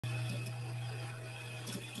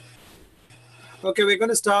Okay, we're going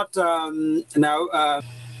to start now.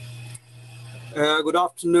 Good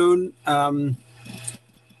afternoon,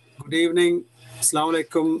 good evening, Assalamu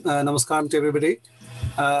alaikum, namaskaram to everybody.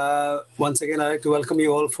 Once again, I'd like to welcome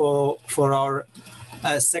you all for our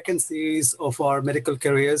second series of our medical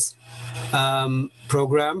careers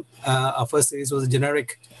program. Our first series was a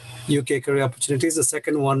generic UK career opportunities. The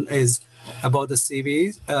second one is about the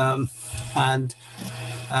CVs.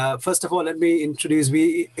 First of all, let me introduce,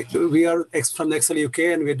 we are from Excel UK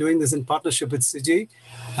and we're doing this in partnership with CIGI.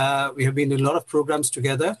 We have been in a lot of programs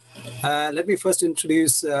together. Let me first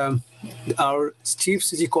introduce our Chief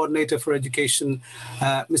CIGI Coordinator for Education,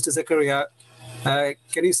 Mr. Zakaria.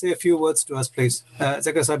 Can you say a few words to us, please?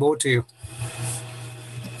 Zakaria Saib, over to you.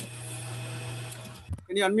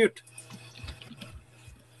 Can you unmute?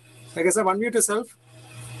 Zakaria Saib, unmute yourself.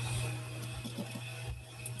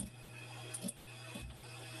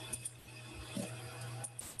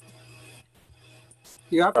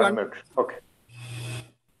 You have to unmute. Okay.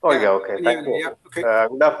 Oh, yeah, okay. Thank you. Yeah, okay.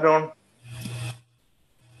 Good afternoon.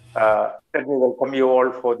 Let me welcome you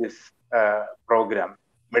all for this program,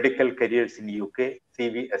 Medical Careers in UK,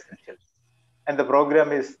 CV Essentials. And the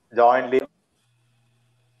program is jointly.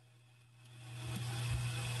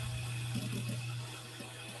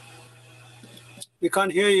 We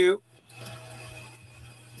can't hear you.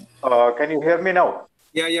 Can you hear me now?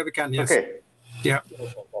 Yeah, we can, yes. Okay. Yeah.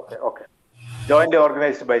 Okay. Jointly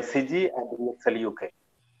organized by CIGI and Excel UK.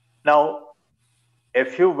 Now, a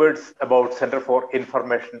few words about Center for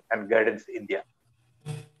Information and Guidance India.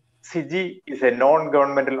 CIGI is a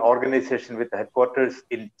non-governmental organization with headquarters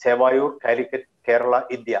in Chevayur, Calicut, Kerala,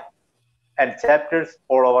 India, and chapters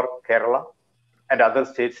all over Kerala and other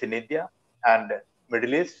states in India and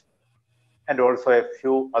Middle East, and also a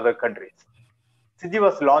few other countries. CIGI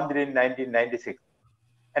was launched in 1996,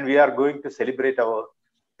 and we are going to celebrate our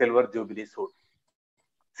silver jubilee soon.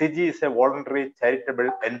 CIGI is a voluntary charitable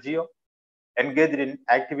NGO engaged in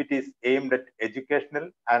activities aimed at educational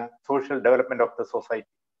and social development of the society,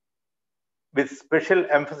 with special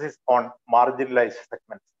emphasis on marginalized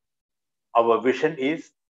segments. Our vision is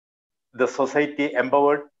the society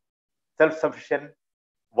empowered, self-sufficient,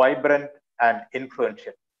 vibrant, and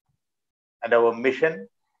influential. And our mission,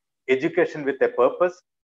 education with a purpose,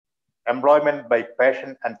 employment by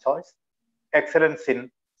passion and choice, excellence in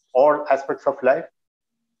all aspects of life,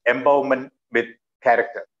 empowerment with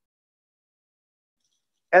character.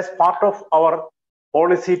 As part of our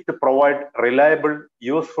policy to provide reliable,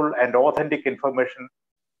 useful, and authentic information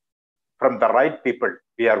from the right people,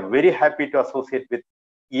 we are very happy to associate with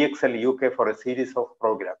EXL UK for a series of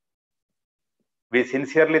programs. We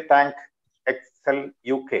sincerely thank EXL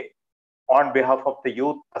UK on behalf of the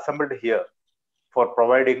youth assembled here for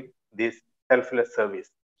providing this selfless service.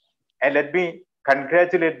 And let me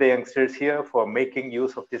congratulate the youngsters here for making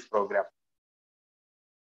use of this program.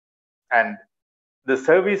 And the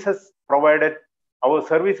services provided, our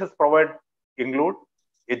services include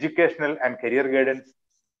educational and career guidance,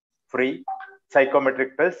 free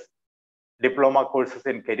psychometric tests, diploma courses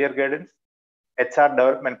in career guidance, HR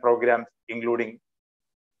development programs, including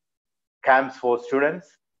camps for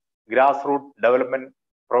students, grassroots development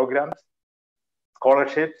programs,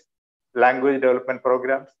 scholarships, language development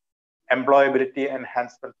programs, employability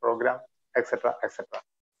enhancement program, etc., etc.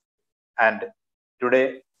 And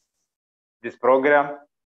today, this program,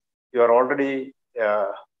 you are already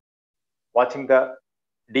watching the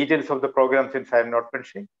details of the program since I am not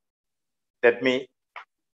mentioning. Let me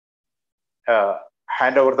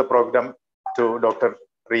hand over the program to Dr.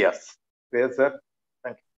 Riaz. Riaz, sir.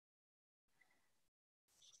 Thank you.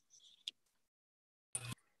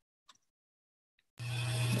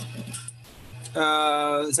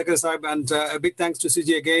 Zakaria Saib, and a big thanks to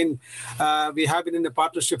CIGI again. We have been in a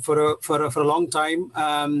partnership for a long time.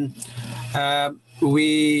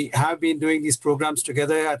 We have been doing these programs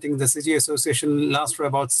together. I think the CIGI Association lasts for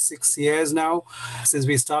about 6 years now, since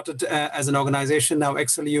we started as an organization. Now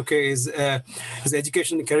Excel UK is the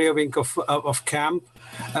education and career wing of CAMP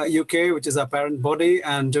UK, which is our parent body,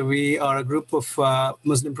 and we are a group of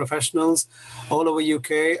Muslim professionals all over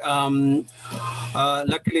UK.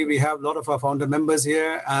 Luckily, we have a lot of our founder members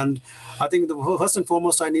here, and I think first and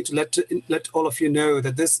foremost, I need to let all of you know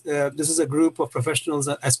that this is a group of professionals,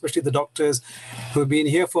 especially the doctors, who have been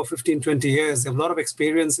here for 15, 20 years. They have a lot of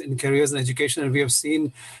experience in careers and education, and we have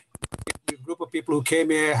seen a group of people who came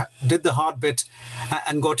here, did the hard bit,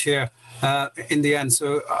 and got here in the end.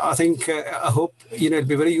 So I think, I hope, it'll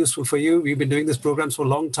be very useful for you. We've been doing this programs for a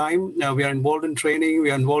long time. Now we are involved in training,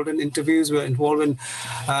 we are involved in interviews, we're involved in,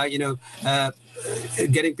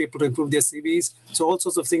 getting people to improve their CVs. So all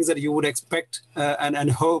sorts of things that you would expect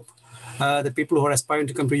and hope the people who are aspiring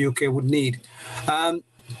to come to UK would need.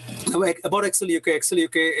 About Excel UK, Excel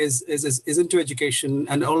UK is into education,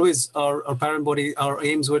 and always our parent body, our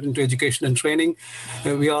aims were into education and training.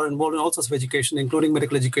 We are involved in all sorts of education, including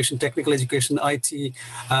medical education, technical education, IT,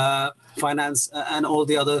 finance, and all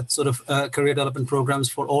the other sort of career development programs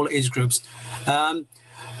for all age groups.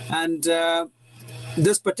 And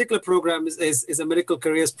this particular program is a medical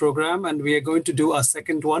careers program, and we are going to do our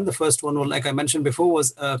second one. The first one, like I mentioned before,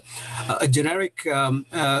 was a generic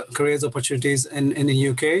careers opportunities in the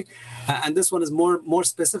UK, and this one is more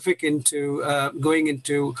specific into going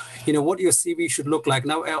into what your CV should look like.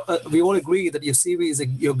 Now we all agree that your CV is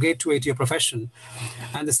your gateway to your profession,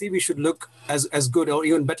 and the CV should look as good or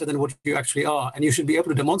even better than what you actually are, and you should be able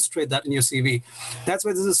to demonstrate that in your CV. That's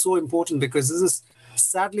why this is so important, because this is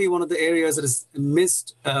sadly one of the areas that is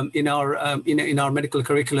missed in our medical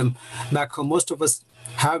curriculum back home. Most of us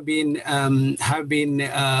have been in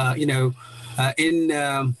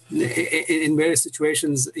various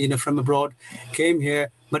situations from abroad, came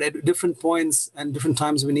here, but at different points and different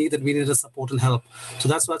times we needed a support and help. So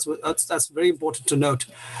that's very important to note.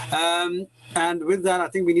 And with that, I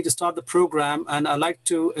think we need to start the program, and I'd like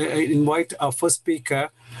to invite our first speaker.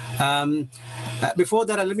 Before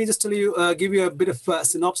that, let me just give you a bit of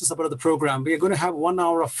synopsis about the program. We are going to have 1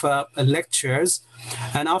 hour of lectures,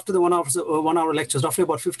 and after the 1 hour lectures, roughly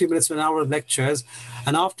about 50 minutes to an hour of lectures,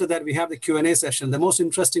 and after that we have the Q&A session. The most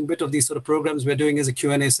interesting bit of these sort of programs we're doing is a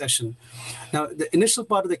Q&A session. Now, the initial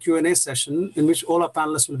part of the Q&A session, in which all our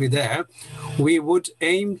panelists will be there, we would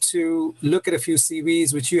aim to look at a few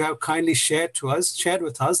CVs which you have kindly shared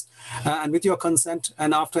with us, and with your consent,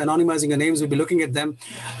 and after anonymizing your names, we'll be looking at them,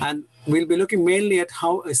 and we'll be looking mainly at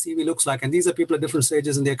how a CV looks like. And these are people at different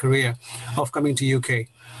stages in their career of coming to UK.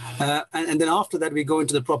 And then after that, we go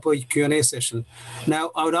into the proper Q&A session. Now,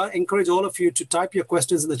 I would encourage all of you to type your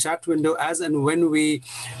questions in the chat window as and when we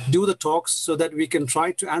do the talks, so that we can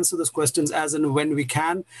try to answer those questions as and when we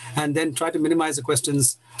can, and then try to minimize the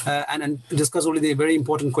questions and discuss only the very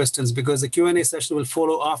important questions, because the Q&A session will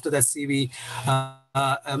follow after that CV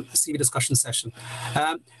discussion session.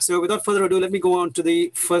 So without further ado, let me go on to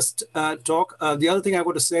the first talk. The other thing I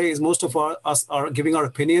want to say is most of us are giving our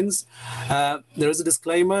opinions. There is a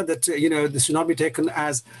disclaimer that this should not be taken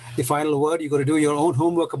as the final word. You got to do your own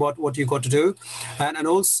homework about what you got to do, and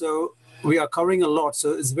also we are covering a lot,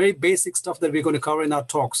 so it's very basic stuff that we're going to cover in our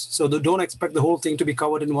talks. So don't expect the whole thing to be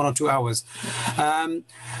covered in 1 or 2 hours. Again,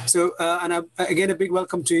 a big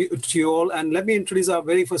welcome to you all, and let me introduce our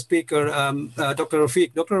very first speaker, Dr.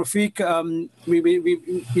 Rafiq. Dr. Rafiq,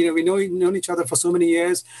 we known each other for so many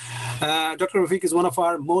years. Dr. Rafiq is one of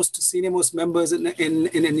our senior-most members in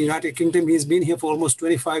the United Kingdom. He's been here for almost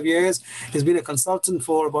 25 years. He's been a consultant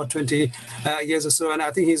for about 20 years or so, and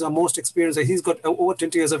I think he's our most experienced. He's got over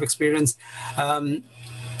 20 years of experience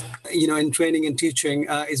in training and teaching.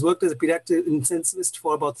 He's worked as a pediatric intensivist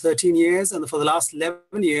for about 13 years, and for the last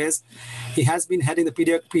 11 years, he has been heading the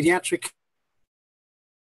pediatric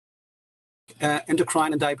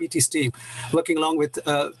endocrine and diabetes team, working along with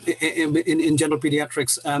in general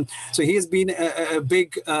pediatrics. So he has been a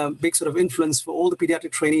big sort of influence for all the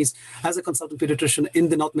pediatric trainees as a consultant pediatrician in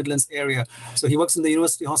the North Midlands area. So he works in the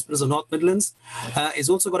University Hospitals of North Midlands. He's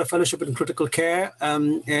also got a fellowship in critical care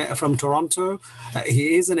from Toronto.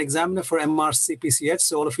 He is an examiner for MRCPCH.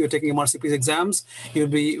 So all of you are taking MRCP's exams, we'll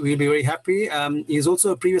be very happy. He's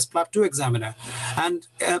also a previous PLAB2 examiner, and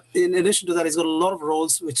in addition to that, he's got a lot of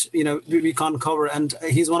roles which we can't cover, and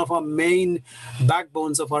he's one of our main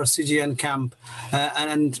backbones of our CGN camp,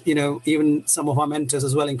 and even some of our mentors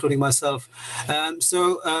as well, including myself.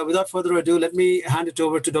 So without further ado, let me hand it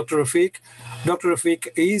over to Dr. Rafiq. Dr. Rafiq,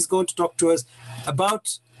 he's going to talk to us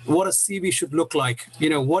about what a CV should look like,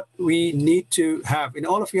 what we need to have.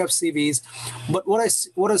 All of you have CVs, but what is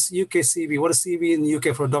UK CV? What a CV in the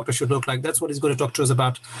UK for a doctor should look like? That's what he's going to talk to us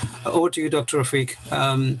about. Over to you, Dr. Rafiq.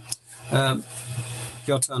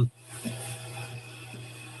 Your turn.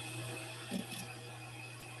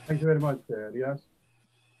 Thank you very much, Riaz.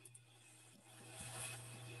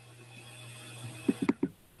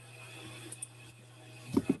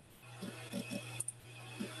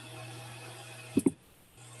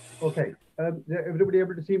 Okay, everybody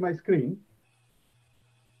able to see my screen?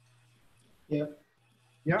 Yeah.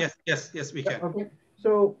 Yeah. Yes, we can. Okay.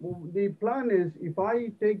 So the plan is, if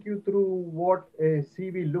I take you through what a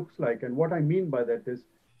CV looks like, and what I mean by that is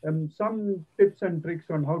some tips and tricks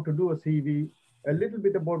on how to do a CV, a little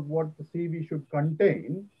bit about what the CV should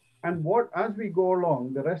contain, and as we go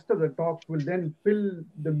along, the rest of the talks will then fill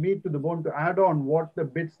the meat to the bone to add on what the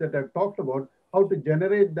bits that I've talked about, how to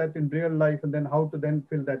generate that in real life, and then how to then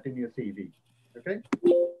fill that in your CV. Okay.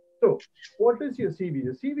 So what is your CV?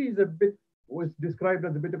 The CV is was described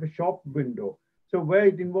as a bit of a shop window. So where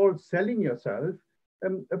it involves selling yourself,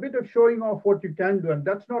 a bit of showing off what you can do. And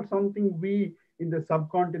that's not something we in the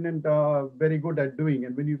subcontinent are very good at doing.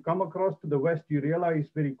 And when you come across to the West, you realize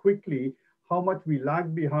very quickly how much we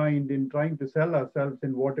lag behind in trying to sell ourselves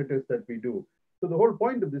in what it is that we do. So the whole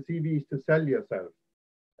point of the CV is to sell yourself.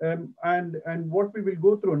 And what we will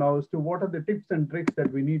go through now is to what are the tips and tricks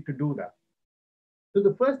that we need to do that. So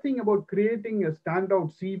the first thing about creating a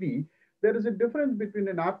standout CV, there is a difference between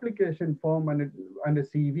an application form and a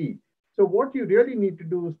CV. So what you really need to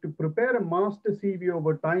do is to prepare a master CV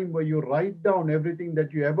over time where you write down everything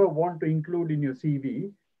that you ever want to include in your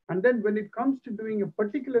CV. And then when it comes to doing a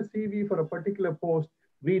particular CV for a particular post,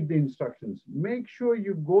 read the instructions. Make sure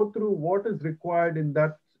you go through what is required in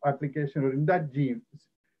that application or in that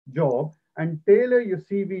job and tailor your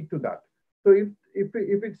CV to that. So if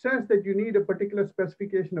it says that you need a particular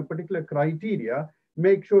specification, a particular criteria,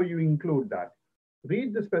 make sure you include that.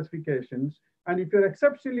 Read the specifications. And if you're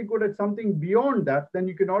exceptionally good at something beyond that, then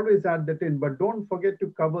you can always add that in, but don't forget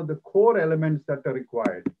to cover the core elements that are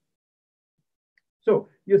required. So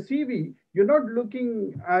your CV, you're not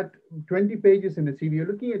looking at 20 pages in a CV, you're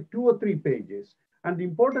looking at 2 or 3 pages. And the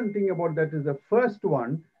important thing about that is the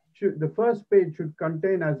first page should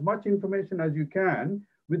contain as much information as you can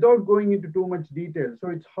without going into too much detail. So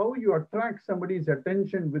it's how you attract somebody's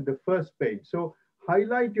attention with the first page. So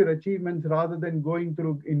highlight your achievements rather than going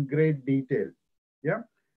through in great detail. Yeah.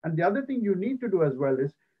 And the other thing you need to do as well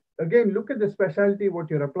is, again, look at the specialty, what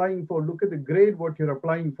you're applying for, look at the grade, what you're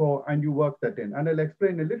applying for, and you work that in. And I'll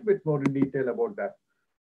explain a little bit more in detail about that.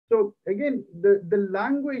 So again, the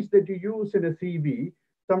language that you use in a CV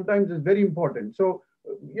sometimes is very important. So,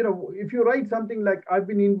 if you write something like, I've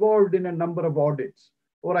been involved in a number of audits,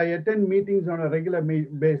 or I attend meetings on a regular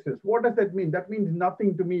basis, what does that mean? That means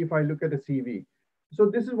nothing to me if I look at a CV. So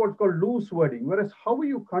this is what's called loose wording. Whereas how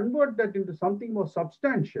you convert that into something more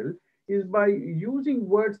substantial is by using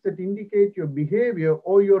words that indicate your behavior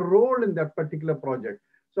or your role in that particular project.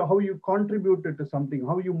 So how you contributed to something,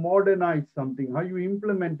 how you modernized something, how you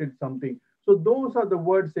implemented something. So those are the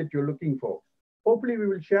words that you're looking for. Hopefully we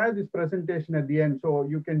will share this presentation at the end so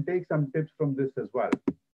you can take some tips from this as well.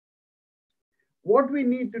 What we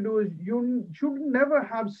need to do is you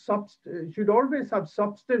should always have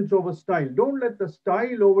substance over style. Don't let the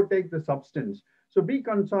style overtake the substance. So be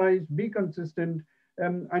concise, be consistent,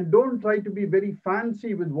 and don't try to be very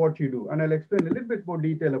fancy with what you do. And I'll explain a little bit more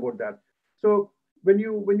detail about that. So when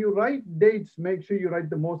you write dates, make sure you write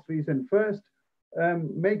the most recent first.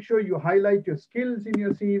 Make sure you highlight your skills in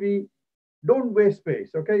your CV. Don't waste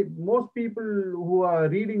space, okay? Most people who are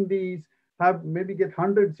reading these have maybe get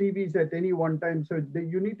 100 CVs at any one time. So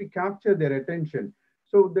you need to capture their attention.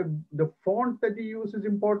 So the font that you use is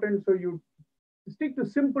important. So you stick to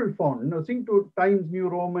simple font, stick to Times New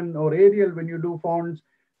Roman or Arial when you do fonts,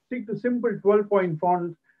 stick to simple 12-point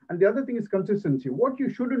font. And the other thing is consistency. What you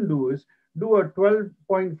shouldn't do is do a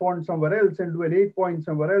 12-point font somewhere else and do an 8-point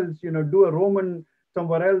somewhere else, do a Roman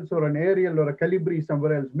somewhere else or an Arial or a Calibri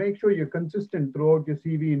somewhere else. Make sure you're consistent throughout your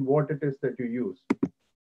CV in what it is that you use.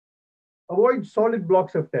 Avoid solid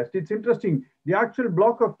blocks of text. It's interesting. The actual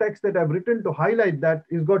block of text that I've written to highlight that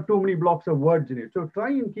is got too many blocks of words in it. So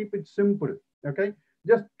try and keep it simple, okay?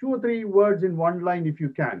 Just 2 or 3 words in one line if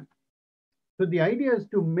you can. So the idea is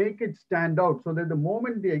to make it stand out so that the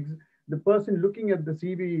moment the person looking at the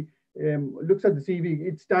CV looks at the CV,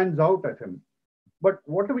 it stands out at him. But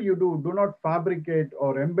whatever you do not fabricate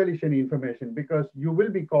or embellish any information because you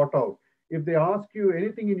will be caught out. If they ask you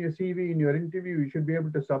anything in your CV, in your interview, you should be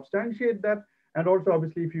able to substantiate that. And also,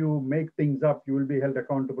 obviously, if you make things up, you will be held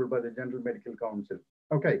accountable by the General Medical Council.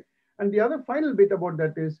 Okay. And the other final bit about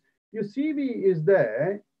that is your CV is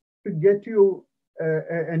there to get you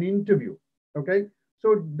an interview. Okay.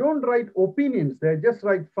 So don't write opinions there, just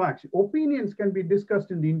write facts. Opinions can be discussed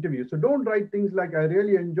in the interview. So don't write things like, I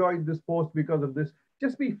really enjoyed this post because of this.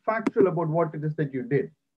 Just be factual about what it is that you did.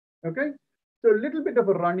 Okay. So a little bit of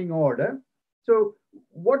a running order. So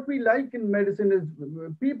what we like in medicine is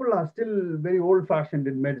people are still very old fashioned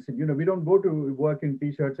in medicine. We don't go to work in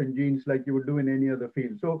t-shirts and jeans like you would do in any other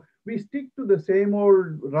field. So we stick to the same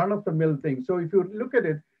old run of the mill thing. So if you look at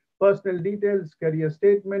it, personal details, career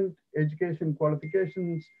statement, education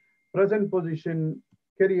qualifications, present position,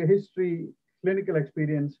 career history, clinical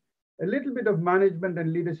experience, a little bit of management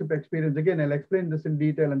and leadership experience. Again, I'll explain this in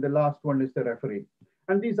detail. And the last one is the referee.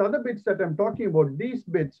 And these other bits that I'm talking about, these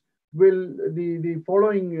bits will the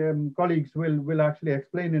following colleagues will actually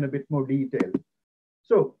explain in a bit more detail.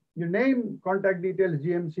 So your name, contact details,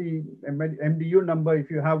 GMC, MDU number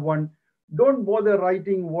if you have one. Don't bother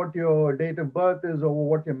writing what your date of birth is or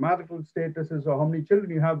what your marital status is or how many children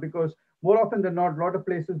you have, because more often than not, a lot of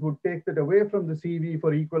places would take that away from the CV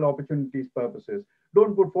for equal opportunities purposes.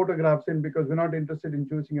 Don't put photographs in, because we're not interested in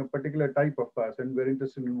choosing a particular type of person. We're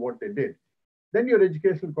interested in what they did. Then your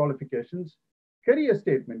educational qualifications. Career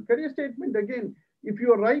statement. Career statement, again, if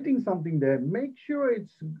you're writing something there, make sure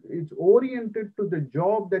it's oriented to the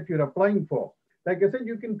job that you're applying for. Like I said,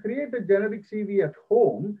 you can create a generic CV at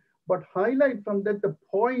home, but highlight from that the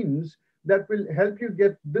points that will help you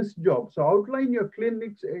get this job. So outline your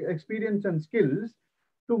clinic's experience and skills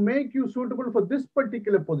to make you suitable for this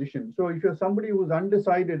particular position. So if you're somebody who's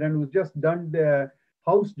undecided and who's just done their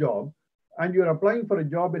house job, and you're applying for a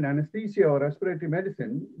job in anesthesia or respiratory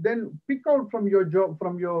medicine, then pick out from your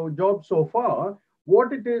job so far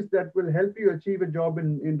what it is that will help you achieve a job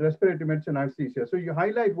in respiratory medicine anesthesia. So you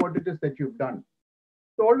highlight what it is that you've done.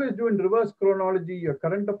 So always do in reverse chronology your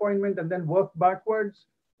current appointment and then work backwards.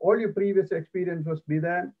 All your previous experience must be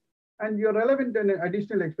there. And your relevant and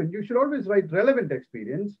additional experience. You should always write relevant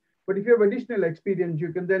experience, but if you have additional experience,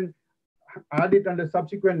 you can then add it under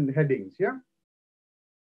subsequent headings. Yeah.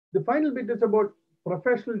 The final bit is about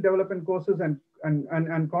professional development courses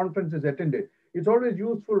and conferences attended. It's always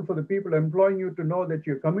useful for the people employing you to know that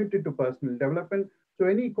you're committed to personal development. So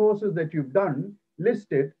any courses that you've done,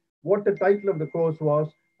 list it, what the title of the course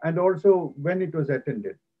was, and also when it was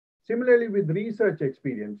attended. Similarly with research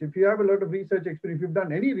experience, if you have a lot of research experience, if you've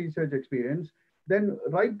done any research experience, then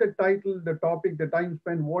write the title, the topic, the time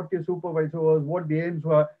spent, what your supervisor was, what the aims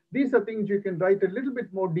were. These are things you can write a little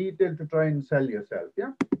bit more detail to try and sell yourself.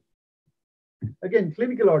 Yeah. Again,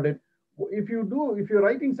 clinical audit. If you're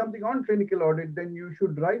writing something on clinical audit, then you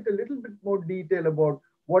should write a little bit more detail about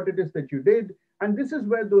what it is that you did. And this is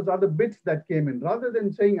where those other bits that came in, rather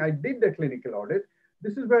than saying I did the clinical audit.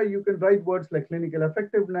 This is where you can write words like clinical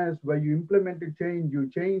effectiveness, where you implemented change, you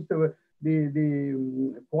changed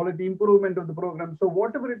the quality improvement of the program. So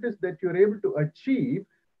whatever it is that you're able to achieve,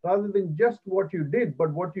 rather than just what you did,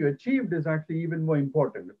 but what you achieved is actually even more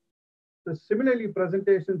important. So similarly,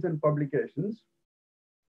 presentations and publications.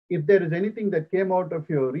 If there is anything that came out of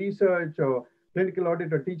your research or clinical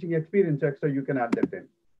audit or teaching experience extra, you can add that in.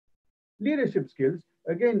 Leadership skills.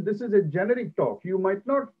 Again, this is a generic talk. You might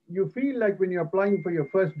not, you feel like when you're applying for your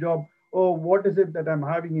first job, oh, what is it that I'm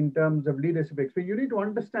having in terms of leadership experience? You need to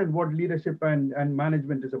understand what leadership and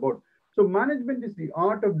management is about. So management is the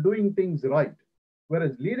art of doing things right,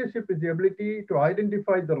 whereas leadership is the ability to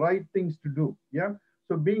identify the right things to do. Yeah.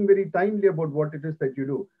 So being very timely about what it is that you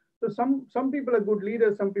do. So some people are good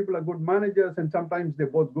leaders, some people are good managers, and sometimes they're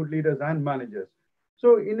both good leaders and managers.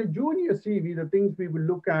 So in a junior CV, the things we will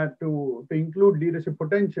look at to include leadership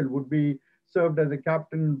potential would be served as a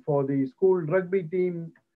captain for the school rugby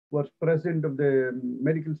team, was president of the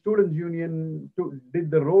medical students union,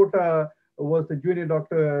 did the rota, was the junior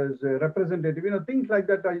doctor's representative, things like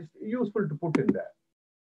that are useful to put in there.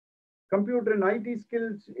 Computer and IT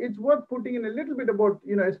skills, it's worth putting in a little bit about,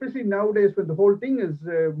 especially nowadays when the whole thing is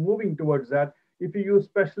moving towards that. If you use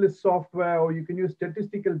specialist software, or you can use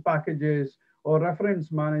statistical packages or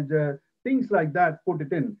reference manager, things like that, put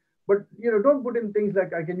it in. But don't put in things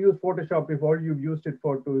like I can use Photoshop if all you've used it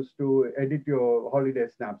for is to edit your holiday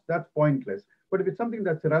snaps. That's pointless. But if it's something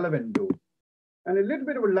that's relevant, do. And a little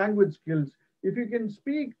bit of language skills. If you can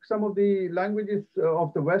speak some of the languages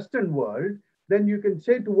of the Western world, then you can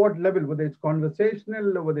say to what level, whether it's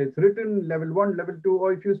conversational or whether it's written, level 1, level 2,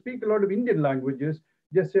 or if you speak a lot of Indian languages,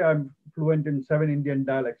 just say I'm fluent in 7 Indian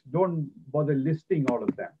dialects. Don't bother listing all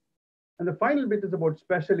of them. And the final bit is about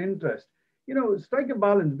special interest. Strike a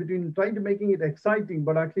balance between trying to making it exciting,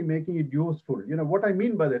 but actually making it useful. What I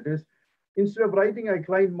mean by that is, instead of writing, I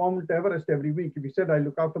climbed Mount Everest every week, if you said I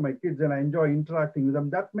look after my kids and I enjoy interacting with them,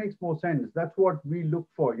 that makes more sense. That's what we look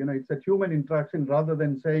for. It's that human interaction rather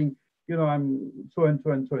than saying, I'm so and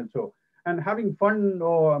so and so and so. And having fun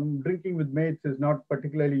or drinking with mates is not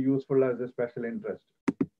particularly useful as a special interest.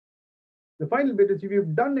 The final bit is, if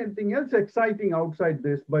you've done anything else exciting outside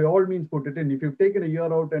this, by all means put it in. If you've taken a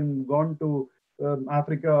year out and gone to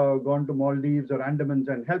Africa, or gone to Maldives or Andamans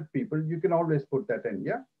and helped people, you can always put that in,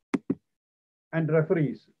 yeah? And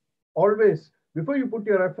referees. Always, before you put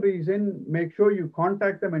your referees in, make sure you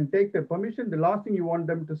contact them and take their permission. The last thing you want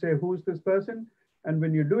them to say, who's this person? And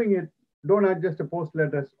when you're doing it, don't add just a postal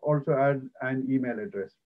address, also add an email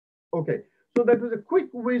address. Okay, so that was a quick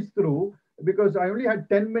whiz through, because I only had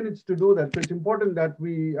 10 minutes to do that. So it's important that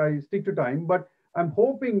I stick to time, but I'm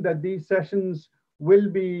hoping that these sessions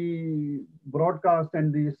will be broadcast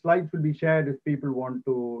and the slides will be shared if people want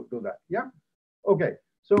to do that. Yeah. Okay,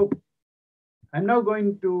 so I'm now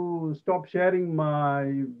going to stop sharing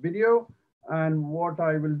my video. And what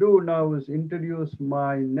I will do now is introduce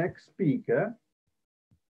my next speaker.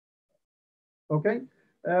 Okay.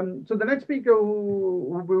 So the next speaker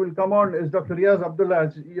who will come on is Dr. Riaz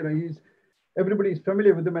Abdullah. You know, everybody's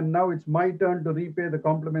familiar with him, and now it's my turn to repay the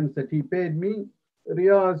compliments that he paid me.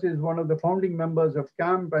 Riaz is one of the founding members of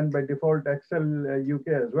CAMP and by default Excel UK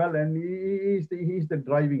as well, and he's the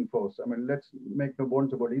driving force. I mean, let's make no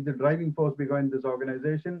bones about it. He's the driving force behind this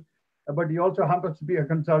organization, but he also happens to be a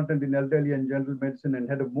consultant in elderly and general medicine and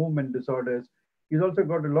head of movement disorders. He's also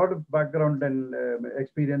got a lot of background and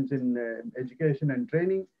experience in education and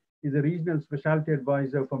training. He's a regional specialty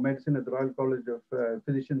advisor for medicine at the Royal College of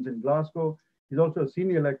Physicians in Glasgow. He's also a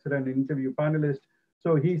senior lecturer and interview panelist.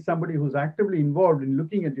 So he's somebody who's actively involved in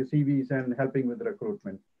looking at your CVs and helping with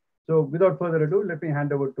recruitment. So without further ado, let me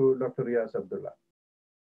hand over to Dr. Riaz Abdullah.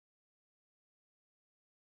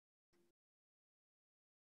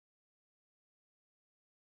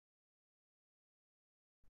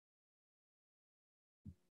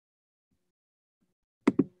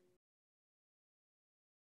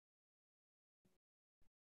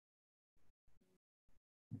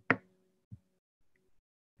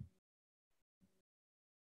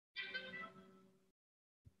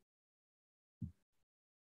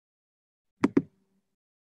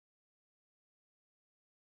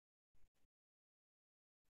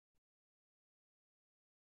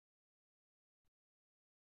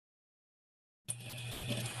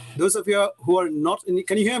 Those of you who are not in,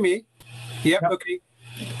 can you hear me? Yep. Okay.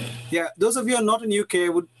 Yeah, those of you who are not in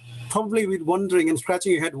UK would probably be wondering and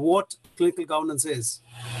scratching your head what clinical governance is.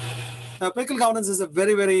 Now, clinical governance is a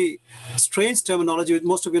very, very strange terminology which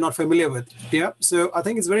most of you are not familiar with. Yeah, so I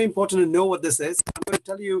think it's very important to know what this is. I'm going to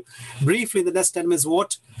tell you briefly in the next 10 minutes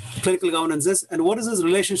what clinical governance is and what is its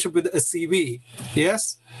relationship with a CV.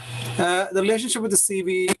 Yes, the relationship with the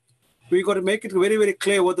CV, we got to make it very, very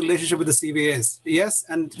clear what the relationship with the CV is. Yes,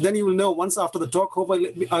 and then you will know once after the talk,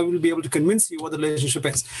 hopefully I will be able to convince you what the relationship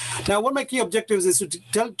is. Now, one of my key objectives is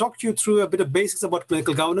to talk you through a bit of basics about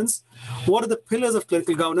clinical governance. What are the pillars of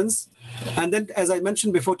clinical governance? And then, as I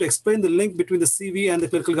mentioned before, to explain the link between the CV and the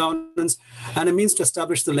clinical governance and a means to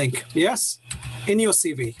establish the link. Yes, in your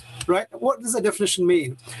CV. Right? What does the definition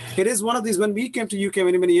mean? It is one of these, when we came to UK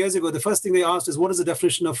many, many years ago, the first thing they asked is, what is the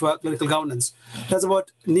definition of clinical governance? That's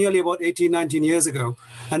nearly about 18, 19 years ago.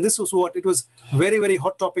 And this was it was very, very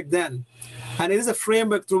hot topic then. And it is a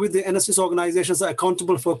framework through which the NHS organizations are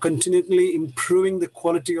accountable for continually improving the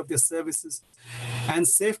quality of their services and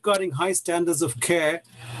safeguarding high standards of care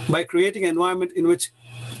by creating an environment in which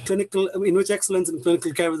excellence in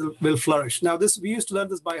clinical care will flourish. Now, we used to learn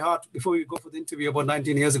this by heart before we go for the interview about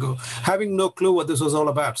 19 years ago, having no clue what this was all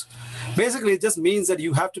about. Basically, it just means that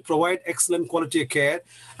you have to provide excellent quality of care,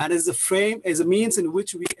 and as a means in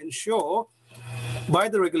which we ensure by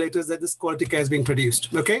the regulators that this quality care is being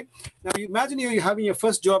produced. Okay. Now, you imagine you're having your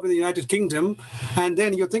first job in the United Kingdom, and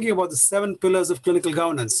then you're thinking about the 7 pillars of clinical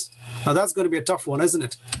governance. Now, that's going to be a tough one, isn't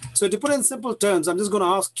it? So to put it in simple terms, I'm just going to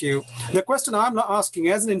ask you, the question I'm not asking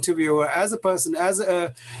as an interviewer, as a person, as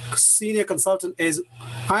a senior consultant is,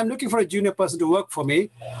 I'm looking for a junior person to work for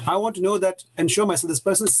me. I want to know that, ensure myself this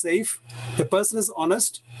person is safe, the person is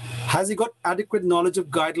honest, has he got adequate knowledge of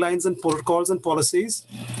guidelines and protocols and policies?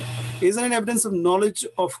 Is there any evidence of knowledge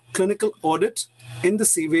of clinical audit in the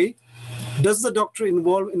CV? Does the doctor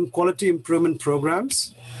involve in quality improvement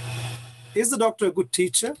programs? Is the doctor a good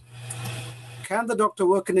teacher? Can the doctor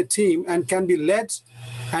work in a team and can be led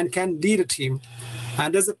and can lead a team?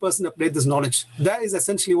 And does the person update this knowledge? That is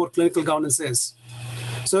essentially what clinical governance is.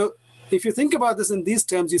 So if you think about this in these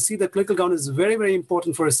terms, you see that clinical governance is very, very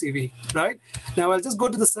important for a CV, right? Now, I'll just go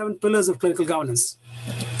to the 7 pillars of clinical governance.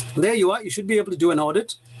 There you are. You should be able to do an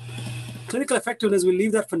audit. Clinical effectiveness, we'll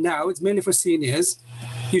leave that for now. It's mainly for seniors.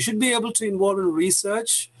 You should be able to involve in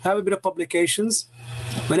research, have a bit of publications.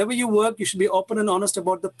 Whenever you work, you should be open and honest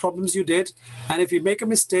about the problems you did. And if you make a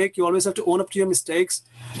mistake, you always have to own up to your mistakes.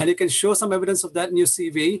 And you can show some evidence of that in your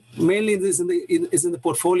CV. Mainly this is in the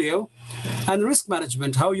portfolio. And risk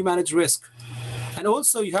management, how you manage risk. And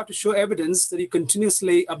also, you have to show evidence that you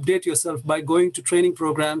continuously update yourself by going to training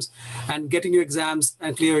programs and getting your exams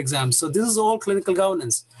and clear exams. So this is all clinical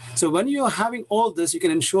governance. So when you're having all this, you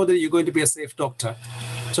can ensure that you're going to be a safe doctor.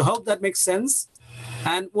 So I hope that makes sense.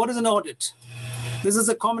 And what is an audit? This is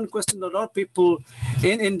a common question that a lot of people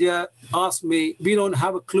in India ask me. We don't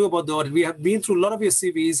have a clue about the audit. We have been through a lot of your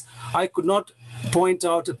CVs. I could not pinpoint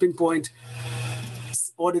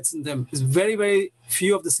audits in them. It's very, very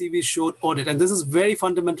few of the CVs showed audit. And this is very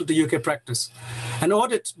fundamental to UK practice. An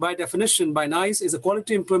audit, by definition, by NICE, is a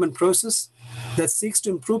quality improvement process that seeks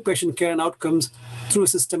to improve patient care and outcomes through a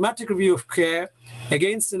systematic review of care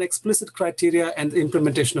against an explicit criteria and the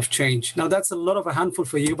implementation of change. Now, that's a lot of a handful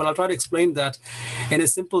for you, but I'll try to explain that in a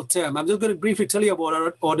simple term. I'm just going to briefly tell you about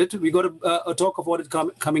our audit. We got a talk of audit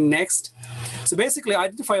coming next. So basically,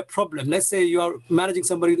 identify a problem. Let's say you are managing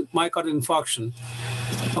somebody with myocardial infarction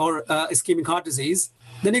or ischemic heart disease.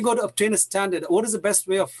 Then you got to obtain a standard. What is the best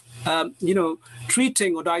way of,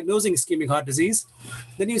 treating or diagnosing ischemic heart disease?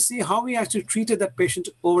 Then you see how we actually treated that patient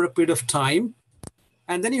over a period of time.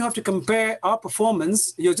 And then you have to compare our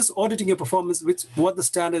performance. You're just auditing your performance with what the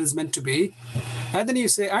standard is meant to be. And then you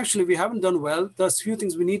say, actually, we haven't done well. There's a few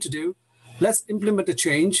things we need to do. Let's implement a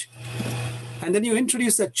change. And then you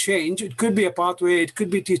introduce that change. It could be a pathway. It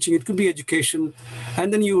could be teaching. It could be education.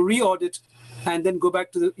 And then you re-audit and then go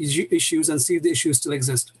back to the issues and see if the issues still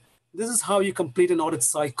exist. This is how you complete an audit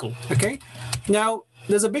cycle, okay? Now,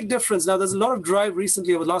 there's a big difference. Now, there's a lot of drive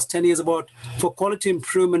recently over the last 10 years for quality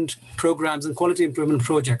improvement programs and quality improvement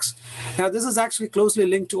projects. Now, this is actually closely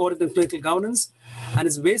linked to audit and clinical governance. And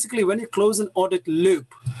it's basically when you close an audit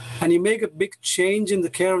loop and you make a big change in the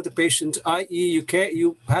care of the patient, i.e.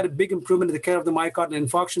 you had a big improvement in the care of the myocardial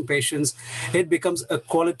infarction patients, it becomes a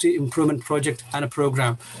quality improvement project and a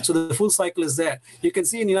program. So the full cycle is there. You can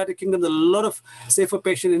see in the United Kingdom, there are a lot of safer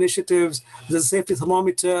patient initiatives, there's a safety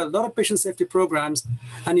thermometer, a lot of patient safety programs,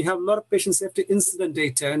 and you have a lot of patient safety incident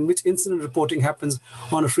data in which incident reporting happens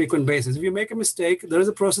on a frequent basis. If you make a mistake, there is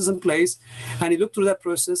a process in place, and you look through that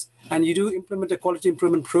process, and you do implement a quality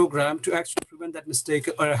improvement program to actually prevent that mistake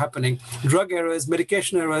happening. Drug errors,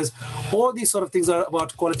 medication errors, all these sort of things are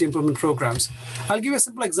about quality improvement programs. I'll give you a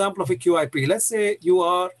simple example of a QIP. Let's say you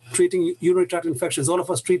are treating urinary tract infections. All of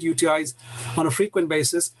us treat UTIs on a frequent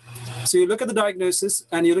basis. So you look at the diagnosis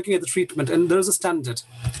and you're looking at the treatment, and there's a standard.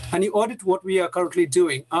 And you audit what we are currently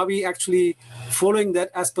doing. Are we actually following that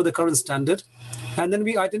as per the current standard? And then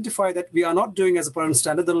we identify that we are not doing as a current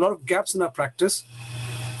standard. There are a lot of gaps in our practice.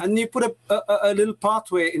 And you put a little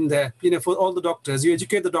pathway in there, for all the doctors. You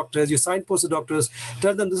educate the doctors, you signpost the doctors,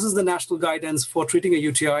 tell them this is the national guidance for treating a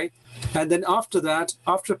UTI. And then after that,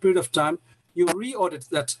 after a period of time, you re-audit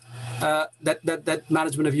that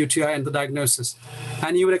management of UTI and the diagnosis.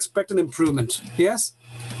 And you would expect an improvement, yes?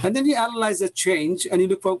 And then you analyze the change and you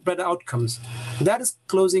look for better outcomes. That is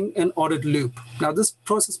closing an audit loop. Now, this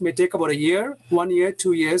process may take about a year, 1 year,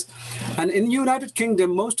 2 years. And in the United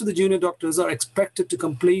Kingdom, most of the junior doctors are expected to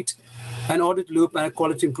complete an audit loop and a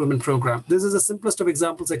quality improvement program. This is the simplest of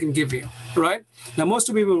examples I can give you, right? Now, most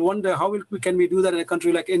of you will wonder, how can we do that in a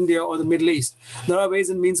country like India or the Middle East? There are ways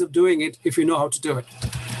and means of doing it if you know how to do it.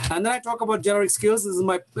 And then I talk about generic skills. This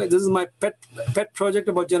is my pet project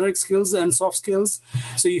about generic skills and soft skills.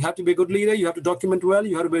 So you have to be a good leader. You have to document well.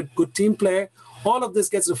 You have to be a good team player. All of this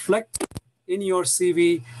gets reflected in your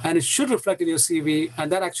CV, and it should reflect in your CV,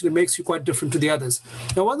 and that actually makes you quite different to the others.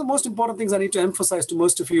 Now, one of the most important things I need to emphasize to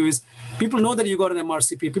most of you is people know that you got an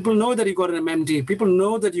MRCP. People know that you got an MD. People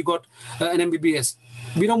know that you got an MBBS.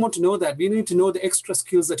 We don't want to know that. We need to know the extra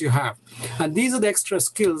skills that you have. And these are the extra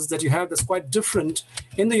skills that you have that's quite different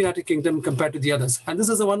in the United Kingdom compared to the others. And this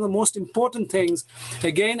is one of the most important things.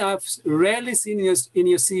 Again, I've rarely seen in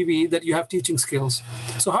your CV that you have teaching skills.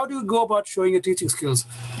 So how do you go about showing your teaching skills?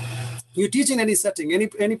 You teach in any setting,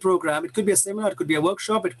 any program. It could be a seminar, it could be a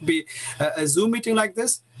workshop, it could be a Zoom meeting like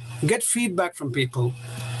this. Get feedback from people.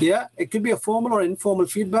 Yeah, it could be a formal or informal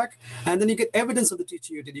feedback, and then you get evidence of the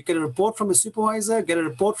teaching you did. You get a report from a supervisor, get a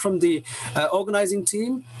report from the organizing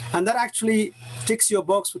team, and that actually ticks your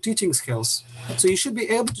box for teaching skills. So you should be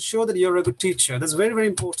able to show that you're a good teacher. That's very, very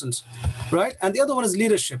important, right? And the other one is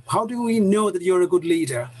leadership. How do we know that you're a good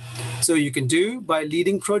leader? So you can do by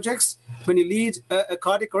leading projects. When you lead a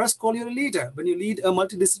cardiac arrest call, you're a leader. When you lead a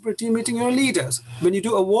multidisciplinary team meeting, you're a leader. When you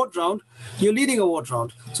do a ward round, you're leading a ward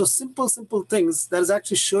round. So simple things that is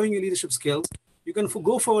actually showing you leadership skills. You can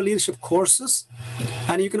go for leadership courses,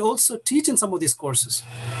 and you can also teach in some of these courses.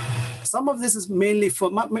 Some of this is mainly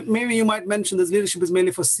for, maybe you might mention this leadership is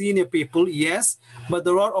mainly for senior people, yes, but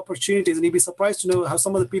there are opportunities, and you'd be surprised to know how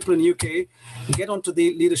some of the people in the UK get onto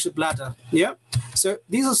the leadership ladder, yeah? So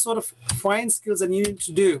these are sort of fine skills that you need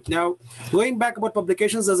to do. Now, going back about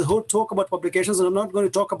publications, there's a whole talk about publications, and I'm not going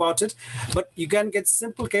to talk about it, but you can get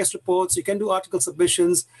simple case reports, you can do article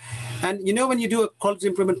submissions, and when you do a quality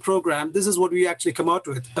improvement program, this is what we actually come out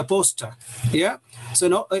with, a poster, yeah?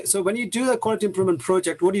 So when you do a quality improvement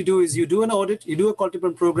project, what you do is you do an audit, you do a quality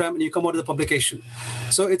improvement program, and you come out with a publication.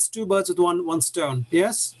 So it's two birds with one stone.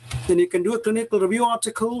 Yes. Then you can do a clinical review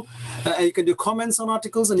article, you can do comments on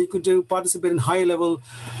articles, and you could participate in high-level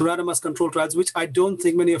randomized control trials, which I don't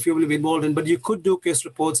think many of you will be involved in. But you could do case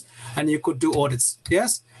reports and you could do audits.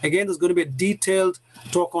 Yes. Again, there's going to be a detailed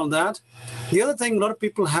talk on that. The other thing a lot of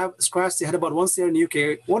people have scratched their head about once they're in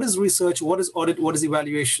UK, what is research, what is audit, what is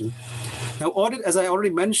evaluation? Now, audit, as I already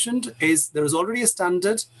mentioned, is there is already a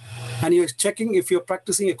standard, and you're checking if you're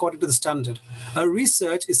practicing according to the standard. A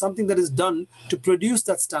research is something that is done to produce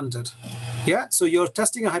that standard. Yeah, so you're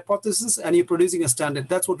testing a hypothesis and you're producing a standard.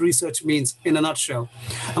 That's what research means in a nutshell.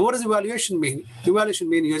 And what does evaluation mean? Evaluation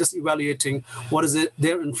means you're just evaluating what is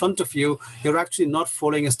there in front of you. You're actually not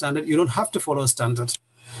following a standard. You don't have to follow a standard.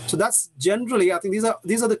 So that's generally, I think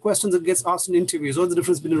these are the questions that gets asked in interviews. What's the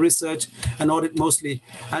difference between research and audit mostly?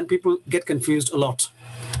 And people get confused a lot.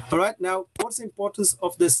 All right, now what's the importance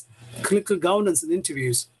of this clinical governance in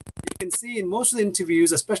interviews? You can see in most of the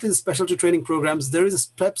interviews, especially the specialty training programs, there is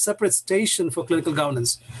a separate station for clinical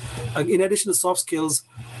governance. In addition to soft skills,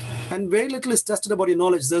 and very little is tested about your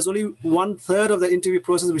knowledge. There's only 1/3 of the interview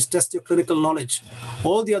process which tests your clinical knowledge.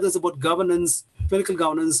 All the others about governance, clinical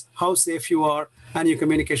governance, how safe you are, and your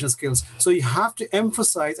communication skills. So you have to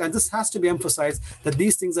emphasize, and this has to be emphasized, that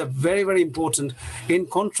these things are very, very important in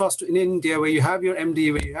contrast to in India, where you have your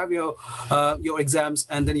MD, where you have your exams,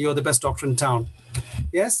 and then you're the best doctor in town.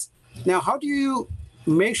 Yes? Now, how do you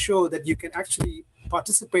make sure that you can actually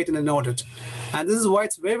participate in an audit? And this is why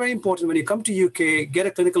it's very, very important when you come to UK, get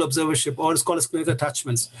a clinical observership, or it's called as clinical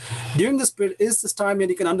attachments. During this period is this time when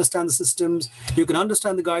you can understand the systems, you can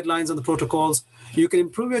understand the guidelines and the protocols, you can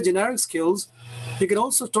improve your generic skills, you can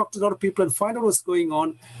also talk to a lot of people and find out what's going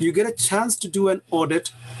on. You get a chance to do an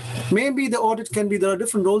audit. Maybe the audit can be, there are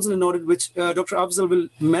different roles in an audit, which Dr. Afzal will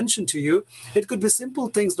mention to you. It could be simple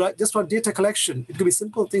things like just for data collection. It could be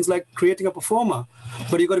simple things like creating a performer,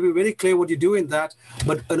 but you've got to be very clear what you do in that.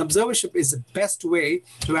 But an observership is the best way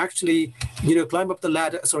to actually, climb up the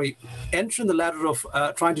ladder, enter in the ladder of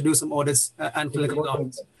trying to do some audits and clinical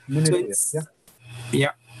governance.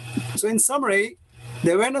 So in summary,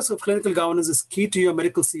 the awareness of clinical governance is key to your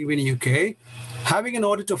medical CV in UK. Having an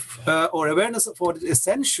audit of or awareness of audit is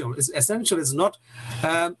essential. It's not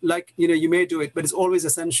like you may do it, but it's always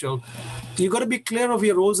essential. You've got to be clear of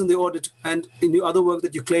your roles in the audit and in the other work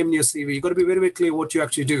that you claim in your CV. You've got to be very, very clear what you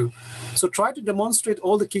actually do. So try to demonstrate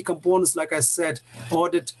all the key components, like I said: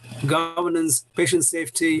 audit, governance, patient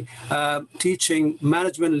safety, teaching,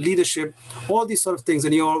 management, leadership, all these sort of things.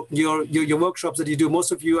 And your workshops that you do.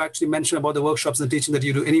 Most of you actually mention about the workshops and teaching that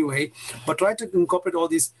you do anyway. But try to incorporate all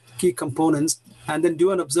these key components, and then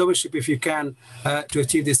do an observership if you can to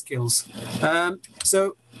achieve these skills.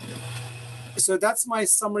 So that's my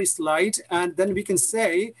summary slide, and then we can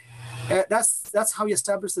say that's how you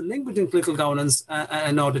establish the link between clinical governance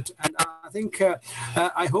and audit. And I think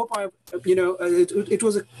I hope it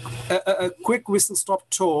was a quick whistle-stop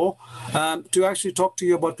tour to actually talk to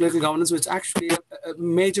you about clinical governance, which is actually a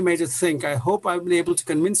major thing. I hope I've been able to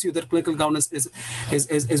convince you that clinical governance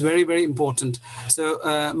is very, very important.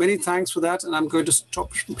 So many thanks for that, and I'm going to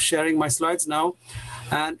stop sharing my slides now.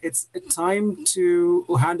 And it's time to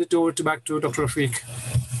hand it over back to Dr. Rafiq.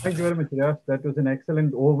 Thank you very much, Riyaz. That was an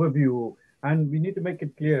excellent overview. And we need to make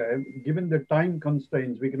it clear, given the time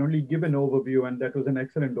constraints, we can only give an overview, and that was an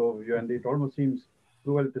excellent overview. And it almost seems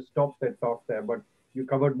cruel to stop that talk there, but you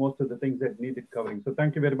covered most of the things that needed covering. So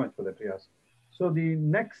thank you very much for that, Riyaz. So the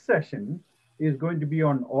next session is going to be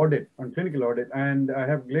on audit, on clinical audit. And I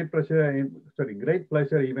have great pleasure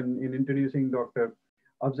even in introducing Dr.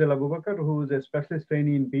 Afzal Abubakar, who is a specialist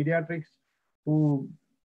trainee in pediatrics, who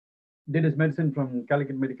did his medicine from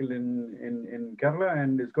Calicut Medical in Kerala,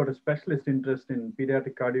 and has got a specialist interest in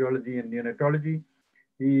pediatric cardiology and neonatology.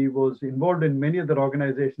 He was involved in many other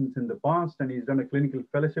organizations in the past, and he's done a clinical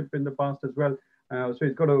fellowship in the past as well. So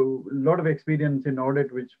he's got a lot of experience in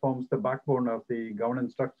audit, which forms the backbone of the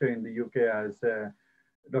governance structure in the UK, as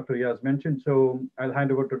Dr. Riyaz mentioned. So I'll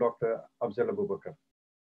hand over to Dr. Afzal Abubakar.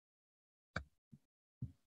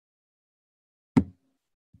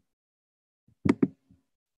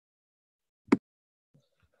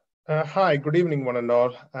 Hi, good evening, one and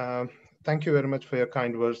all. Thank you very much for your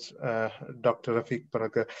kind words, Dr. Rafiq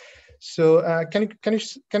Parakar. So,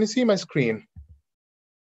 can you see my screen?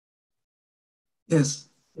 Yes.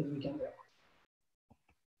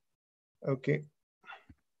 Okay.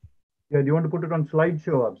 Yeah, do you want to put it on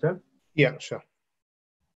slideshow, Afzal? Yeah, sure.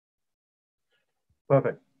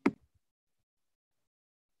 Perfect.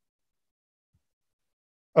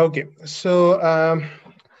 Okay, so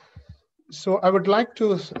so I would like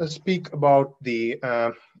to speak about the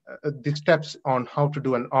the steps on how to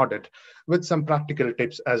do an audit with some practical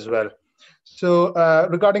tips as well. So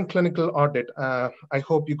regarding clinical audit, I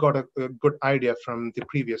hope you got a good idea from the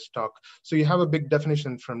previous talk. So you have a big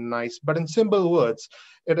definition from NICE, but in simple words,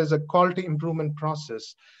 it is a quality improvement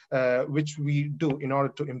process which we do in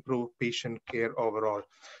order to improve patient care overall.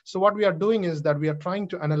 So what we are doing is that we are trying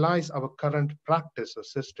to analyze our current practice or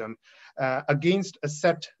system against a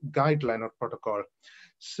set guideline or protocol.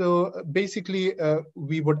 So basically,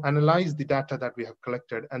 we would analyze the data that we have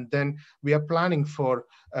collected, and then we are planning for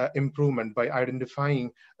improvement by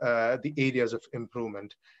identifying the areas of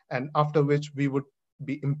improvement, and after which we would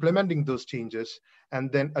be implementing those changes,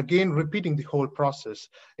 and then again repeating the whole process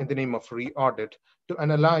in the name of re-audit to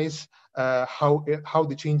analyze how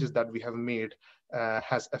the changes that we have made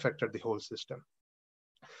has affected the whole system.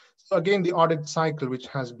 So again, the audit cycle, which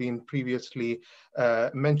has been previously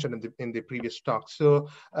mentioned in the previous talk. So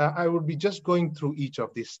I would be just going through each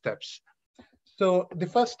of these steps. So the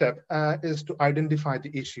first step is to identify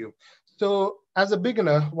the issue. So as a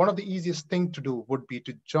beginner, one of the easiest thing to do would be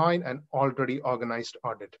to join an already organized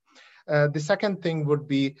audit. The second thing would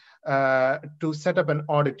be to set up an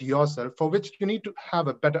audit yourself, for which you need to have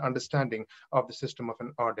a better understanding of the system of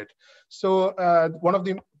an audit. So one of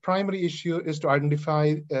the primary issue is to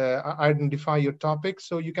identify your topic.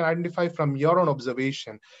 So you can identify from your own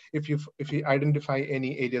observation if you identify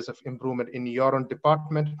any areas of improvement in your own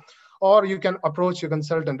department, or you can approach your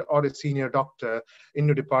consultant or a senior doctor in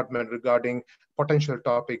your department regarding potential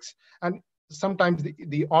topics. And sometimes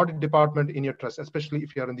the audit department in your trust, especially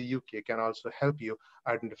if you're in the UK, can also help you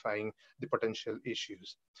identifying the potential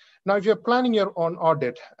issues. Now, if you're planning your own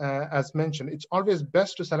audit, as mentioned, it's always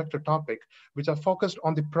best to select a topic which are focused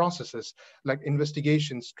on the processes like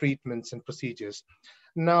investigations, treatments, and procedures.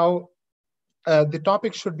 Now, the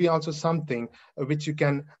topic should be also something which you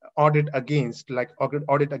can audit against, like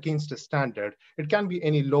audit against a standard. It can be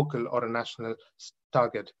any local or a national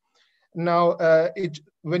target. Now,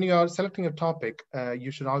 when you are selecting a topic,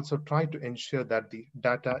 you should also try to ensure that the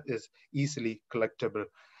data is easily collectible.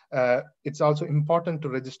 It's also important to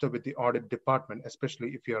register with the audit department, especially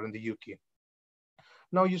if you are in the UK.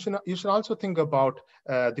 Now, you should also think about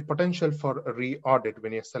the potential for a re-audit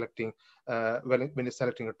when you're selecting when you're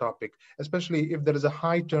selecting a topic, especially if there is a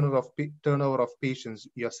high turnover of patients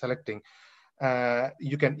you're selecting.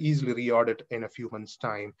 You can easily re-audit in a few months'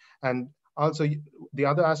 time. And also, the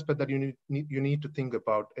other aspect that you need to think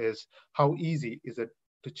about is how easy is it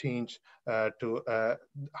to change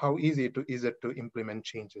how easy is it to implement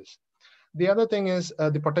changes. The other thing is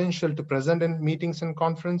the potential to present in meetings and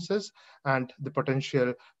conferences, and the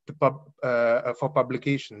potential to for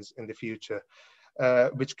publications in the future,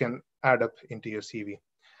 which can add up into your CV.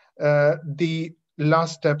 The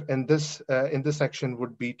last step in this section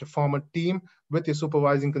would be to form a team with your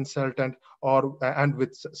supervising consultant or and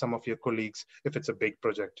with some of your colleagues if it's a big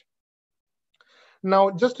project.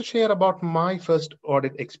 Now, just to share about my first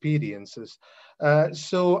audit experiences.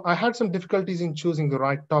 So I had some difficulties in choosing the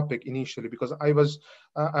right topic initially because I was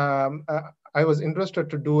interested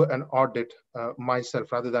to do an audit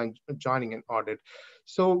myself rather than joining an audit.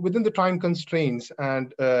 So within the time constraints,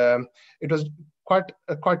 and it was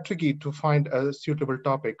quite tricky to find a suitable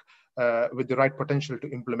topic with the right potential to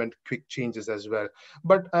implement quick changes as well.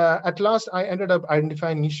 But at last, I ended up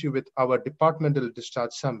identifying an issue with our departmental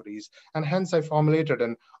discharge summaries, and hence I formulated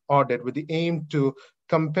an audit with the aim to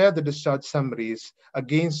compare the discharge summaries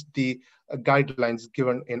against the guidelines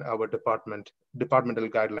given in our departmental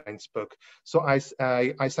guidelines book. So I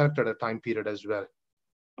selected a time period as well.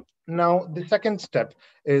 Now, the second step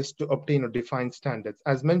is to obtain or define standards.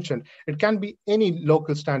 As mentioned, it can be any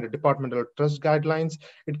local standard, departmental trust guidelines.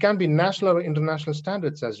 It can be national or international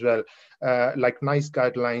standards as well, like NICE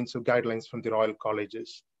guidelines or guidelines from the Royal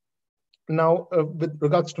Colleges. Now, with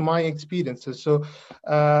regards to my experiences, so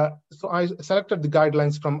I selected the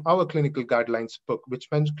guidelines from our clinical guidelines book, which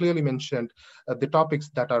clearly mentioned the topics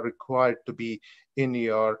that are required to be in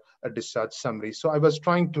your discharge summary. So I was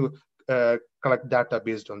trying to collect data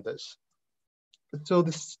based on this. So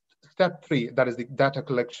this step 3, that is the data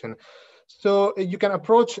collection. So you can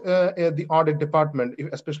approach the audit department,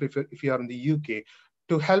 especially if you are in the UK,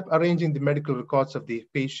 to help arranging the medical records of the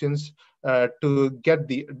patients, to get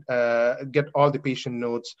all the patient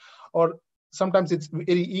notes, or sometimes it's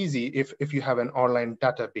very easy if you have an online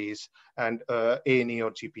database and A&E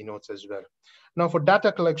or GP notes as well. Now, for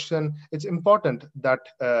data collection, it's important that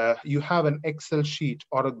you have an Excel sheet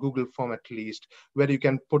or a Google form at least, where you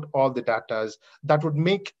can put all the data. That would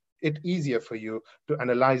make it easier for you to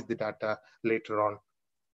analyze the data later on.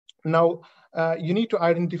 Now, you need to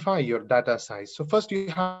identify your data size. So first, you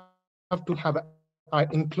have to have an accurate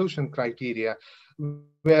inclusion criteria,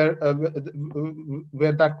 where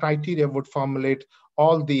where that criteria would formulate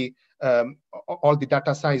all the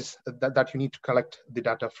data size that you need to collect the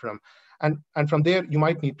data from, and from there you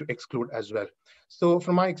might need to exclude as well. So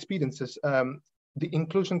from my experiences, the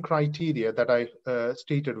inclusion criteria that I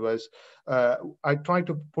stated was, I tried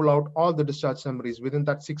to pull out all the discharge summaries within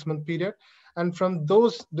that 6-month period. And from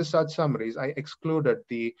those discharge summaries, I excluded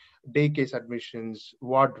the day case admissions,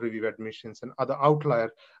 ward review admissions, and other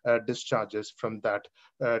outlier discharges from that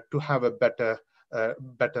to have a better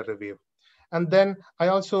review. And then I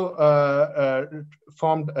also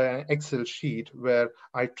formed an Excel sheet where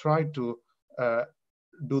I tried to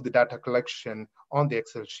do the data collection on the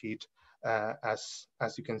Excel sheet, as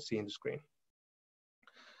you can see in the screen.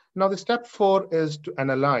 Now, the step 4 is to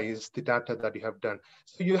analyze the data that you have done.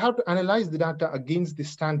 So you have to analyze the data against the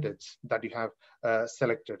standards that you have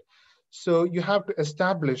selected. So you have to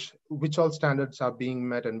establish which all standards are being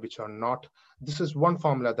met and which are not. This is one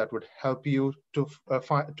formula that would help you to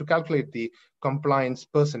calculate the compliance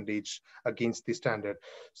percentage against the standard.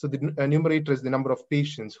 So the numerator is the number of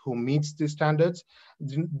patients who meets the standards.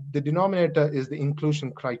 The denominator is the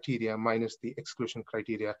inclusion criteria minus the exclusion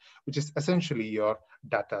criteria, which is essentially your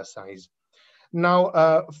data size.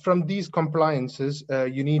 Now, from these compliances,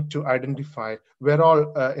 you need to identify where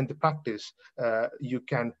all in the practice you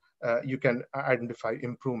can identify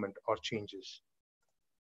improvement or changes.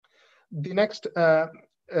 The next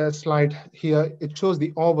slide here, it shows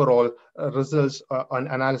the overall results on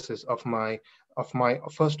analysis of my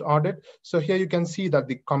first audit. So here you can see that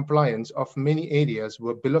the compliance of many areas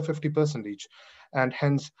were below 50%, and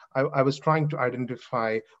hence I was trying to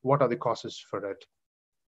identify what are the causes for it.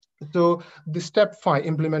 So the step 5,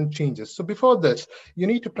 implement changes. So before this, you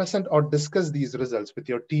need to present or discuss these results with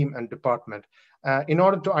your team and department in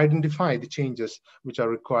order to identify the changes which are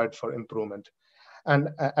required for improvement. And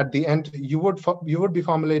at the end, you would be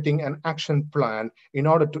formulating an action plan in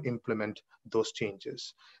order to implement those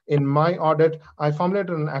changes. In my audit, I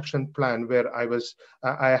formulated an action plan where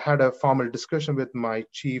I had a formal discussion with my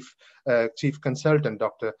chief consultant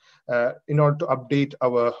doctor in order to update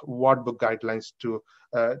our ward book guidelines to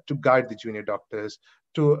guide the junior doctors,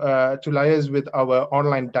 to liaise with our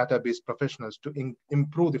online database professionals to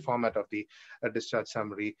improve the format of the discharge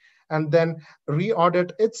summary. And then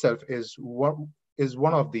re-audit itself is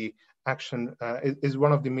one of the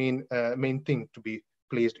main thing to be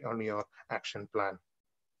placed on your action plan.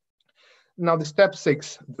 Now, the step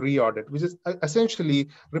 6, re-audit, which is essentially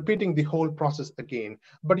repeating the whole process again,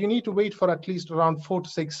 but you need to wait for at least around 4 to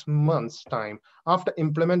 6 months time after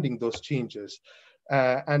implementing those changes.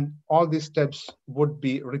 And all these steps would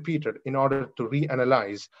be repeated in order to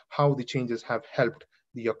reanalyze how the changes have helped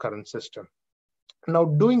your current system. Now,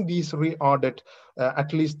 doing these re-audit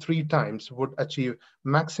at least 3 times would achieve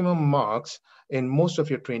maximum marks in most of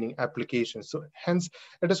your training applications. So hence,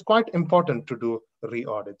 it is quite important to do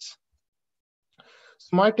re-audits.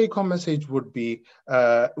 So my take-home message would be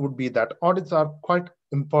that audits are quite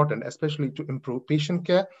important, especially to improve patient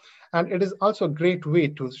care. And it is also a great way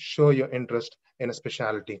to show your interest in a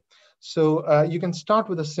specialty. So you can start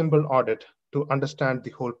with a simple audit to understand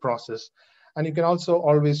the whole process. And you can also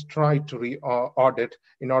always try to re-audit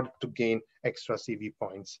in order to gain extra CV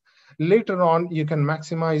points. Later on, you can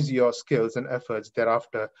maximize your skills and efforts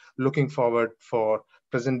thereafter, looking forward for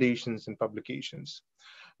presentations and publications.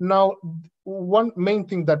 Now, one main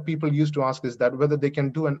thing that people used to ask is that whether they can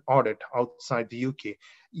do an audit outside the UK.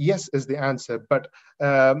 Yes is the answer, but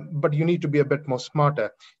you need to be a bit more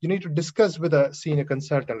smarter. You need to discuss with a senior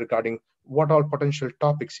consultant regarding what all potential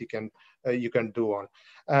topics you can do on.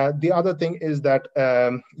 The other thing is that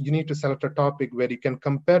you need to select a topic where you can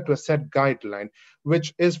compare to a set guideline,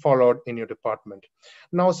 which is followed in your department.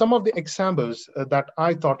 Now, some of the examples that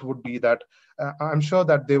I thought would be that I'm sure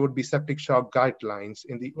that there would be septic shock guidelines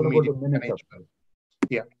in the immediate management.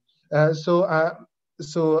 Yeah. So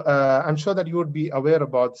I'm sure that you would be aware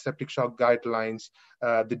about septic shock guidelines,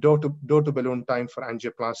 the door to balloon time for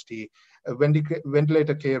angioplasty,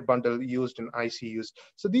 ventilator care bundle used in ICUs.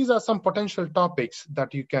 So these are some potential topics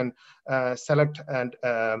that you can select and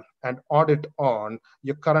audit on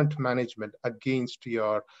your current management against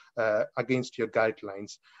your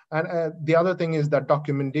guidelines. And the other thing is that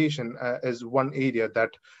documentation is one area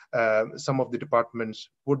that some of the departments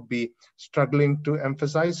would be struggling to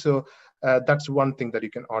emphasize. So that's one thing that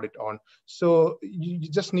you can audit on. So you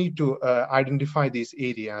just need to identify these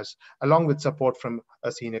areas along with support from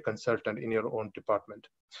a senior consultant in your own department.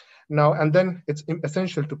 Now, and then it's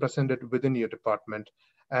essential to present it within your department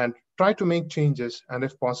and try to make changes. And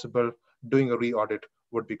if possible, doing a re-audit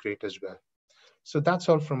would be great as well. So that's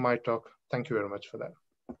all from my talk. Thank you very much for that.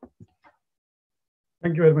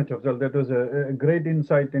 Thank you very much, Afzal. That was a great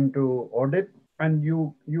insight into audit. And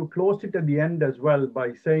you closed it at the end as well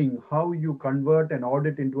by saying how you convert an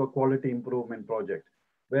audit into a quality improvement project,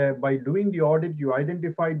 where by doing the audit, you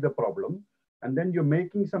identified the problem, and then you're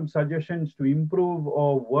making some suggestions to improve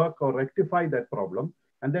or work or rectify that problem,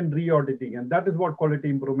 and then re-auditing. And that is what quality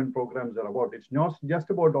improvement programs are about. It's not just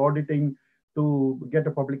about auditing to get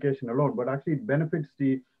a publication alone, but actually it benefits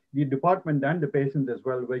the department and the patient as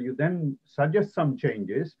well, where you then suggest some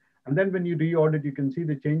changes. And then when you re-audit, you can see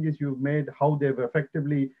the changes you've made, how they've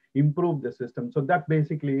effectively improved the system. So that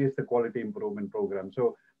basically is the quality improvement program.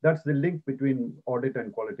 So that's the link between audit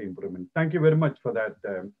and quality improvement. Thank you very much for that,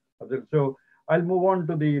 Abdul. So I'll move on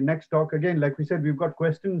to the next talk. Again, like we said, we've got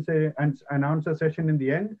questions and answer session in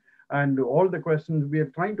the end. And all the questions, we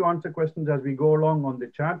are trying to answer questions as we go along on the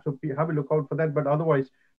chat. So have a look out for that. But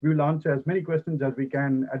otherwise, we will answer as many questions as we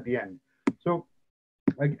can at the end. So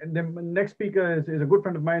the next speaker is a good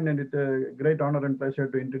friend of mine, and it's a great honor and pleasure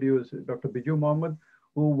to introduce Dr. Biju Mohammed,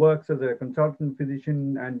 who works as a consultant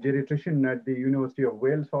physician and geriatrician at the University of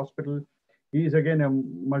Wales Hospital. He is again a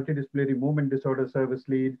multidisciplinary movement disorder service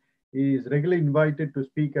lead. He is regularly invited to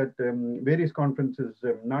speak at various conferences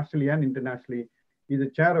nationally and internationally. He's the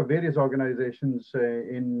chair of various organizations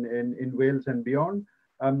in Wales and beyond.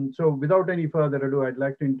 So without any further ado, I'd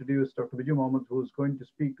like to introduce Dr. Biju Mohammed, who's going to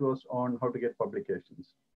speak to us on how to get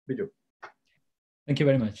publications. Biju. Thank you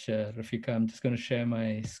very much, Rafika. I'm just going to share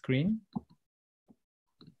my screen.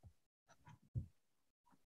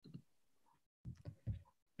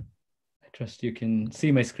 I trust you can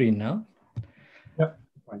see my screen now. Yep.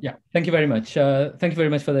 Yeah, thank you very much. Thank you very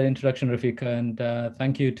much for the introduction, Rafika, and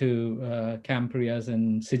thank you to Cam, Priyaz,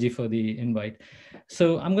 and Siji for the invite.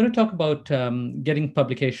 So I'm going to talk about getting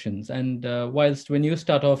publications. And whilst when you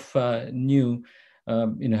start off new,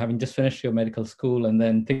 having just finished your medical school and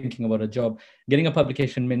then thinking about a job, getting a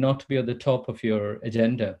publication may not be at the top of your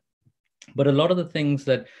agenda. But a lot of the things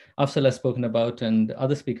that Afzal has spoken about and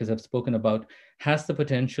other speakers have spoken about has the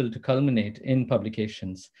potential to culminate in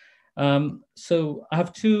publications. So I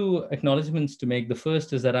have two acknowledgements to make. The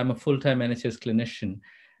first is that I'm a full-time NHS clinician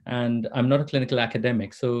and I'm not a clinical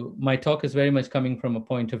academic. So my talk is very much coming from a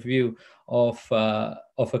point of view of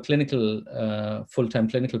a clinical, full-time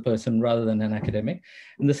clinical person rather than an academic.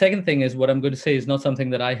 And the second thing is what I'm going to say is not something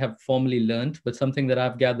that I have formally learned, but something that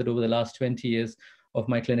I've gathered over the last 20 years of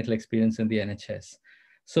my clinical experience in the NHS.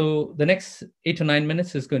 So the next 8 to 9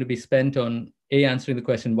 minutes is going to be spent on answering the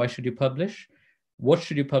question, why should you publish? What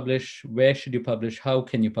should you publish? Where should you publish? How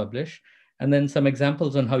can you publish? And then some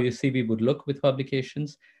examples on how your CV would look with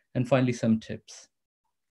publications. And finally, some tips.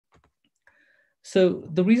 So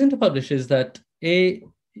the reason to publish is that it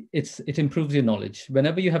improves your knowledge.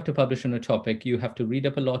 Whenever you have to publish on a topic, you have to read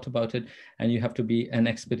up a lot about it and you have to be an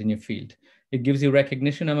expert in your field. It gives you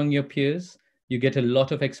recognition among your peers. You get a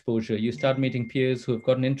lot of exposure. You start meeting peers who have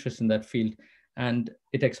got an interest in that field, and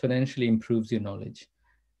it exponentially improves your knowledge.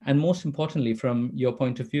 And most importantly, from your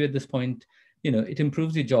point of view at this point, it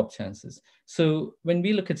improves your job chances. So when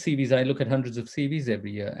we look at CVs, I look at hundreds of CVs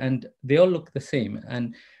every year, and they all look the same.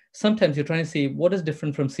 And sometimes you're trying to see what is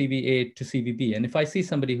different from CV A to CV B. And if I see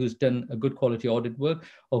somebody who's done a good quality audit work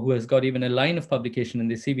or who has got even a line of publication in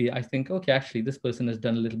their CV, I think, okay, actually, this person has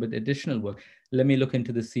done a little bit additional work. Let me look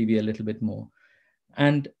into the CV a little bit more.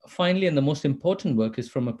 And finally, and the most important work is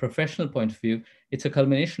from a professional point of view, it's a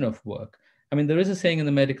culmination of work. I mean, there is a saying in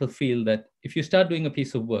the medical field that if you start doing a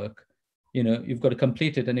piece of work, you've got to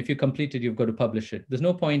complete it. And if you complete it, you've got to publish it. There's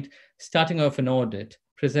no point starting off an audit,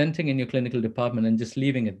 presenting in your clinical department and just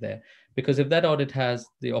leaving it there. Because if that audit has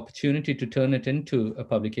the opportunity to turn it into a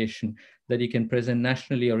publication that you can present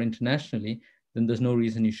nationally or internationally, then there's no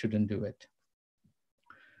reason you shouldn't do it.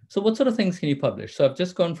 So what sort of things can you publish? So I've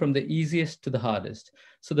just gone from the easiest to the hardest.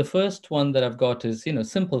 So the first one that I've got is,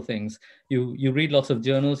 simple things. You read lots of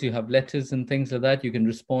journals, you have letters and things like that. You can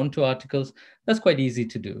respond to articles. That's quite easy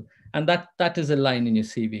to do. And that is a line in your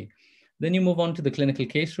CV. Then you move on to the clinical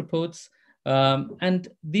case reports. And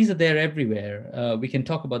these are there everywhere. We can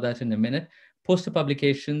talk about that in a minute. Poster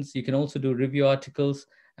publications, you can also do review articles.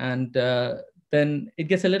 And then it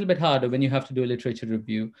gets a little bit harder when you have to do a literature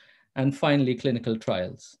review. And finally, clinical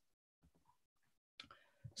trials.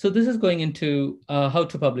 So this is going into how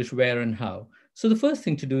to publish, where and how. So the first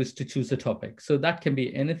thing to do is to choose a topic. So that can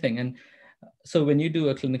be anything. And so when you do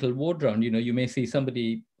a clinical ward round, you may see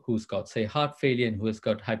somebody who's got, say, heart failure and who has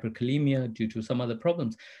got hyperkalemia due to some other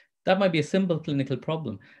problems. That might be a simple clinical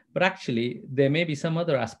problem, but actually there may be some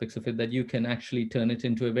other aspects of it that you can actually turn it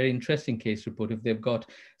into a very interesting case report. If they've got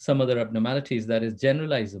some other abnormalities that is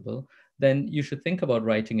generalizable, then you should think about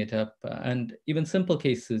writing it up. And even simple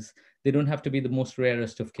cases, they don't have to be the most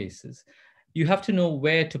rarest of cases. You have to know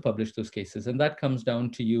where to publish those cases. And that comes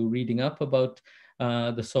down to you reading up about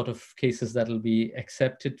the sort of cases that will be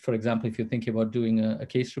accepted. For example, if you're thinking about doing a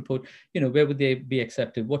case report, where would they be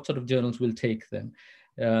accepted? What sort of journals will take them?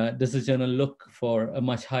 Does the journal look for a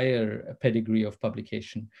much higher pedigree of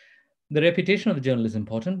publication? The reputation of the journal is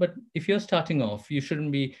important, but if you're starting off, you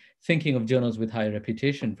shouldn't be thinking of journals with high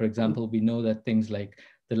reputation. For example, we know that things like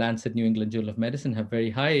the Lancet New England Journal of Medicine have very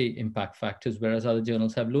high impact factors, whereas other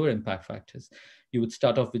journals have lower impact factors. You would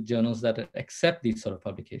start off with journals that accept these sort of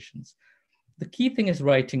publications. The key thing is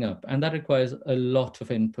writing up, and that requires a lot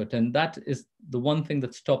of input. And that is the one thing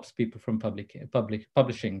that stops people from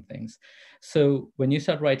publishing things. So when you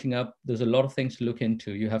start writing up, there's a lot of things to look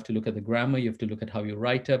into. You have to look at the grammar, you have to look at how you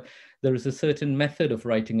write up. There is a certain method of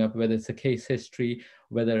writing up, whether it's a case history,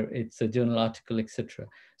 whether it's a journal article, etc.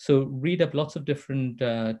 So read up lots of different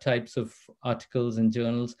types of articles and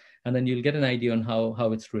journals, and then you'll get an idea on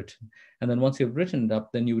how it's written. And then once you've written it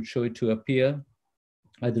up, then you would show it to a peer,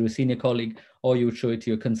 either a senior colleague, or you would show it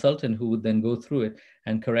to your consultant, who would then go through it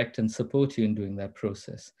and correct and support you in doing that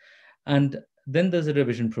process. And then there's a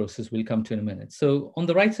revision process we'll come to in a minute. So on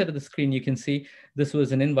the right side of the screen, you can see this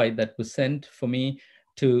was an invite that was sent for me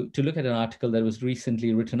to look at an article that was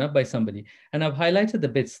recently written up by somebody. And I've highlighted the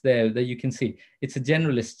bits there that you can see. It's a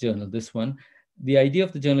generalist journal, this one. The idea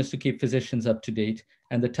of the journal is to keep physicians up to date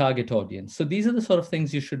and the target audience. So these are the sort of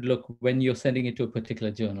things you should look when you're sending it to a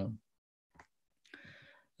particular journal.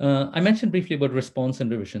 I mentioned briefly about response and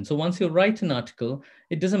revision. So once you write an article,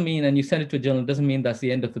 it doesn't mean, and you send it to a journal, it doesn't mean that's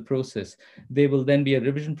the end of the process. There will then be a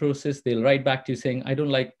revision process. They'll write back to you saying, I don't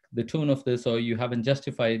like the tone of this, or you haven't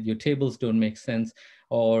justified, your tables don't make sense,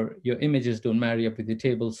 or your images don't marry up with your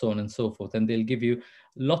tables, so on and so forth. And they'll give you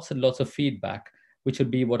lots and lots of feedback, which would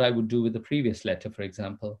be what I would do with the previous letter, for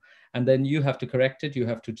example. And then you have to correct it. You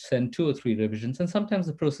have to send 2 or 3 revisions. And sometimes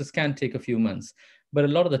the process can take a few months, but a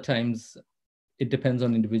lot of the times, it depends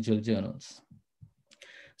on individual journals.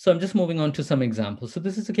 So I'm just moving on to some examples. So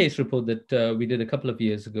this is a case report that we did a couple of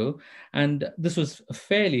years ago. And this was a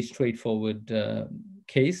fairly straightforward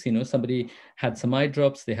case. Somebody had some eye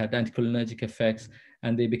drops, they had anticholinergic effects,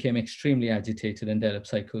 and they became extremely agitated and developed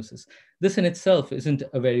psychosis. This in itself isn't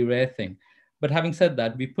a very rare thing. But having said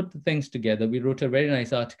that, we put the things together. We wrote a very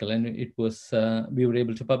nice article, and it was we were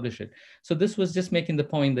able to publish it. So this was just making the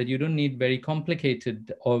point that you don't need very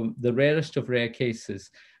complicated or the rarest of rare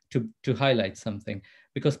cases to highlight something,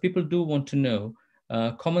 because people do want to know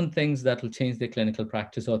common things that will change their clinical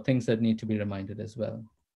practice, or things that need to be reminded as well.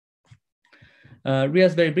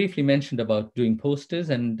 Riaz very briefly mentioned about doing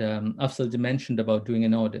posters, and Afzal mentioned about doing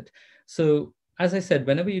an audit. So as I said,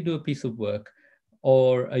 whenever you do a piece of work,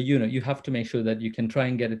 or a unit, you have to make sure that you can try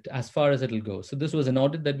and get it as far as it'll go. So this was an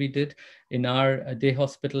audit that we did in our day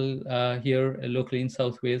hospital here locally in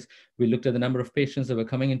South Wales. We looked at the number of patients that were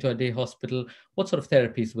coming into our day hospital. What sort of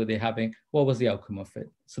therapies were they having? What was the outcome of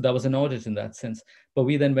it? So that was an audit in that sense. But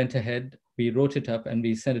we then went ahead, we wrote it up, and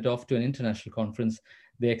we sent it off to an international conference.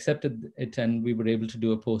 They accepted it, and we were able to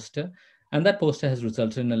do a poster. And that poster has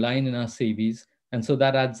resulted in a line in our CVs. And so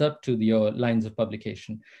that adds up to your lines of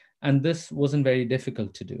publication. And this wasn't very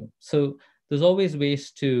difficult to do. So there's always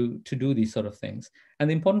ways to do these sort of things. And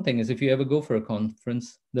the important thing is, if you ever go for a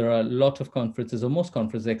conference, there are a lot of conferences, or most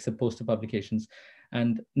conferences accept poster publications,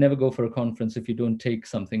 and never go for a conference if you don't take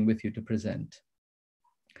something with you to present.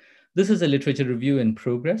 This is a literature review in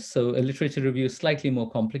progress. So a literature review is slightly more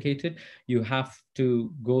complicated. You have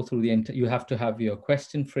to go through you have to have your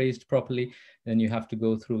question phrased properly. Then you have to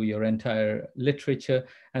go through your entire literature,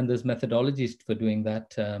 and there's methodologies for doing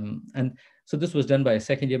that. And so this was done by a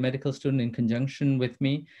second-year medical student in conjunction with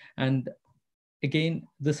me. And again,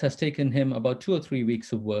 this has taken him about 2 or 3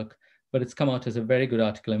 weeks of work, but it's come out as a very good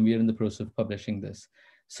article, and we are in the process of publishing this.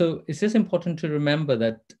 So it's just important to remember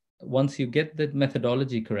that once you get the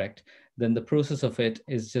methodology correct, then the process of it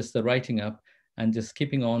is just the writing up and just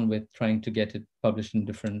keeping on with trying to get it published in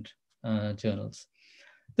different journals.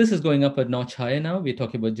 This is going up a notch higher now. We're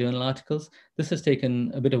talking about journal articles. This has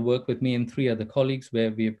taken a bit of work with me and 3 other colleagues,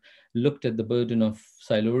 where we've looked at the burden of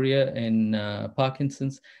siluria in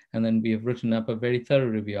Parkinson's, and then we have written up a very thorough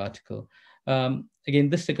review article. Again,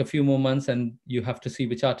 this took a few more months, and you have to see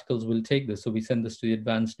which articles will take this. So we send this to the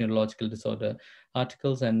Advanced Neurological Disorder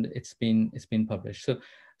articles, and it's been published.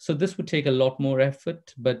 So this would take a lot more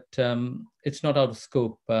effort, but it's not out of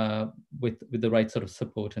scope with the right sort of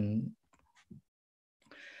support. And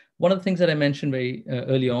one of the things that I mentioned very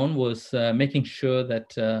early on was making sure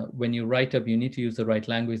that when you write up, you need to use the right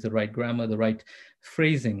language, the right grammar, the right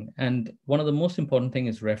phrasing. And one of the most important thing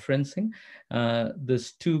is referencing.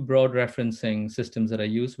 There's two broad referencing systems that I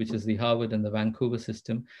use, which is the Harvard and the Vancouver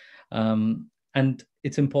system. And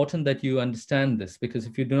it's important that you understand this, because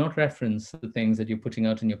if you do not reference the things that you're putting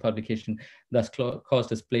out in your publication, that's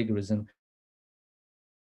caused as plagiarism.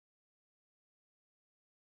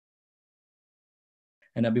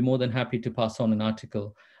 And I'd be more than happy to pass on an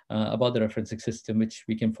article about the referencing system, which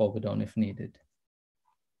we can forward on if needed.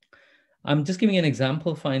 I'm just giving an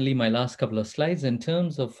example, finally, my last couple of slides in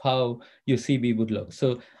terms of how your CV would look.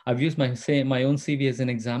 So I've used my own CV as an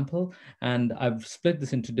example, and I've split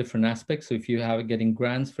this into different aspects. So if you have getting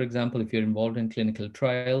grants, for example, if you're involved in clinical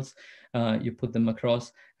trials, you put them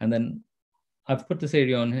across. And then I've put this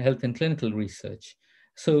area on health and clinical research.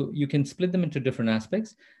 So you can split them into different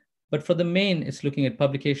aspects. But for the main, it's looking at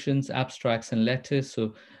publications, abstracts, and letters.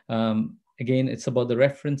 So again, it's about the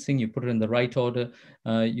referencing. You put it in the right order.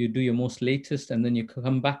 You do your most latest, and then you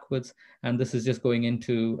come backwards. And this is just going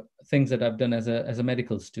into things that I've done as a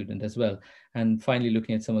medical student as well. And finally,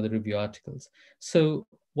 looking at some of the review articles. So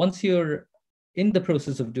once you're in the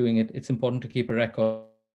process of doing it, it's important to keep a record.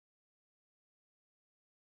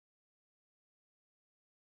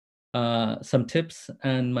 Some tips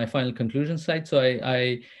and my final conclusion slide. So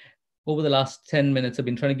I over the last 10 minutes, I've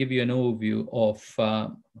been trying to give you an overview of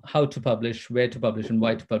how to publish, where to publish, and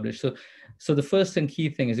why to publish. So the first and key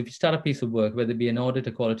thing is, if you start a piece of work, whether it be an audit,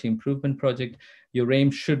 a quality improvement project, your aim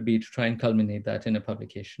should be to try and culminate that in a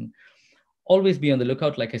publication. Always be on the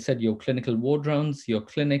lookout. Like I said, your clinical ward rounds, your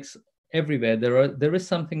clinics, everywhere, there is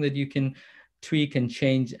something that you can tweak and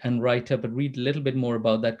change and write up, but read a little bit more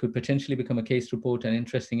about that could potentially become a case report, an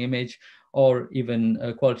interesting image, or even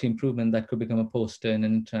a quality improvement that could become a poster in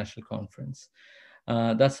an international conference.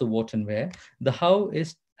 That's the what and where. The how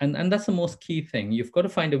is, and that's the most key thing. You've got to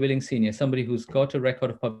find a willing senior, somebody who's got a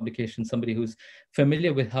record of publication, somebody who's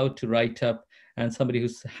familiar with how to write up, and somebody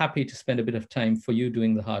who's happy to spend a bit of time for you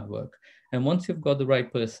doing the hard work. And once you've got the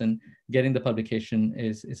right person, getting the publication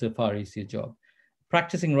is a far easier job.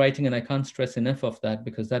 Practicing writing, and I can't stress enough of that,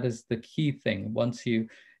 because that is the key thing. Once you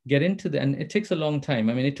get into and it takes a long time.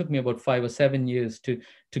 I mean, it took me about 5 or 7 years to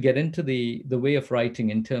get into the way of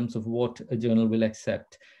writing in terms of what a journal will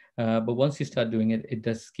accept. But once you start doing it, it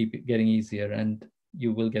does keep getting easier, and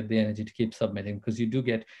you will get the energy to keep submitting, because you do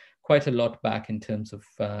get quite a lot back in terms of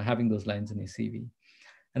having those lines in your CV.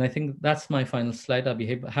 And I think that's my final slide. I'll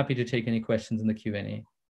be happy to take any questions in the Q&A.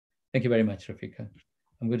 Thank you very much, Rafika.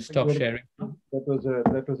 I'm going to stop sharing.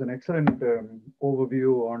 That was an excellent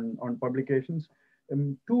overview on publications.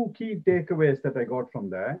 Two key takeaways that I got from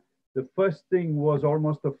there. The first thing was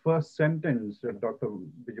almost the first sentence that Dr.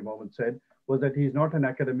 Vijay Mohammed said, was that he's not an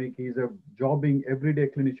academic, he's a jobbing everyday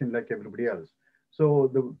clinician like everybody else. So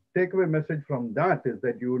the takeaway message from that is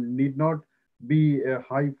that you need not be a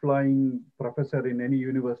high-flying professor in any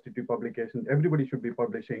university publication. Everybody should be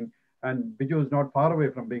publishing. And Vijay is not far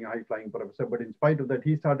away from being a high-flying professor, but in spite of that,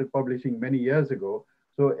 he started publishing many years ago.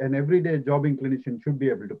 So an everyday jobbing clinician should be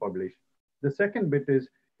able to publish. The second bit is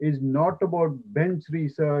not about bench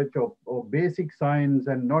research or basic science,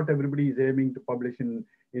 and not everybody is aiming to publish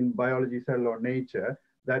in Biology, Cell, or Nature.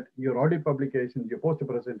 That your audit publications, your poster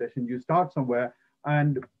presentation, you start somewhere,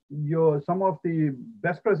 and some of the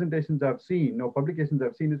best presentations I've seen or publications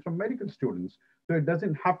I've seen is from medical students. So it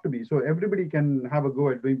doesn't have to be. So everybody can have a go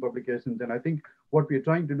at doing publications. And I think what we're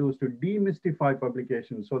trying to do is to demystify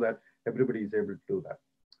publications so that everybody is able to do that.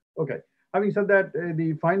 Okay. Having said that,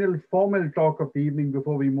 the final formal talk of the evening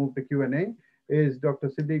before we move to Q&A is Dr.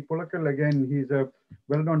 Siddiq Pulakal. Again, he's a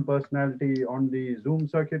well-known personality on the Zoom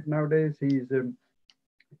circuit nowadays.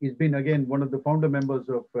 He's been, again, one of the founder members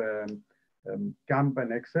of CAMP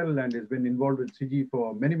and Excel, and has been involved with CG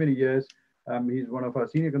for many, many years. He's one of our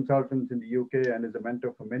senior consultants in the UK and is a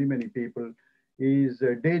mentor for many, many people. His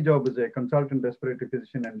day job is a consultant respiratory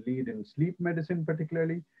physician and lead in sleep medicine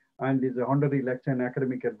particularly, and is an honorary lecturer and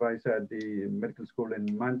academic advisor at the medical school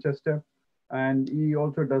in Manchester. And he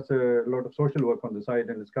also does a lot of social work on the side,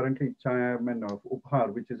 and is currently chairman of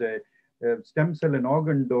UPHAR, which is a stem cell and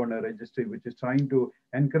organ donor registry, which is trying to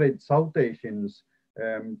encourage South Asians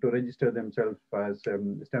to register themselves as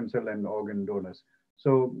stem cell and organ donors.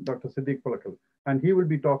 So Dr. Siddiq Pulakal, and he will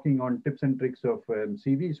be talking on tips and tricks of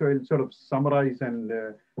CV. So I'll sort of summarize and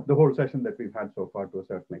the whole session that we've had so far to a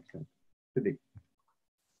certain extent. Siddiq.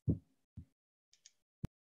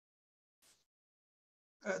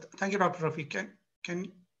 Thank you, Dr. Rafiq.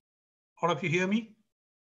 Can all of you hear me?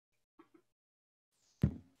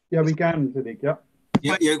 Yeah, we can, Siddiq. Yeah.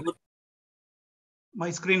 Yeah, good. My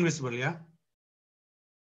screen visible, yeah?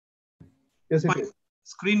 Yes, it is.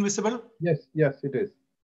 Screen visible? Yes, it is.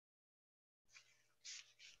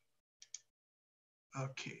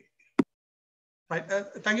 Okay. Right.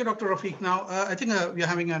 Thank you, Dr. Rafiq. Now, I think we are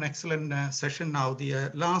having an excellent session now.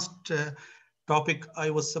 The last topic I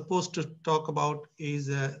was supposed to talk about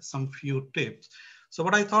is some few tips. So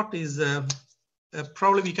what I thought is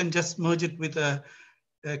probably we can just merge it with a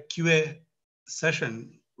QA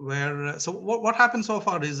session where, so what happened so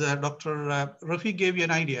far is Dr. Rafiq gave you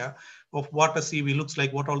an idea of what a CV looks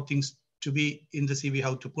like, what all things to be in the CV,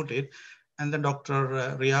 how to put it. And then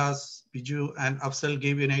Dr. Riaz, Biju, and Afzal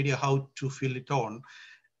gave you an idea how to fill it on.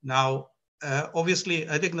 Now, obviously,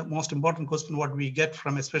 I think the most important question what we get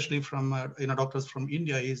from, especially from doctors from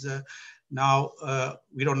India, is now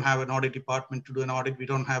we don't have an audit department to do an audit. We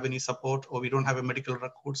don't have any support, or we don't have a medical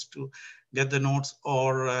records to get the notes,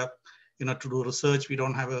 or to do research. We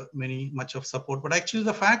don't have much of support. But actually,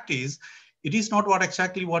 the fact is, it is not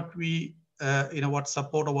exactly what we what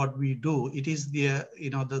support or what we do. It is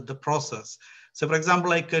the process. So, for example,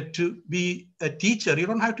 like to be a teacher, you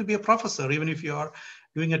don't have to be a professor, even if you are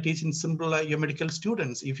doing a teaching simple your medical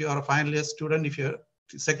students. If you are a final year student, if you're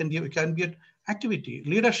second year, it can be an activity.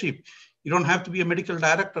 Leadership, you don't have to be a medical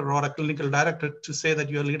director or a clinical director to say that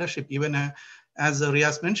you're leadership. Even as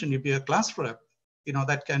Riaz mentioned, if you're a class rep,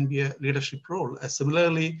 that can be a leadership role.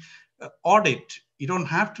 Similarly, audit, you don't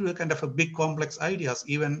have to kind of a big complex ideas,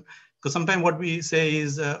 even because sometimes what we say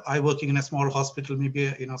is I working in a small hospital, maybe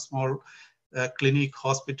a small clinic,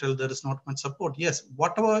 hospital, there is not much support. Yes,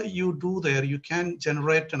 whatever you do there, you can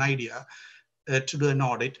generate an idea to do an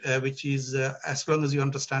audit, which is as long as you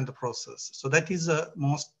understand the process. So that is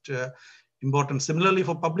most important. Similarly,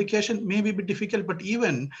 for publication, maybe a bit difficult, but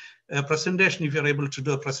even a presentation, if you're able to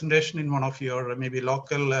do a presentation in one of your maybe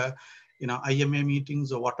local IMA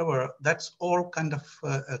meetings or whatever, that's all kind of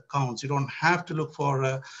counts. You don't have to look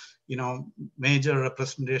for major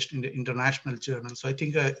presentation in the international journal. So I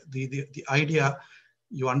think the idea,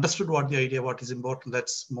 you understood what the idea, what is important,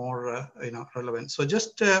 that's more relevant. So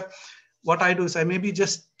just what I do is I maybe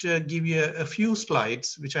just give you a few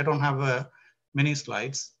slides, which I don't have many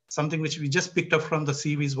slides, something which we just picked up from the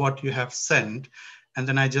CVs, what you have sent, and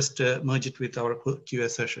then I just merge it with our QA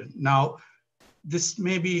session. Now, this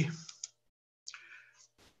may be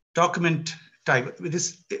document type.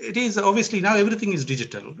 It is obviously now everything is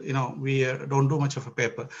digital. We don't do much of a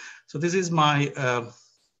paper. So this is my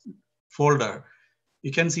folder.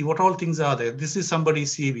 You can see what all things are there. This is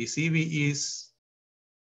somebody's CV. CV is,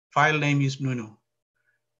 file name is Nunu.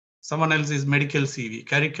 Someone else is medical CV,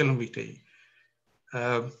 curriculum vitae,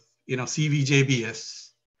 CV JBS.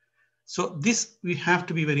 So this we have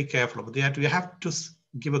to be very careful about. We have to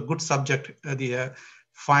give a good subject, the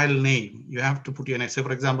file name. You have to put your name. Say,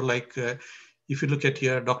 for example, like if you look at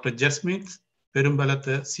here, Dr. Jasmith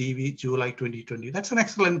Perumbalatha CV, July 2020. That's an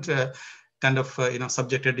excellent kind of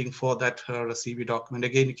subject heading for that her CV document.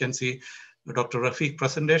 Again, you can see Dr. Rafiq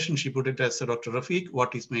presentation. She put it as Dr. Rafiq,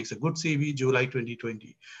 what makes a good CV, July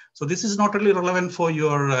 2020. So this is not only relevant for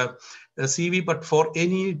your CV, but for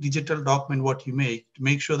any digital document what you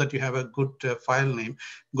make sure that you have a good file name.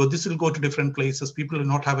 This will go to different places. People will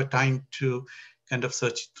not have a time to kind of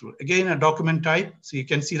search through. Again, a document type. So you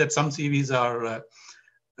can see that some CVs are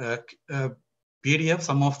PDF,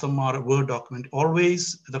 some of them are a Word document.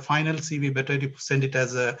 Always the final CV, better to send it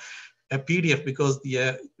as a PDF, because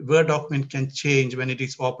the Word document can change when it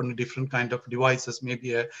is open in different kind of devices.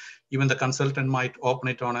 Maybe even the consultant might open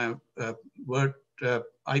it on a Word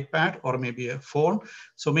iPad or maybe a phone.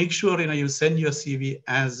 So make sure you send your CV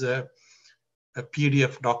as a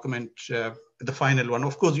PDF document, the final one.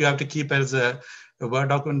 Of course, you have to keep as a Word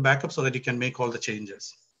document backup so that you can make all the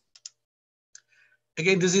changes.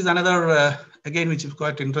 Again, this is another, again, which is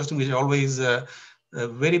quite interesting, which always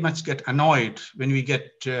very much get annoyed when we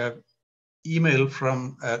get email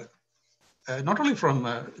from, not only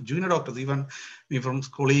from junior doctors, even from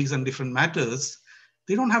colleagues and different matters.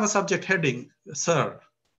 They don't have a subject heading, sir,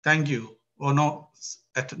 thank you, or no,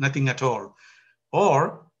 nothing at all.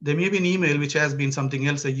 Or there may be an email which has been something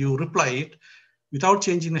else, and you reply it without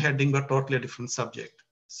changing the heading, but totally a different subject.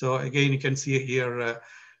 So again, you can see here,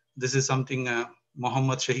 this is something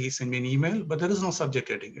Mohammed Shahi sent me an email, but there is no subject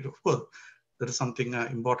heading. Of course, there is something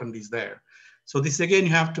important is there. So this, again, you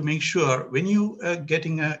have to make sure when you are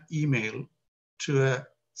getting an email to a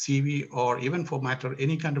CV or even for matter,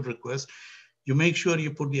 any kind of request, you make sure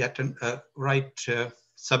you put the right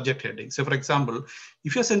subject heading. So for example,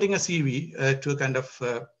 if you're sending a CV to a kind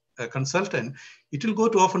of a consultant, it will go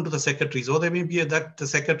too often to the secretaries, or there may be that the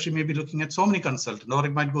secretary may be looking at so many consultants, or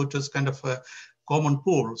it might go to this kind of a common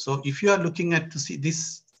pool. So if you are looking at to see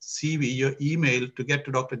this CV, your email to get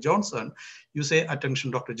to Dr. Johnson, you say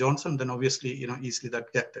attention Dr. Johnson, then obviously easily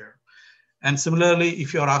that get there. And similarly,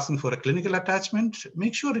 if you're asking for a clinical attachment,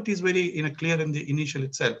 make sure it is very clear in the initial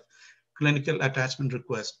itself, clinical attachment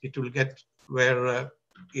request. It will get where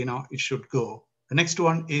it should go. The next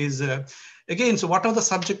one is, again, so what are the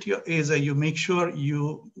subject you make sure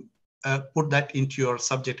you put that into your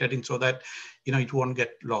subject heading so that it won't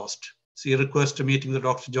get lost. So you request a meeting with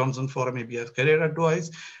Dr. Johnson for maybe a career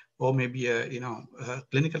advice or maybe a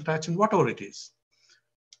clinical attachment, whatever it is.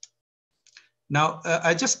 Now,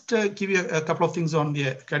 I just give you a couple of things on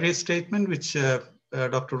the career statement, which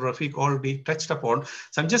Dr. Rafiq already touched upon.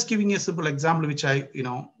 So I'm just giving you a simple example, which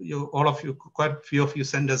all of you, quite a few of you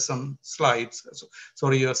send us some slides,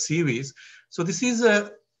 sorry, your CVs. So this is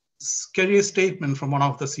a career statement from one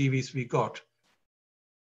of the CVs we got.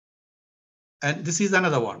 And this is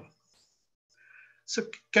another one. So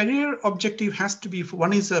career objective has to be,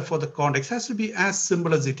 one is for the context, has to be as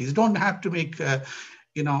simple as it is. Don't have to make a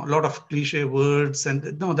lot of cliche words,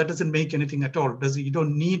 and no, that doesn't make anything at all. You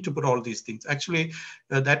don't need to put all these things. Actually,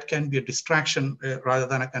 that can be a distraction rather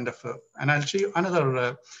than a kind of, and I'll show you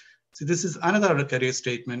another, see, this is another career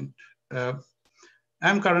statement.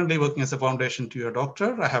 I'm currently working as a foundation to a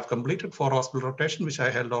doctor. I have completed 4 hospital rotation, which I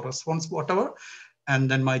held or responsible, whatever. And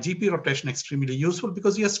then my GP rotation extremely useful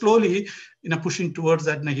because he is slowly pushing towards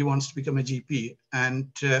that, and he wants to become a GP. And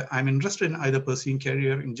I'm interested in either pursuing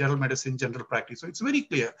career in general medicine, general practice. So it's very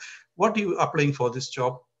clear what you are applying for this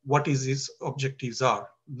job, what his objectives are.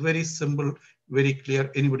 Very simple, very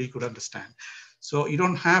clear, anybody could understand. So you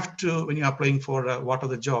don't have to, when you're applying for what are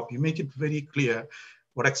the job, you make it very clear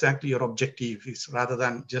what exactly your objective is rather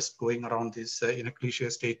than just going around this cliche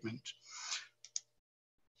statement.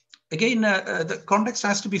 Again, the context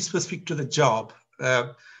has to be specific to the job.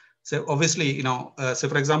 So obviously, so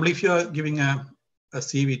for example, if you're giving a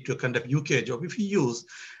CV to a kind of UK job, if you use,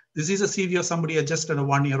 this is a CV of somebody who just done a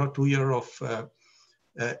 1 year or 2 year of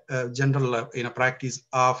general practice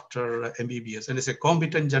after MBBS, and it's a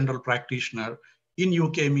competent general practitioner. In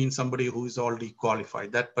UK means somebody who is already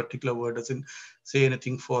qualified. That particular word doesn't say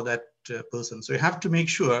anything for that person. So you have to make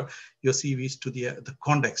sure your CV is to the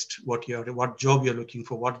context, what job you're looking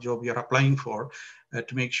for, what job you're applying for,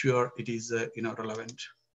 to make sure it is relevant.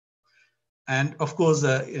 And of course,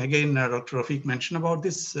 again, Dr. Rafiq mentioned about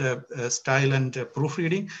this style and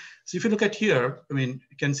proofreading. So if you look at here, I mean,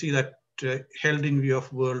 you can see that held in view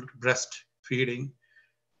of world breastfeeding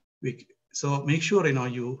week. So make sure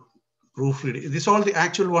you proofread. These are all the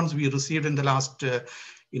actual ones we received in the last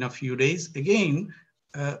few days. Again,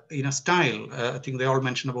 style, I think they all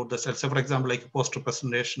mentioned about the style. So for example, like a poster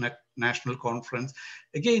presentation at national conference.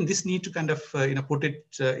 Again, this need to kind of put it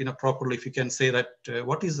properly. If you can say that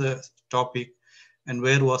what is the topic and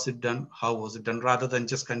where was it done, how was it done, rather than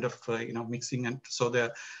just kind of mixing, and so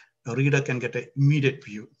the reader can get an immediate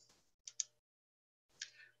view.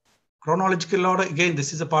 Chronological order, again,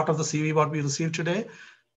 this is a part of the CV what we received today.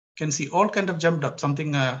 Can see all kind of jumped up,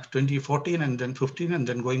 something 2014 and then 15 and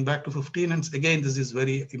then going back to 15. And again, this is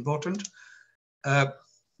very important.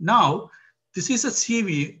 Now, this is a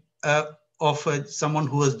CV of someone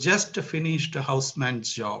who has just finished a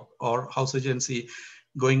houseman's job or house agency,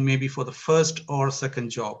 going maybe for the first or second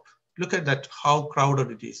job. Look at that, how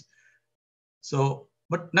crowded it is. So,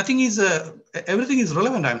 but nothing is, everything is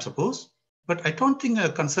relevant, I suppose. But I don't think a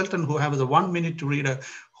consultant who has 1 minute to read a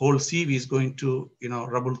whole CV is going to,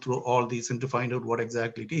 rubble through all these and to find out what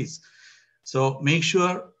exactly it is. So make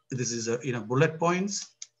sure this is, bullet points.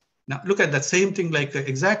 Now look at that same thing, like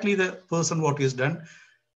exactly the person what is done,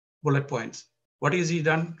 bullet points. What is he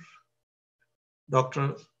done?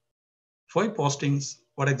 Doctor, 5 postings.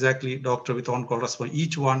 What exactly doctor with on-call response?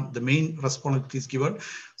 Each one, the main responsibility is given.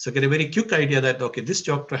 So get a very quick idea that, okay, this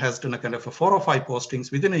doctor has done a kind of a 4 or 5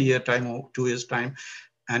 postings within a year time or 2 years time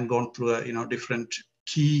and gone through a, different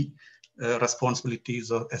key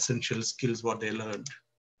responsibilities or essential skills what they learned.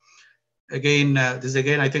 Again, this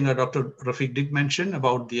again, I think Dr. Rafiq did mention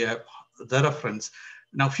about the reference.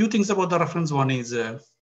 Now, a few things about the reference. One is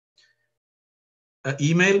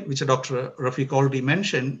email, which Dr. Rafiq already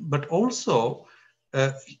mentioned, but also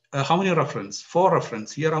how many reference? 4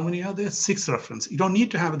 reference. Here, how many are there? 6 reference. You don't need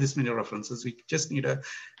to have this many references. We just need a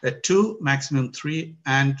 2, maximum 3,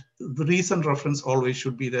 and the recent reference always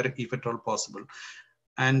should be there if at all possible.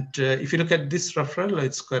 And if you look at this referral,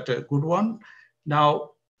 it's quite a good one.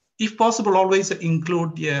 Now, if possible, always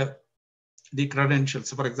include the credentials.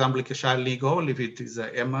 So for example, like a Shalini Goel, if it is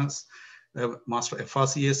a MS, Master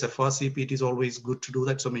FRCS, FRCP, it is always good to do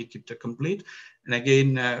that. So make it complete. And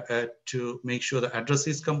again, to make sure the address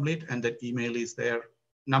is complete and that email is there.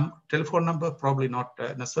 Telephone number, probably not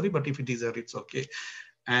necessary, but if it is there, it's okay.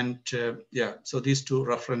 And yeah, so these two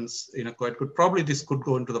reference, quite good. Probably this could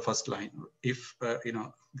go into the first line if,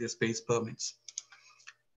 the space permits.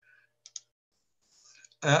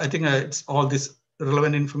 I think it's all this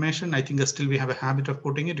relevant information. I think still we have a habit of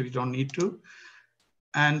putting it. We don't need to.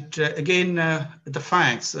 And again, the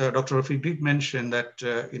facts, Dr. Rafiq did mention that,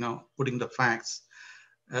 putting the facts.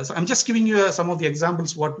 So I'm just giving you some of the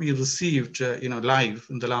examples what we received, live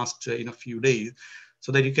in the last, few days,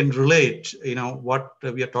 so that you can relate, what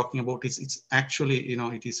we are talking about is it's actually,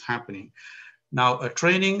 it is happening. Now,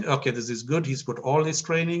 training, okay, this is good. He's put all this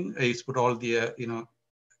training. He's put all the,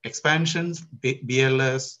 expansions,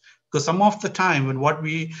 BLS, because some of the time when what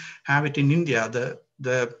we have it in India,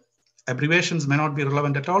 the abbreviations may not be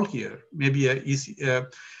relevant at all here. Maybe a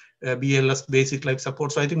BLS, basic life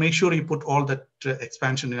support. So I think make sure you put all that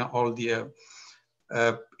expansion in all the,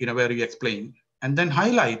 where you explain. And then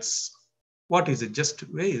highlights, what is it? Just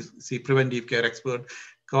ways, see, preventive care expert,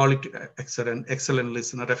 quality, excellent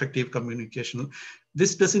listener, effective communication.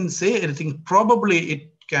 This doesn't say anything. Probably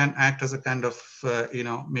it can act as a kind of,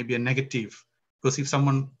 maybe a negative, because if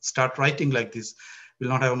someone start writing like this, will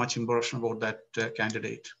not have much impression about that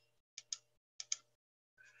candidate.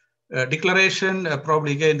 Declaration,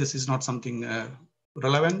 probably again, this is not something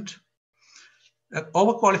relevant.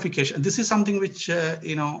 Overqualification, this is something which,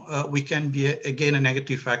 we can be, again, a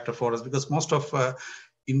negative factor for us, because most of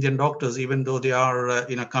Indian doctors, even though they are,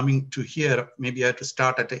 coming to here, maybe have to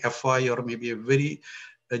start at a FI or maybe a very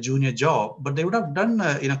junior job, but they would have done,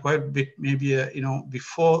 quite a bit, maybe,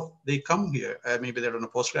 before they come here. Maybe they're on a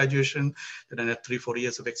post-graduation, they've done 3-4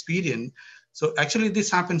 years of experience. So actually this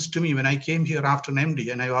happens to me when I came here after an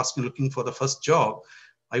MD and I was looking for the first job.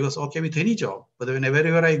 I was okay with any job, but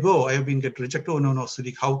wherever I go, I have been get rejected. Oh, no,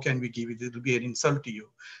 Sadiq, how can we give it? It will be an insult to you.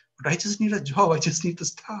 But I just need a job. I just need to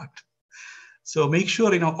start. So make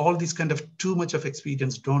sure, all these kind of too much of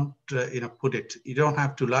experience, don't, put it. You don't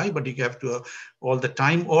have to lie, but you have to, all the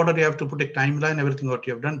time order, you have to put a timeline, everything what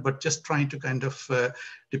you have done, but just trying to kind of,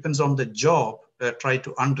 depends on the job, try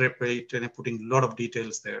to unrepeat and putting a lot of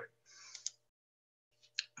details there.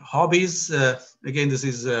 Hobbies, again, this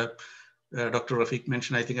is Dr. Rafiq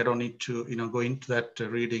mentioned. I think I don't need to go into that.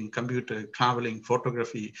 Reading, computer, traveling,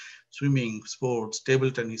 photography, swimming, sports,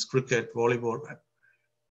 table tennis, cricket, volleyball.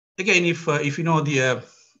 Again, if the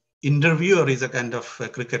interviewer is a kind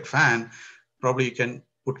of cricket fan, probably you can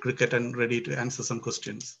put cricket and ready to answer some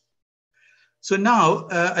questions. So now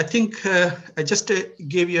I think I just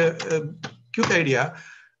gave you a quick idea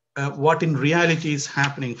what in reality is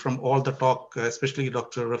happening from all the talk, especially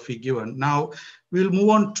Dr. Rafiq given. Now we'll move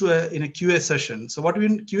on to a QA session. So what we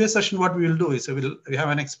in QA session, what we will do is we have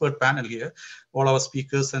an expert panel here, all our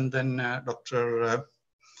speakers, and then Dr.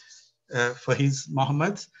 Faiz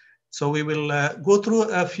Mohammed. So we will go through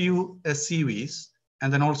a few CVs,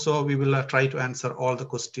 and then also we will try to answer all the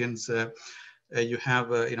questions you have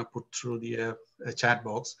put through the chat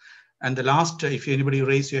box. And the last, if anybody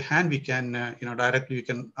raise your hand, we can, directly you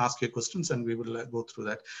can ask your questions and we will go through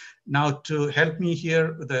that. Now to help me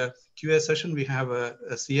here, the QA session, we have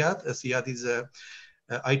Siad. Siad is a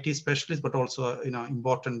IT specialist, but also,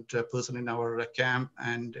 important person in our camp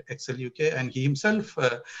and Excel UK. And he himself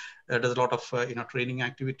does a lot of, training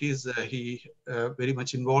activities. He very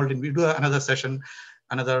much involved in, we do another session,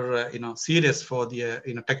 another, series for the,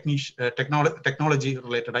 technology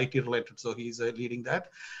related, IT related. So he's leading that.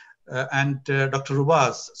 And Dr.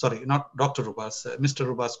 Rubas, sorry, not Dr. Rubas, Mr.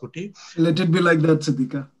 Rubas Kuti. Let it be like that,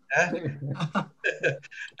 Siddiqa.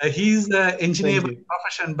 He's an engineer by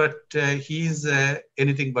profession, but he's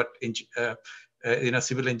anything but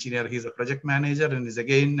civil engineer. He's a project manager and is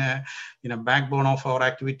again, backbone of our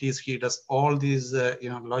activities. He does all these,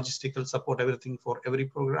 logistical support, everything for every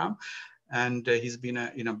program. And he's been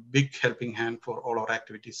a big helping hand for all our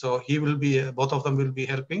activities. So he will be, both of them will be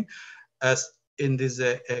helping us in this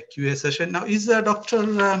QA session. Now, is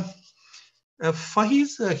Dr.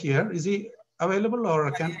 Faiz here? Is he available, or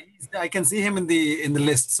can I can see him in the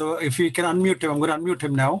list? So if you can unmute him, I'm going to unmute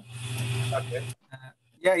him now. Okay.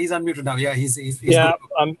 Yeah, he's unmuted now. Yeah, he's yeah,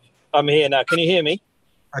 I'm here now. Can you hear me?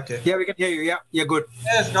 Okay. Yeah, we can hear you. Yeah, you're good.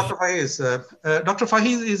 Yes, Dr. Faiz. Dr.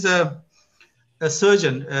 Faiz is a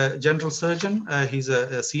surgeon, general surgeon. He's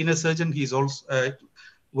a senior surgeon. He's also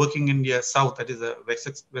working in the south, that is the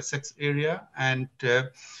Wessex area, and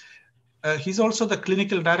he's also the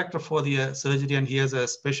clinical director for the surgery, and he has a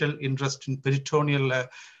special interest in peritoneal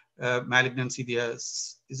malignancy.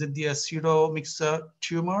 Is it the pseudomixer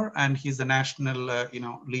tumor? And he's the national,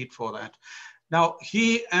 lead for that. Now,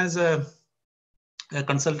 he as a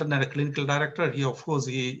consultant and a clinical director, he of course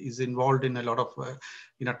he is involved in a lot of,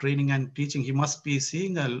 training and teaching. He must be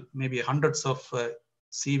seeing maybe hundreds of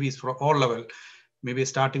CVs for all level, maybe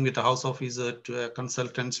starting with a house officer to a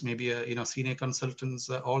consultant, maybe a, senior consultants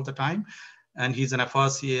all the time. And he's an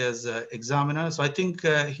FRC as examiner. So I think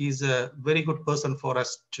he's a very good person for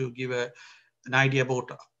us to give an idea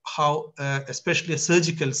about how, especially a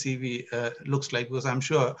surgical CV looks like, because I'm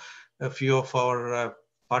sure a few of our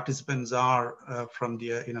participants are from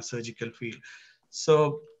the surgical field.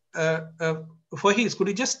 So Faiz, could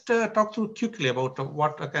you just talk through quickly about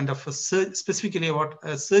what a kind of specifically what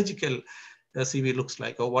a surgical CV looks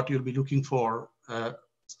like, or what you'll be looking for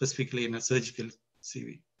specifically in a surgical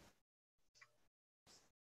CV?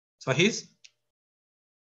 Faiz?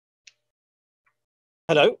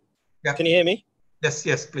 Hello. Yeah. Can you hear me?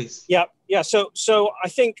 Yes, please. Yeah. So I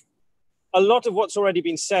think a lot of what's already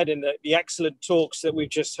been said in the excellent talks that we've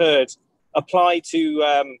just heard apply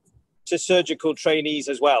to surgical trainees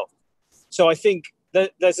as well. So I think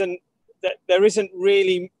that there's an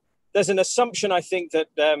assumption, I think, that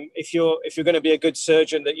if you're going to be a good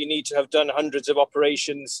surgeon, that you need to have done hundreds of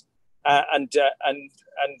operations and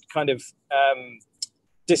kind of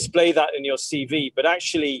display that in your CV. But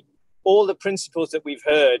actually, all the principles that we've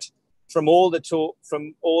heard from all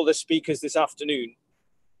the speakers this afternoon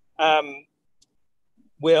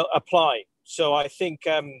will apply. So I think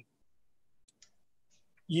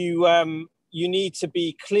you need to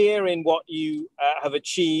be clear in what you have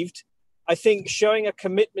achieved. I think showing a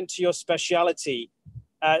commitment to your speciality,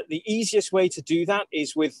 the easiest way to do that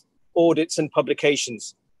is with audits and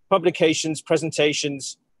publications,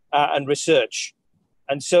 presentations, and research.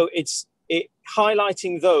 And so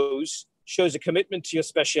highlighting those shows a commitment to your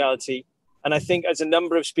speciality. And I think, as a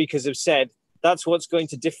number of speakers have said, that's what's going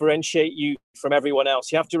to differentiate you from everyone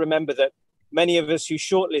else. You have to remember that many of us who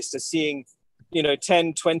shortlist are seeing,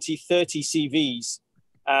 10, 20, 30 CVs.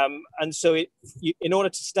 And so in order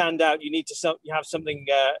to stand out, you have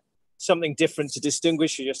something different to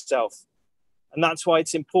distinguish yourself. And that's why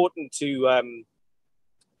it's important to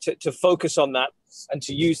focus on that and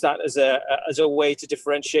to use that as a way to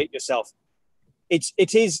differentiate yourself.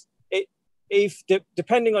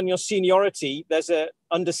 Depending on your seniority, there's an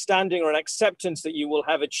understanding or an acceptance that you will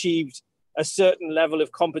have achieved a certain level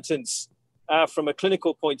of competence from a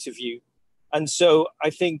clinical point of view. And so I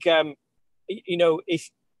think, if,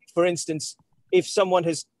 for instance, if someone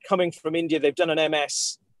is coming from India, they've done an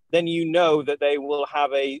MS, then you know that they will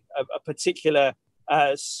have a particular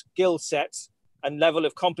skill set and level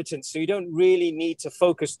of competence. So you don't really need to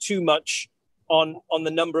focus too much on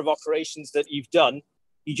the number of operations that you've done.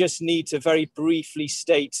 You just need to very briefly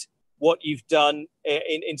state what you've done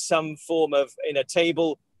in some form in a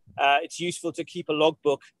table. It's useful to keep a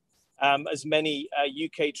logbook, as many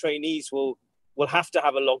UK trainees will have to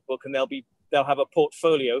have a logbook, and they'll have a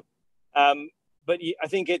portfolio. But I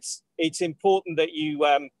think it's important that you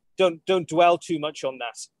don't dwell too much on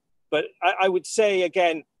that. But I would say,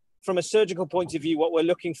 again, from a surgical point of view, what we're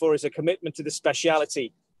looking for is a commitment to the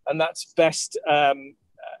speciality, and that's best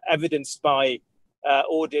evidenced by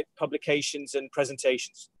audit, publications, and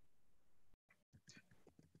presentations.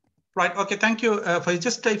 Right. Okay. Thank you.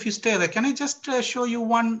 If you stay there, can I just show you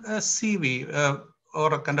one CV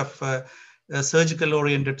or a kind of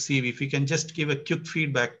surgical-oriented CV? If you can just give a quick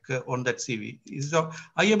feedback on that CV.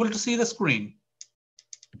 Are you able to see the screen?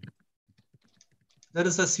 There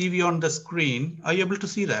is a CV on the screen. Are you able to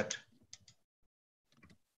see that?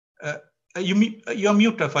 You're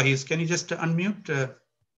muted, Faiz. Can you just unmute?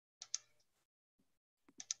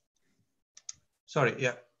 Sorry,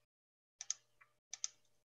 yeah.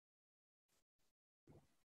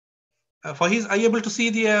 Faiz, are you able to see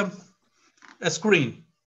the screen?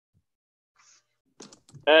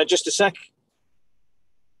 Just a sec.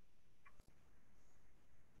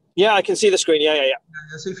 Yeah, I can see the screen. Yeah.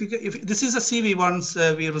 So if this is a CV once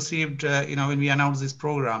we received, when we announced this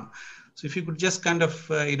program. So if you could just kind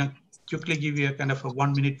of, quickly give you a kind of a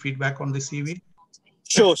 1-minute feedback on the CV.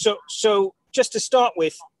 Sure. So just to start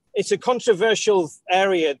with, it's a controversial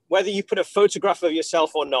area whether you put a photograph of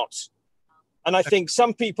yourself or not. And I think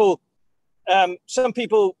some people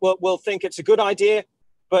will think it's a good idea,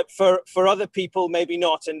 but for other people, maybe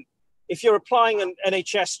not. And if you're applying in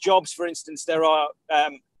NHS jobs, for instance, there are,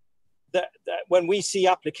 when we see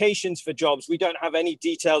applications for jobs, we don't have any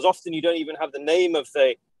details. Often you don't even have the name of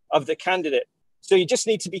the candidate. So you just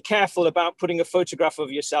need to be careful about putting a photograph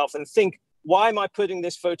of yourself and think, why am I putting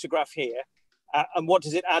this photograph here? And what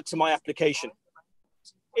does it add to my application?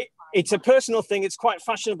 It's a personal thing. It's quite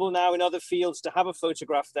fashionable now in other fields to have a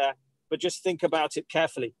photograph there, but just think about it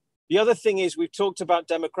carefully. The other thing is, we've talked about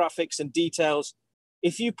demographics and details.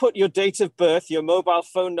 If you put your date of birth, your mobile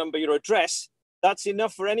phone number, your address, that's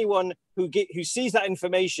enough for anyone who sees that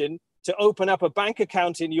information to open up a bank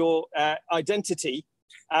account in your identity.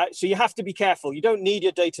 So you have to be careful. You don't need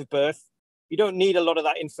your date of birth. You don't need a lot of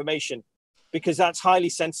that information because that's highly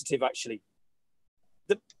sensitive, actually.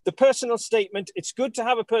 The personal statement, it's good to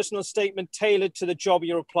have a personal statement tailored to the job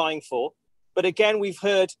you're applying for. But again, we've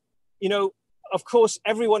heard, you know, of course,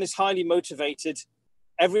 everyone is highly motivated.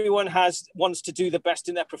 Everyone wants to do the best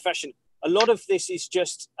in their profession. A lot of this is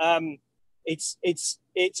just,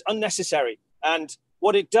 it's unnecessary. And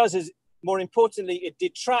what it does is, more importantly, it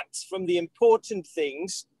detracts from the important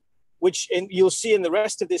things, which you'll see in the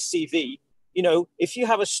rest of this CV. You know, if you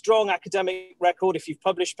have a strong academic record, if you've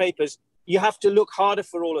published papers, you have to look harder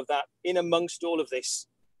for all of that in amongst all of this.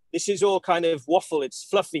 This is all kind of waffle. It's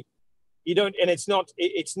fluffy. You don't, and it's not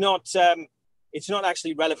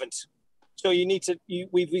actually relevant. So you need to,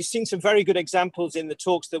 we've seen some very good examples in the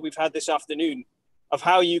talks that we've had this afternoon of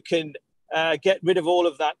how you can get rid of all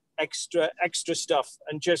of that extra stuff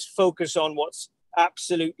and just focus on what's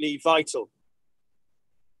absolutely vital.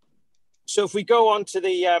 So if we go on to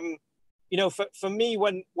the, you know, for me,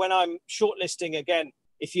 when I'm shortlisting again,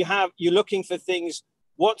 if you're looking for things,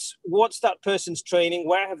 what's that person's training?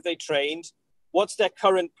 Where have they trained? What's their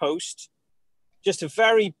current post? Just a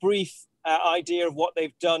very brief idea of what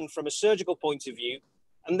they've done from a surgical point of view.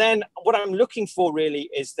 And then what I'm looking for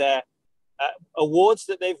really is their awards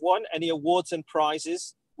that they've won, any awards and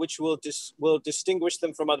prizes, which will distinguish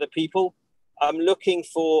them from other people. I'm looking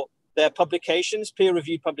for their publications,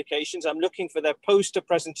 peer-reviewed publications. I'm looking for their poster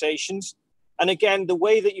presentations. And again, the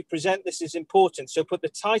way that you present this is important. So put the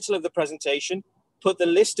title of the presentation, put the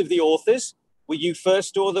list of the authors. Were you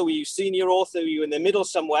first author? Were you senior author? Were you in the middle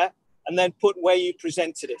somewhere? And then put where you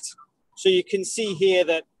presented it. So you can see here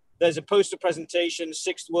that there's a poster presentation,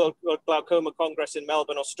 6th World Glaucoma Congress in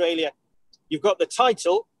Melbourne, Australia. You've got the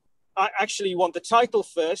title. Actually, you want the title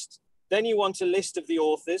first, then you want a list of the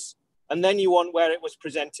authors, and then you want where it was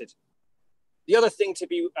presented. The other thing to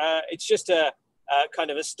be, it's just a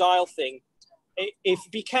kind of a style thing.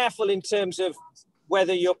 Be careful in terms of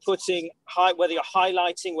whether you're whether you're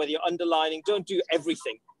highlighting, whether you're underlining. Don't do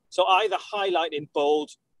everything. So either highlight in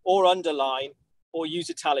bold or underline or use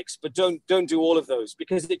italics, but don't do all of those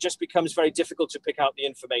because it just becomes very difficult to pick out the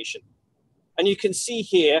information. And you can see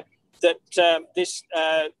here that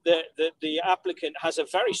the applicant has a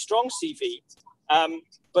very strong CV,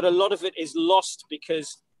 but a lot of it is lost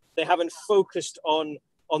because they haven't focused on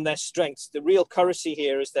their strengths. The real currency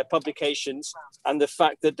here is their publications and the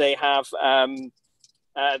fact that they have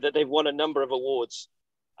that they've won a number of awards.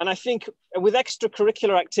 And I think with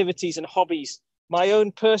extracurricular activities and hobbies, my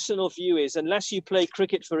own personal view is unless you play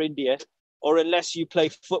cricket for India or unless you play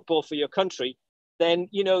football for your country, then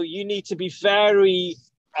you need to be very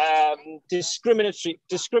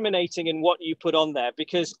discriminating in what you put on there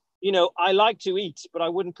because I like to eat, but I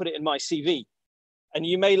wouldn't put it in my CV. And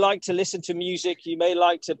you may like to listen to music, you may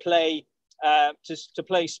like to play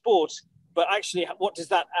play sport, but actually, what does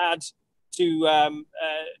that add to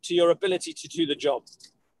your ability to do the job?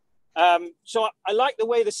 So I like the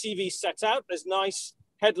way the CV is set out. There's nice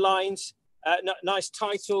headlines, nice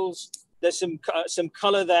titles. There's some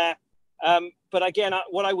color there. But again,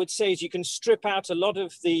 what I would say is you can strip out a lot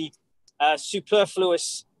of the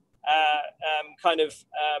superfluous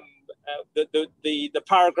the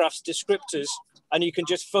paragraphs descriptors, and you can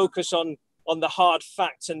just focus on the hard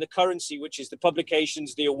facts and the currency, which is the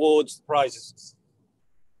publications, the awards, the prizes.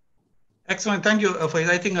 Excellent, thank you, Faiz.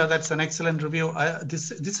 I think that's an excellent review.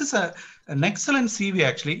 This is an excellent CV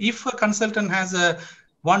actually. If a consultant has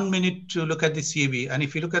 1 minute to look at the CV, and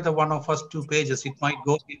if you look at the one of first 2 pages, it might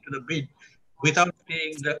go into the bid without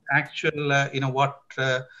seeing the actual,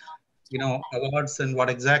 awards and what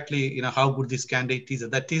exactly, how good this candidate is.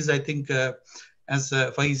 That is, I think, as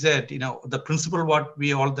Faiz said, the principle what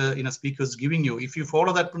we all the speakers giving you. If you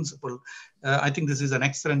follow that principle, I think this is an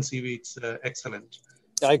excellent CV. It's excellent.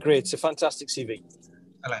 I agree. It's a fantastic CV.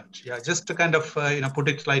 Excellent. Yeah, just to kind of put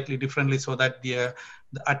it slightly differently so that the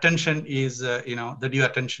attention is the due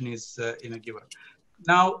attention is given.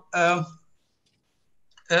 Now,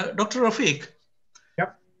 Dr. Rafiq.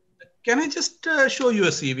 Yep. Can I just show you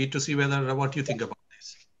a CV to see what you think about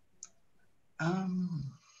this?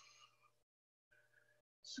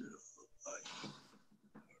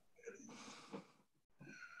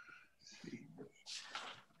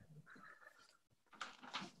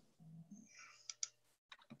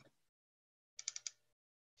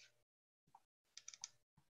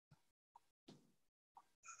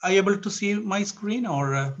 Are you able to see my screen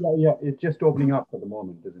or? Yeah, it's just opening up at the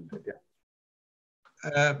moment, isn't it? Yeah.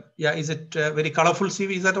 Yeah, is it very colorful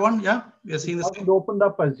CV? Is that the one? Yeah, we are seeing this. It hasn't opened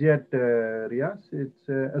up as yet, Riaz. It's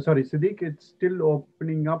sorry, Siddiq. It's still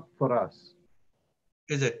opening up for us.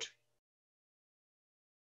 Is it?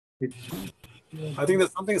 I think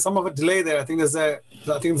there's some of a delay there. I think there's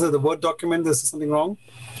the Word document. There's something wrong.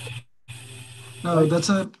 No, that's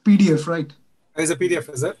a PDF, right? It's a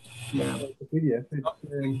PDF, is it? Yeah. It's a PDF.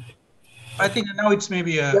 It's, I think now it's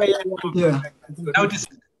maybe. yeah. Now it is.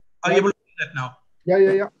 Are you able to see that now?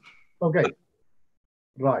 Yeah. Okay.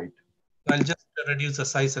 Right. I'll just reduce the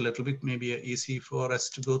size a little bit. Maybe easy for us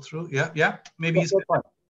to go through. Yeah. Maybe. Fine.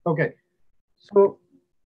 Okay. So.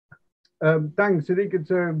 Thanks, Siddiq.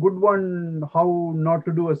 It's a good one, how not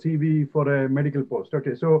to do a CV for a medical post.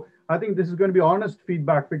 Okay, so I think this is going to be honest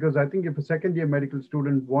feedback, because I think if a second-year medical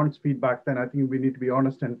student wants feedback, then I think we need to be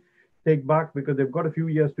honest and take back, because they've got a few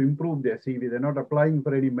years to improve their CV. They're not applying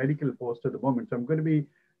for any medical post at the moment. So I'm going to be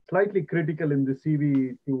slightly critical in the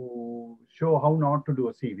CV to show how not to do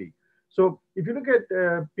a CV. So if you look at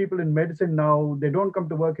people in medicine now, they don't come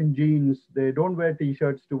to work in jeans, they don't wear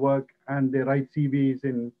t-shirts to work, and they write CVs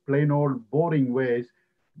in plain old boring ways,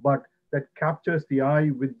 but that captures the eye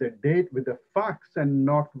with the date, with the facts, and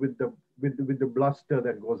not with the bluster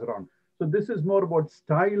that goes around. So this is more about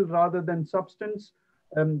style rather than substance.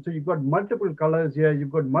 So you've got multiple colors here,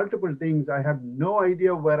 you've got multiple things. I have no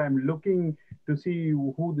idea where I'm looking to see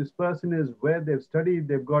who this person is, where they've studied.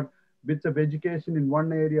 They've got bits of education in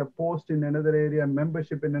one area, post in another area,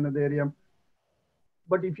 membership in another area.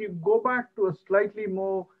 But if you go back to a slightly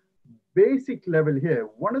more basic level here,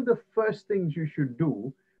 one of the first things you should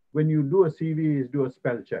do when you do a CV is do a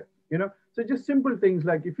spell check. So just simple things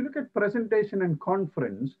like, if you look at presentation and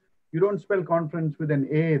conference, you don't spell conference with an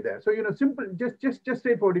A there. So simple, just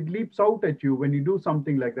straightforward. It leaps out at you when you do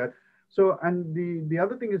something like that. So, and the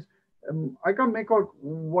other thing is, I can't make out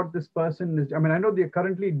what this person is. I mean, I know they're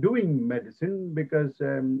currently doing medicine because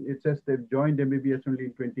it says they've joined MBBS only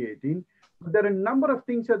in 2018. But there are a number of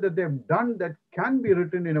things that they've done that can be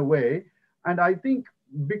written in a way. And I think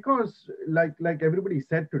because, like everybody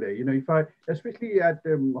said today, if especially at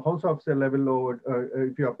house officer level, or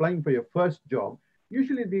if you're applying for your first job,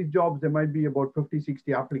 usually these jobs, there might be about 50,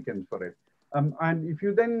 60 applicants for it. And if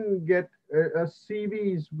you then get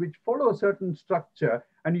CVs which follow a certain structure,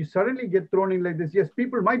 and you suddenly get thrown in like this, yes,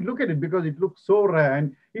 people might look at it because it looks so rare.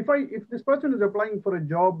 And if this person is applying for a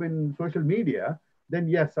job in social media, then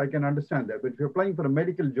yes, I can understand that. But if you're applying for a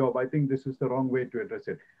medical job, I think this is the wrong way to address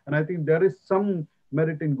it. And I think there is some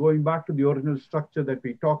merit in going back to the original structure that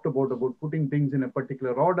we talked about putting things in a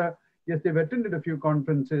particular order. Yes, they've attended a few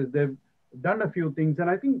conferences, they've done a few things.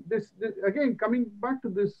 And I think this again, coming back to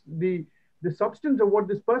this, the substance of what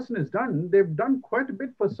this person has done, they've done quite a bit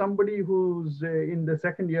for somebody who's in the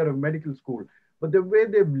second year of medical school. But the way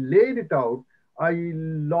they've laid it out, I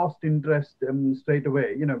lost interest straight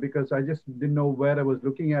away, because I just didn't know where I was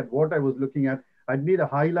looking at, what I was looking at. I'd need a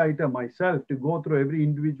highlighter myself to go through every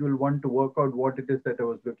individual one to work out what it is that I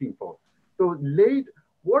was looking for. So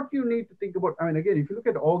what you need to think about, I mean, again, if you look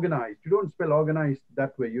at organized, you don't spell organized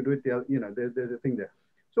that way. You do it, there's a thing there.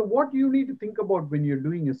 So what you need to think about when you're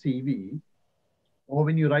doing a CV, or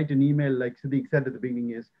when you write an email, like Siddiq said at the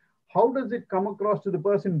beginning, is how does it come across to the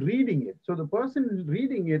person reading it? So the person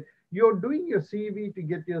reading it, you're doing your CV to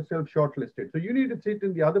get yourself shortlisted. So you need to sit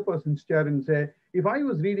in the other person's chair and say, if I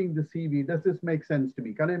was reading the CV, does this make sense to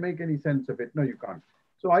me? Can I make any sense of it? No, you can't.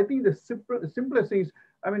 So I think the simplest things,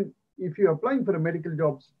 I mean, if you're applying for a medical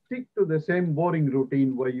job, stick to the same boring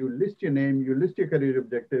routine where you list your name, you list your career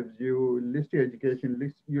objectives, you list your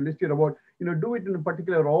education, you list your award, do it in a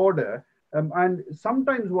particular order. And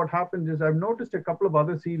sometimes what happens is, I've noticed a couple of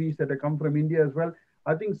other CVs that have come from India as well.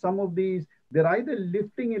 I think some of these, they're either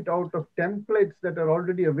lifting it out of templates that are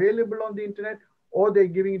already available on the internet, or they're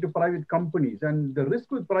giving it to private companies. And the risk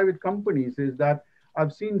with private companies is that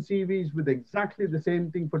I've seen CVs with exactly the same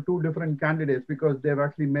thing for two different candidates because they've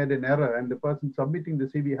actually made an error and the person submitting the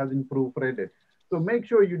CV hasn't proofread it. So make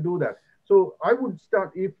sure you do that. So I would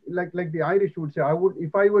start, if like the Irish would say,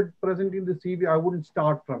 if I were presenting the CV, I wouldn't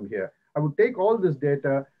start from here. I would take all this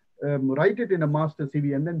data, write it in a master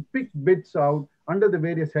CV, and then pick bits out under the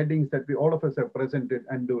various headings that all of us have presented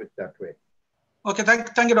and do it that way. Okay,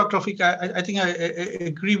 thank you, Dr. Rafiq. I think I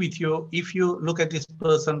agree with you if you look at this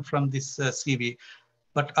person from this CV.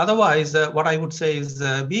 But otherwise, what I would say is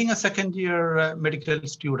being a second year medical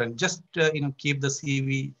student, just keep the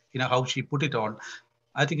CV, how she put it on.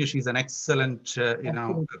 I think she's an excellent,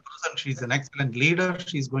 person. She's an excellent leader.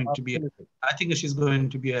 She's going to be, I think she's going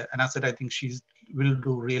to be an asset. I think she will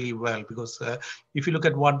do really well because if you look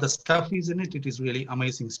at what the stuff is in it, it is really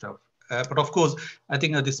amazing stuff. But of course, I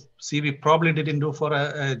think this CV probably didn't do for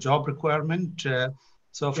a job requirement.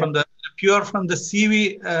 So from the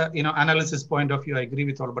CV, analysis point of view, I agree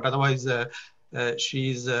with all. But otherwise,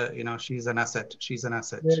 she's an asset. She's an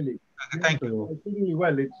asset. Really. Thank you. Exceedingly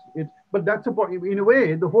well. But that's a point. In a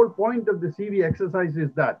way, the whole point of the CV exercise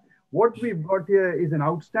is that what we've got here is an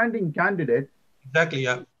outstanding candidate. Exactly.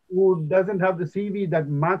 Yeah. Who doesn't have the CV that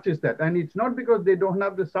matches that, and it's not because they don't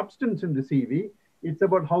have the substance in the CV. It's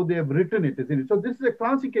about how they have written it, isn't it? So this is a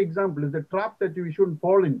classic example. It's a trap that we shouldn't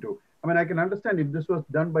fall into. I mean, I can understand if this was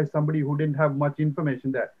done by somebody who didn't have much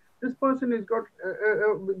information there. This person has got,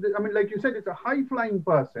 like you said, it's a high-flying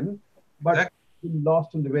person, but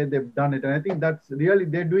lost in the way they've done it. And I think that's really,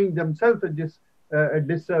 they're doing themselves a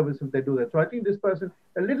disservice if they do that. So I think this person,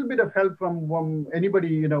 a little bit of help from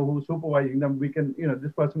anybody, who's supervising them, we can,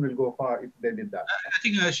 this person will go far if they did that. I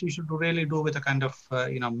think she should really do with a kind of,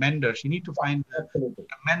 mentor. She need to find a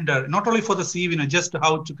mentor, not only for the CV, just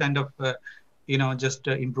how to kind of,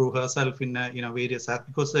 improve herself in, various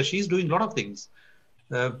aspects, because she's doing a lot of things.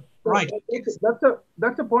 Right.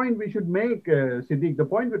 That's a point we should make, Siddiq. The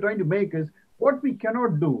point we're trying to make is what we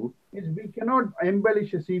cannot do is we cannot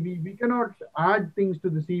embellish a CV. We cannot add things to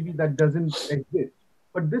the CV that doesn't exist.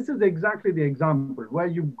 But this is exactly the example where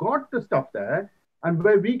you've got the stuff there and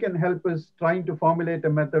where we can help us trying to formulate a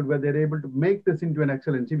method where they're able to make this into an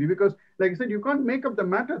excellent CV. Because like I said, you can't make up the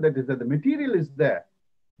matter that is there. The material is there,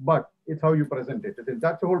 but it's how you present it.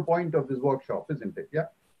 That's the whole point of this workshop, isn't it? Yeah.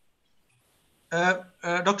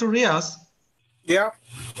 Dr. Riaz. Yeah.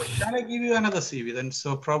 Can I give you another CV then?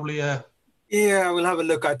 So probably. Yeah, we'll have a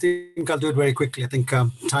look. I think I'll do it very quickly. I think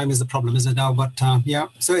time is the problem, isn't it now? But yeah,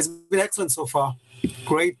 so it's been excellent so far.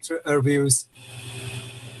 Great reviews.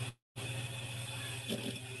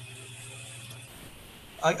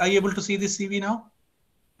 Are you able to see this CV now?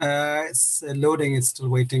 It's loading. It's still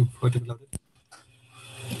waiting for it to be loaded.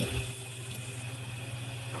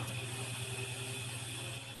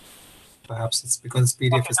 Perhaps it's because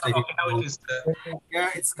PDF is taking.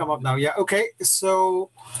 Yeah, it's come up now. Yeah, okay. So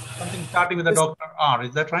something starting with the Dr. R,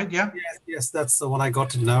 is that right? Yeah. Yes, that's the one I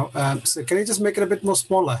got it now. So can you just make it a bit more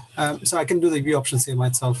smaller? So I can do the view options here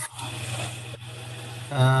myself.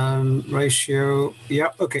 Ratio.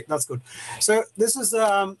 Yeah, okay, that's good. So this is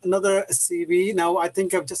another CV. Now I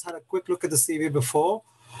think I've just had a quick look at the CV before.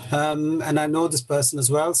 And I know this person as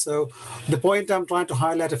well. So the point I'm trying to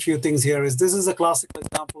highlight a few things here is this is a classical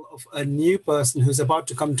example of a new person who's about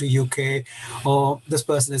to come to UK, or this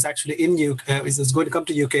person is actually in UK, is going to come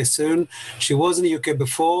to UK soon. She was in the UK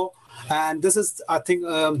before. And this is, I think,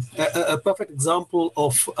 a perfect example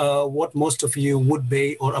of what most of you would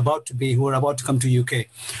be or about to be who are about to come to UK,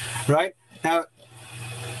 right? Now,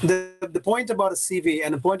 the point about a CV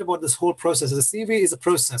and the point about this whole process is a CV is a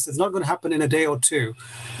process. It's not going to happen in a day or two.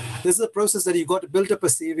 This is a process that you've got to build up a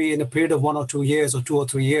CV in a period of 1 or 2 years or 2 or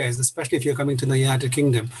 3 years, especially if you're coming to the United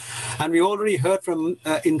Kingdom. And we already heard from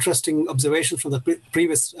interesting observations from the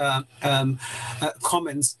previous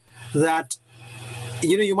comments that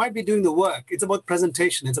you might be doing the work. It's about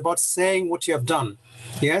presentation. It's about saying what you have done,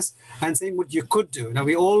 yes, and saying what you could do. Now,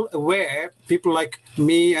 we're all aware, people like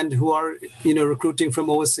me and who are, recruiting from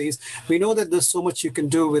overseas, we know that there's so much you can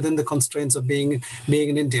do within the constraints of being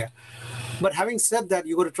in India. But having said that,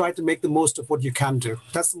 you've got to try to make the most of what you can do.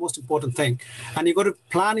 That's the most important thing. And you've got to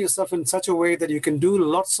plan yourself in such a way that you can do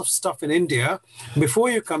lots of stuff in India before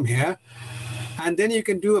you come here. And then you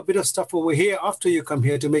can do a bit of stuff over here after you come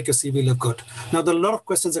here to make your CV look good. Now, there are a lot of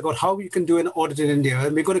questions about how you can do an audit in India,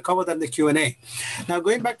 and we're going to cover that in the Q&A. Now,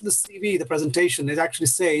 going back to the CV, the presentation, it actually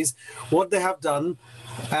says what they have done.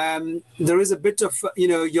 There is a bit of,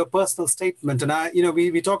 your personal statement. And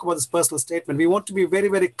we talk about this personal statement. We want to be very,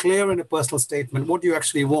 very clear in a personal statement, what you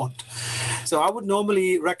actually want. So I would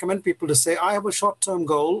normally recommend people to say, I have a short-term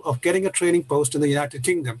goal of getting a training post in the United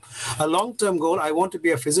Kingdom. A long-term goal, I want to be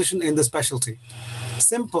a physician in the specialty.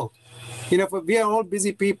 Simple. We are all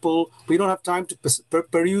busy people. We don't have time to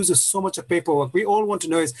peruse so much of paperwork. We all want to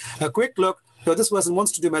know is a quick look. So this person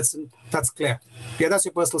wants to do medicine. That's clear. Yeah, that's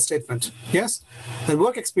your personal statement. Yes. And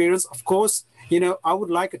work experience, of course, I would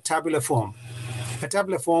like a tabular form. A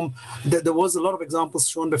tabular form, there was a lot of examples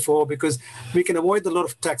shown before because we can avoid a lot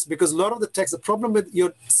of text. Because a lot of the text, the problem with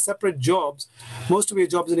your separate jobs, most of your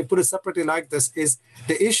jobs, when you put it separately like this, is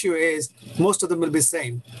the issue is most of them will be the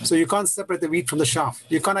same. So you can't separate the wheat from the chaff.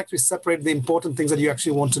 You can't actually separate the important things that you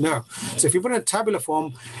actually want to know. So if you put it in a tabular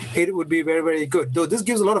form, it would be very, very good. Though this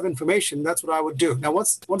gives a lot of information, that's what I would do. Now,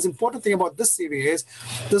 what's important thing about this CV is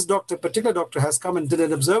this particular doctor has come and did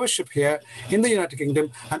an observership here in the United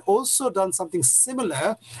Kingdom and also done something similar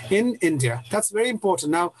similar in India. That's very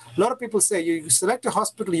important. Now, a lot of people say you select a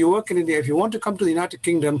hospital, you work in India. If you want to come to the United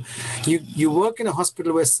Kingdom, you work in a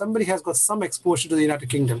hospital where somebody has got some exposure to the United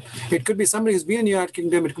Kingdom. It could be somebody who's been in the United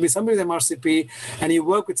Kingdom. It could be somebody with MRCP, and you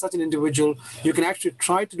work with such an individual. You can actually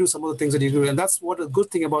try to do some of the things that you do, and that's what a good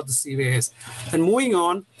thing about the CV is. And moving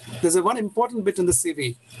on, there's one important bit in the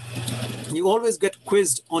CV. You always get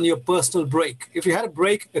quizzed on your personal break. If you had a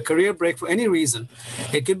break, a career break for any reason,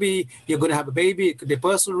 it could be you're going to have a baby, it could be a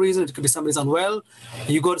personal reason, it could be somebody's unwell,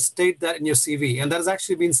 you got to state that in your CV. And that has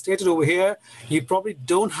actually been stated over here. You probably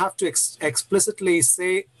don't have to explicitly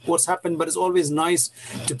say what's happened, but it's always nice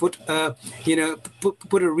to put a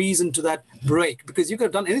reason to that break, because you could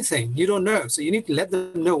have done anything. You don't know. So you need to let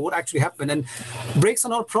them know what actually happened. And breaks are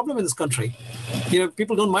not a problem in this country.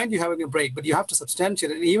 People don't mind you having a break, but you have to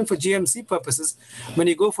substantiate it. And even for GMC purposes, when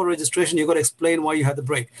you go for registration, you've got to explain why you had the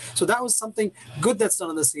break. So that was something good that's done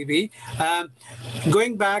on the CV.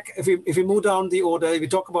 Going back, if we move down the order, if we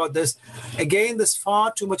talk about this, again, there's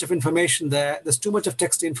far too much of information there. There's too much of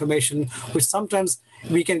text information, which sometimes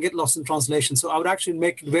we can get lost in translation. So I would actually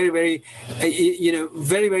make it very, very,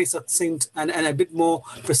 very, very succinct and a bit more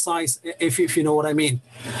precise, if you know what I mean.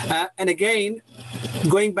 And again,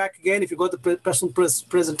 going back again, if you got the personal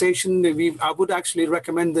presentation, I would actually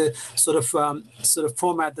recommend the sort of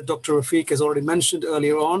format that Dr. Rafiq has already mentioned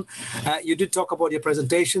earlier on. You did talk about your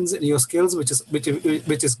presentations and your skills, which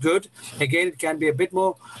is good. Again, it can be a bit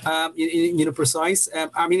more precise.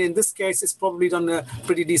 In this case, it's probably done a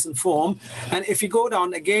pretty decent form. And if you go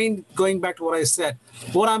down again, going back to what I said,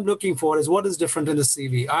 what I'm looking for is what is different in the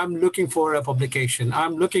CV. I'm looking for a publication.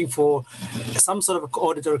 I'm looking for some sort of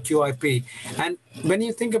audit or QIP. And when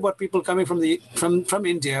you think about people coming from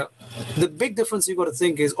India, the big difference you got to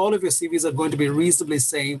think is all of your CVs are going to be reasonably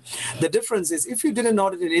same. The difference is if you did an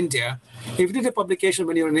audit in India, if you did a publication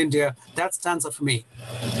when you're in India, that stands up for me.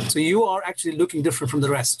 So you are actually looking different from the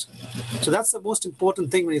rest. So that's the most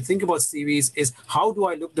important thing when you think about CVs is how do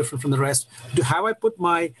I look different from the rest? Have I put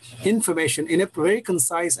my information in a very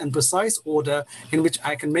concise and precise order in which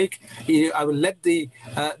I can I will let the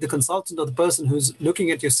consultant or the person who's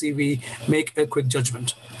looking at your CV make a quick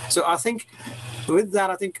judgment. So I think with that,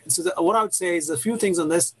 what I would say is a few things on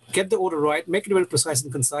this. Get the order right, make it very precise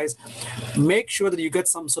and concise, make sure that you get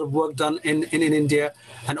some sort of work done in India.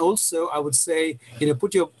 And also I would say,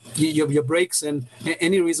 put your breaks in,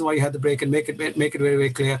 any reason why you had the break, and make it very, very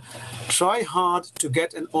clear. Try hard to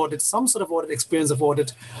get an audit, some sort of audit, experience of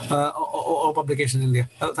audit or publication in India.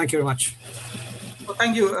 Thank you very much. Well,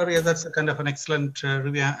 thank you, Arya. That's a kind of an excellent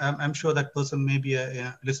review. I'm sure that person may be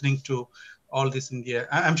listening to all this in India.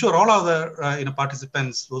 I'm sure all other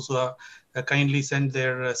participants, those who are kindly send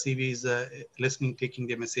their CVs, listening, taking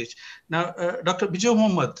their message. Now, Dr. Bijay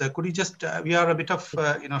Mohammed, could you just, we are a bit of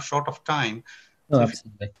short of time. No, so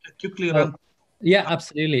absolutely. Quickly run. Yeah,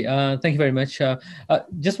 absolutely. Thank you very much.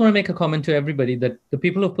 Just want to make a comment to everybody that the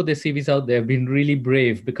people who put their CVs out there have been really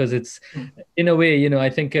brave, because it's, in a way, I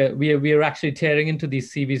think we are actually tearing into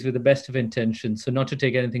these CVs with the best of intentions. So not to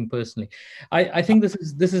take anything personally. I think this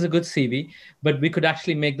is a good CV, but we could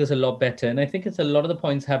actually make this a lot better. And I think it's a lot of the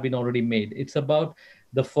points have been already made. It's about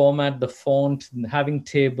the format, the font, having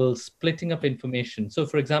tables, splitting up information. So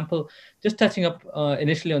for example, just touching up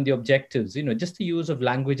initially on the objectives, just the use of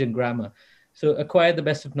language and grammar. So acquire the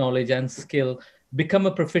best of knowledge and skill, become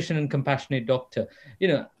a proficient and compassionate doctor.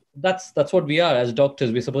 That's what we are as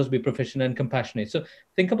doctors. We're supposed to be proficient and compassionate. So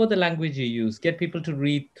think about the language you use, get people to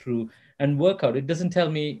read through and work out. It doesn't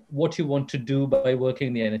tell me what you want to do by working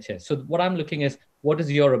in the NHS. So what I'm looking is, what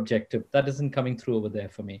is your objective? That isn't coming through over there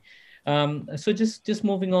for me. So just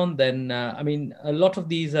moving on then, a lot of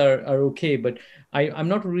these are okay, but I'm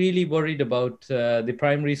not really worried about the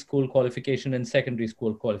primary school qualification and secondary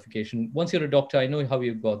school qualification. Once you're a doctor, I know how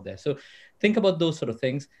you got there. So think about those sort of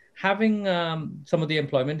things. Having some of the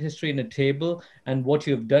employment history in a table and what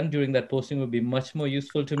you've done during that posting would be much more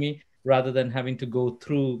useful to me, rather than having to go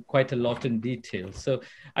through quite a lot in detail. So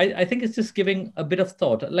I think it's just giving a bit of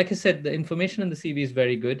thought. Like I said, the information in the CV is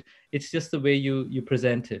very good. It's just the way you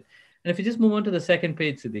present it. And if you just move on to the second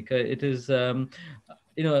page, Siddiq, it is,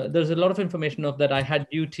 there's a lot of information of that I had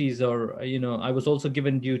duties, or, I was also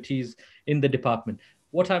given duties in the department.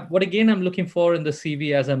 What again I'm looking for in the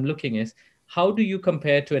CV as I'm looking is, how do you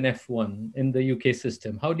compare to an F1 in the UK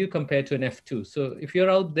system? How do you compare to an F2? So if you're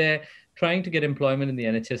out there trying to get employment in the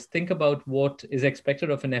NHS, think about what is expected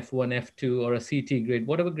of an F1, F2, or a CT grade,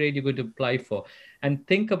 whatever grade you're going to apply for, and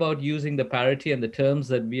think about using the parity and the terms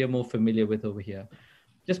that we are more familiar with over here.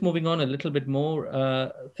 Just moving on a little bit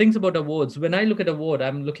more, things about awards. When I look at award,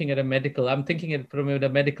 I'm looking at I'm thinking it from a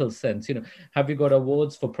medical sense. Have you got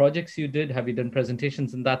awards for projects you did? Have you done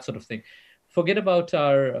presentations and that sort of thing? Forget about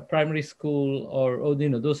our primary school or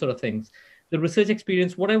those sort of things. The research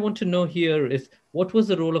experience, what I want to know here is, what was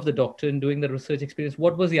the role of the doctor in doing the research experience?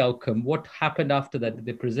 What was the outcome? What happened after that? Did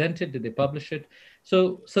they present it? Did they publish it?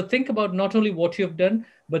 So think about not only what you've done,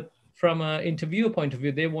 but from an interviewer point of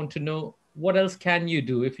view, they want to know, what else can you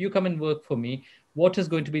do? If you come and work for me, what is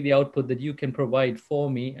going to be the output that you can provide for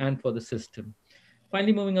me and for the system?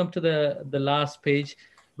 Finally, moving up to the last page,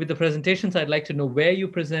 with the presentations, I'd like to know where you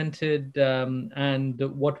presented and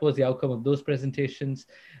what was the outcome of those presentations.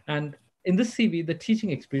 And in this CV, the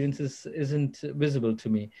teaching experience isn't visible to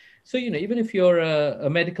me. So, even if you're a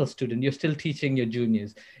medical student, you're still teaching your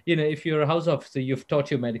juniors. If you're a house officer, you've taught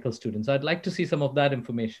your medical students. I'd like to see some of that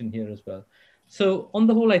information here as well. So on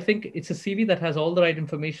the whole, I think it's a CV that has all the right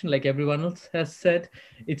information, like everyone else has said.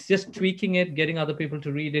 It's just tweaking it, getting other people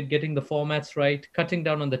to read it, getting the formats right, cutting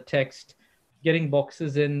down on the text, getting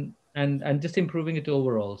boxes in, and just improving it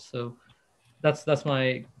overall. So that's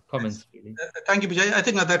my comments. Really. Thank you, Vijay. I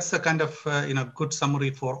think that's a kind of good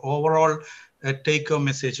summary for overall take-home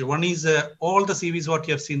message. One is all the CVs what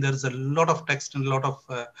you have seen. There is a lot of text and a lot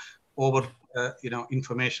of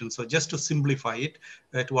information. So just to simplify it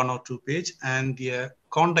at 1 or 2 page, and the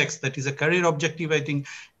context, that is a career objective. I think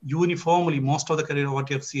uniformly most of the career what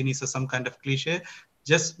you have seen is some kind of cliche.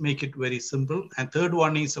 Just make it very simple. And third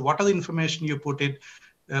one is, what are the information you put it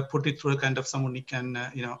through a kind of someone who can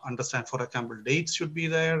understand. For example, dates should be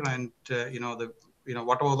there, and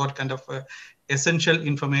whatever that kind of essential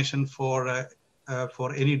information for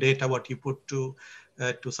any data what you put to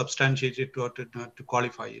substantiate it or to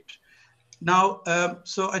qualify it. Now,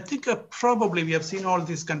 so I think probably we have seen all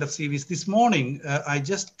these kind of CVs. This morning, I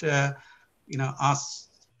just asked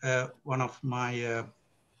one of my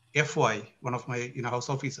FY, one of my house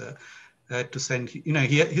officer, to send. He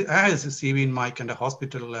has a CV in my kind of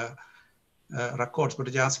hospital records, but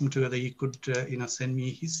I asked him to whether he could send me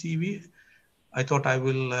his CV. I thought I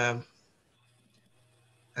will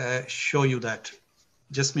show you that.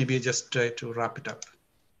 Just to wrap it up.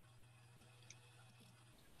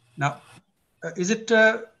 Now. Is it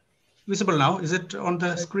visible now? Is it on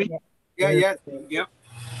the screen? Yeah.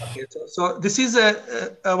 Okay, so this is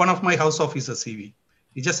one of my house officer CV.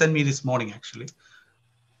 He just sent me this morning, actually.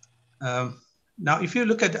 Now, if you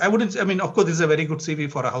look at, of course, this is a very good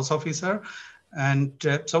CV for a house officer. And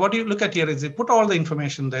so what you look at here is he put all the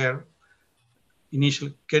information there. Initial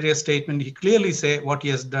career statement, he clearly say what he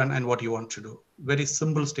has done and what he wants to do. Very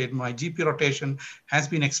simple statement. My GP rotation has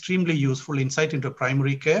been extremely useful insight into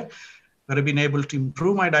primary care, where I've been able to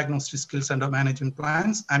improve my diagnostic skills and management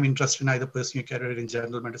plans. I'm interested in either pursuing a career in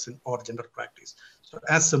general medicine or general practice. So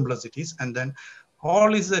as simple as it is. And then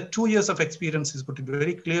all is 2 years of experience is put it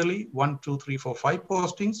very clearly. 1, 2, 3, 4, 5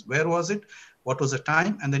 postings. Where was it? What was the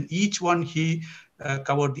time? And then each one he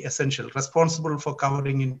covered the essential, responsible for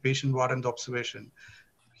covering in patient ward and observation.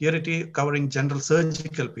 Here it is covering general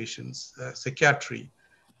surgical patients, psychiatry,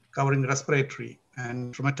 covering respiratory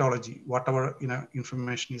and rheumatology, whatever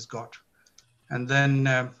information he's got. And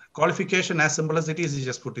then qualification, as simple as it is, he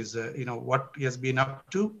just put his, what he has been up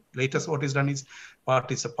to. Latest what he's done is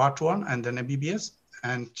a part 1 and then MBBS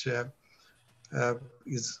and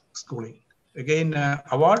is schooling. Again,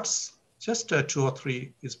 awards, just 2 or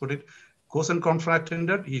 3 is put it. Course and contract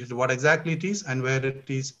attended, what exactly it is and where it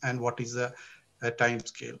is and what is the time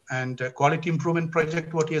scale. And quality improvement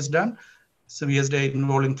project, what he has done. So he has been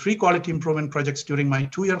involved in 3 quality improvement projects during my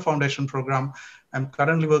 2-year foundation program. I'm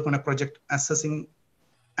currently working on a project assessing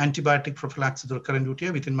antibiotic prophylaxis with recurrent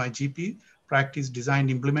UTI within my GP practice,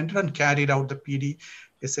 designed, implemented, and carried out the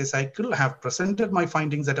PDSA cycle. I have presented my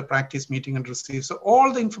findings at a practice meeting and received. So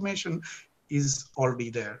all the information is already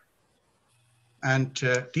there. And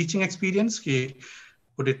teaching experience, he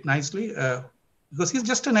put it nicely. Because he's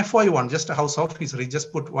just an FY1, just a house officer. He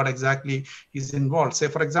just put what exactly is involved. Say,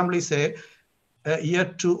 for example, he say, year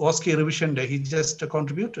 2 OSCE revision day, he just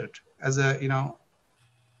contributed as a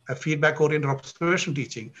feedback-oriented observation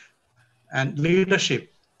teaching. And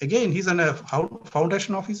leadership, again, he's a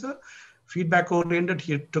foundation officer, feedback-oriented.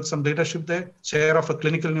 He took some leadership there, chair of a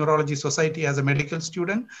clinical neurology society as a medical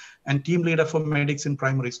student, and team leader for medics in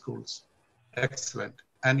primary schools. Excellent.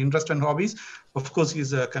 And interest and hobbies, of course,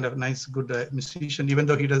 he's a kind of nice, good musician, even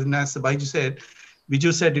though he doesn't, as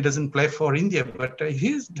Viju said, he doesn't play for India, but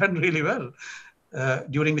he's done really well.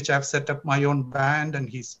 During which I've set up my own band and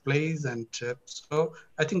he plays. And so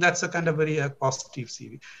I think that's a kind of very positive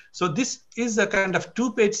CV. So this is a kind of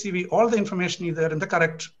 2-page CV. All the information is there in the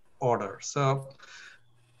correct order. So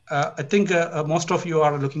I think most of you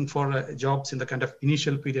are looking for jobs in the kind of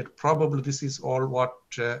initial period. Probably this is all what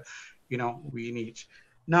we need.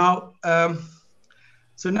 Now,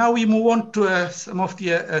 so now we move on to some of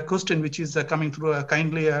the question which is coming through.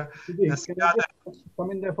 Kindly, can I just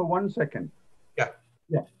come in there for 1 second? Yeah.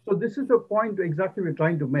 Yeah. So this is the point exactly we're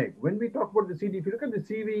trying to make. When we talk about the CV, if you look at the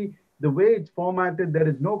CV, the way it's formatted, there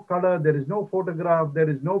is no color, there is no photograph, there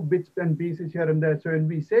is no bits and pieces here and there. So when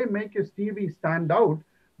we say make your CV stand out,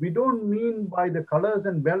 we don't mean by the colors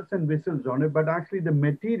and bells and whistles on it, but actually the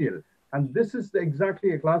material. And this is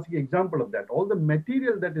exactly a classic example of that. All the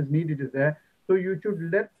material that is needed is there. So you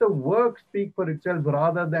should let the work speak for itself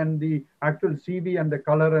rather than the actual CV and the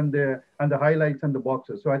color and the highlights and the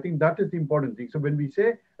boxes. So I think that is the important thing. So when we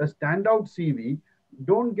say a standout CV,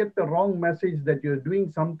 don't get the wrong message that you're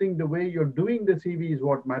doing something the way you're doing the CV is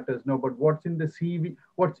what matters. No, but what's in the CV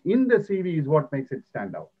is what makes it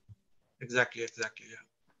stand out. Exactly, yeah.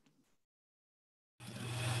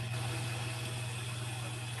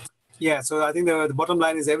 Yeah, so I think the bottom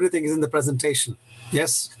line is everything is in the presentation.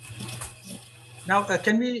 Yes. Now,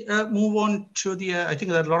 can we move on to the, I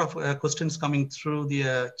think there are a lot of questions coming through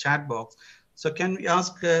the chat box. So can we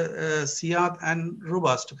ask Siad and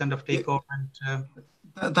Rubas to kind of take over?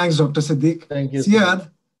 And, Thanks, Dr. Siddiq. Thank you. Siad,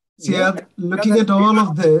 looking at all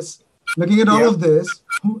of this,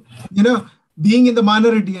 being in the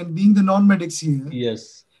minority and being the non-medics here,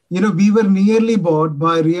 yes, we were nearly bought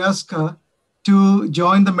by Riyaska to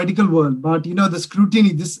join the medical world. But, the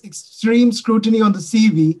scrutiny, this extreme scrutiny on the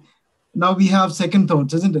CV, now we have second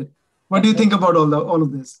thoughts, isn't it? What do you think about all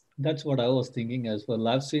of this? That's what I was thinking as well.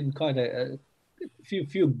 I've seen quite a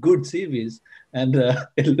few good CVs, and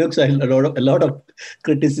it looks like a lot of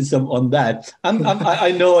criticism on that.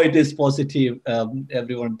 I know it is positive.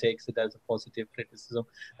 Everyone takes it as a positive criticism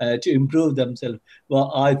to improve themselves.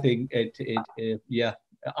 Well, I think yeah,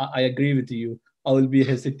 I agree with you. I will be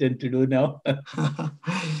hesitant to do now.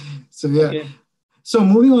 So yeah. Okay. So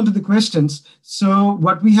moving on to the questions. So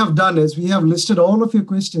what we have done is we have listed all of your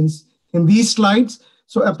questions in these slides.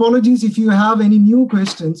 So apologies if you have any new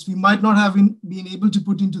questions, we might not have been able to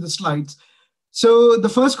put into the slides. So the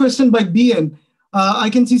first question by BN,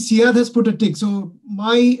 I can see Siad has put a tick. So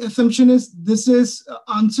my assumption is this is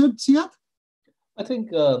answered, Siad? I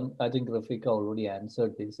think Rafika already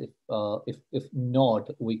answered this. If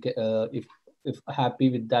not, we can, if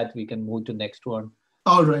happy with that, we can move to next one.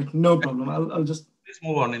 All right, no problem. I'll just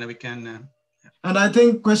move on, and we can. Yeah. And I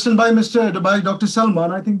think question by Dr.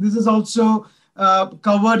 Salman. I think this is also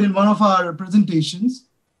covered in one of our presentations.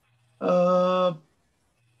 So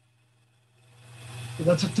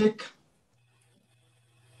that's a tick.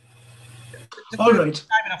 All right.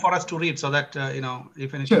 Time for us to read, so that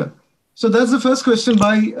if anything. Sure. So that's the first question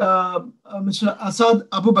by Mr. Asad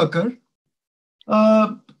Abubakar.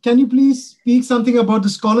 Can you please speak something about the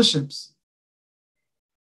scholarships?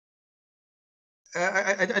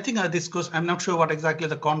 I think this question, I'm not sure what exactly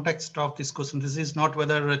the context of this question. This is not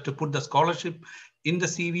whether to put the scholarship in the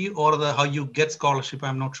CV or how you get scholarship.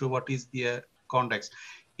 I'm not sure what is the context.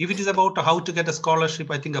 If it is about how to get a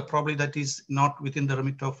scholarship, I think probably that is not within the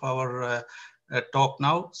remit of our talk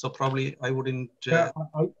now. So probably I wouldn't. Yeah,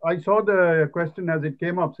 I saw the question as it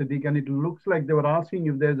came up, Siddiq, and it looks like they were asking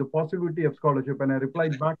if there's a possibility of scholarship. And I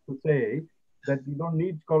replied back to say that you don't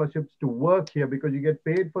need scholarships to work here because you get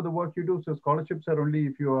paid for the work you do. So scholarships are only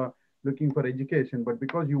if you are looking for education, but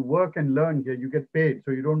because you work and learn here, you get paid.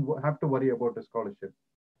 So you don't have to worry about a scholarship.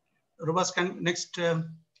 Rubas, can next.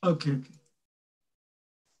 Okay.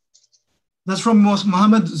 That's from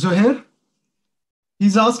Mohammed Zohair.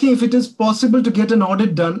 He's asking if it is possible to get an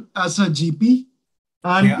audit done as a GP.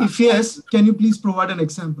 And if yes, can you please provide an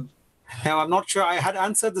example? Now, I'm not sure. I had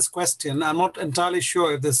answered this question. I'm not entirely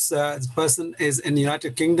sure if this person is in the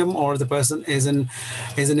United Kingdom or the person is in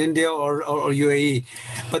India or UAE.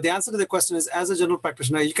 But the answer to the question is, as a general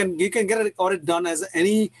practitioner, you can get an audit done as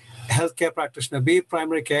any healthcare practitioner, be it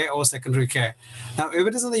primary care or secondary care. Now, if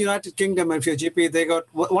it is in the United Kingdom, if you're a GP, they got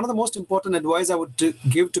one of the most important advice I would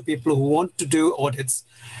give to people who want to do audits.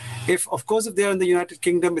 If they're in the United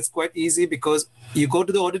Kingdom, it's quite easy because you go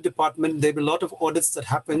to the audit department, there'll be a lot of audits that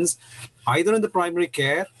happens either in the primary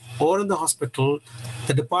care or in the hospital.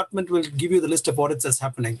 The department will give you the list of audits that's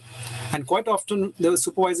happening. And quite often, the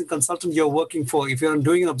supervising consultant you're working for, if you're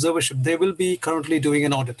doing an observership, they will be currently doing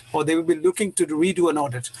an audit or they will be looking to redo an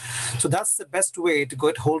audit. So that's the best way to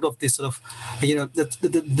get hold of this sort of,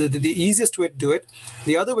 the easiest way to do it.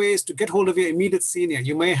 The other way is to get hold of your immediate senior.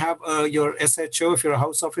 You may have your SHO if you're a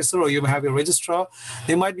house officer, or you may have your registrar.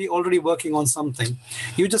 They might be already working on something.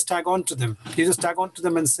 You just tag on to them.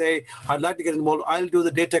 And say, I'd like to get involved. I'll do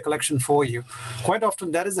the data collection collection for you. Quite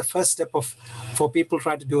often, that is the first step for people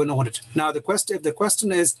trying to do an audit. Now, if the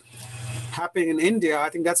question is happening in India, I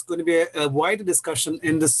think that's going to be a wider discussion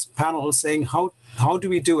in this panel, saying how do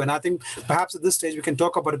we do? And I think perhaps at this stage we can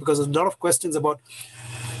talk about it, because there's a lot of questions about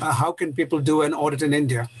how can people do an audit in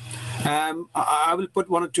India. I will put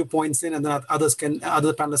 1 or 2 points in, and then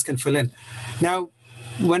other panelists can fill in. Now,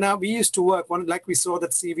 when we used to work, like we saw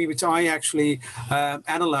that CV which I actually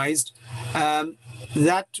analyzed,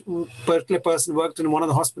 that particular person worked in one of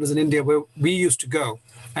the hospitals in India where we used to go,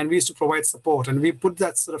 and we used to provide support, and we put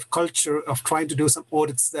that sort of culture of trying to do some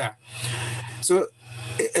audits there. So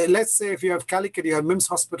let's say if you have Calicut, you have MIMS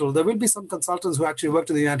Hospital, there will be some consultants who actually work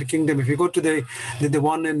in the United Kingdom. If you go to the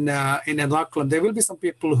one in Ernakulam, there will be some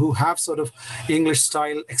people who have sort of English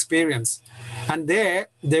style experience, and there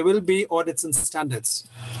will be audits and standards.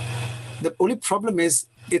 The only problem is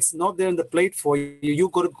it's not there in the plate for you. You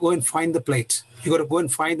got to go and find the plate. You got to go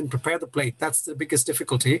and find and prepare the plate. That's the biggest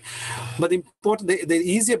difficulty. But the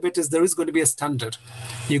easier bit is there is going to be a standard.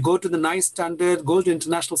 You go to the NICE standard, go to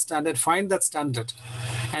international standard, find that standard,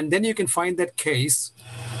 and then you can find that case,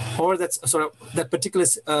 or that particular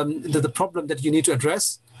the problem that you need to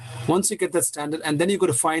address. Once you get that standard, and then you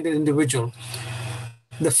got to find an individual.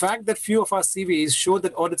 The fact that few of our CVs show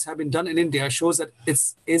that audits have been done in India shows that it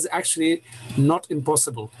is actually not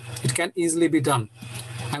impossible. It can easily be done.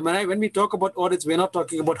 And when we talk about audits, we're not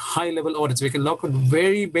talking about high-level audits. We can look at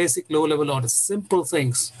very basic, low-level audits, simple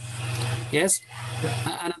things. Yes,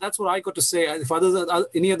 and that's what I got to say. If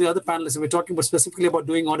any of the other panelists, if we're talking about specifically about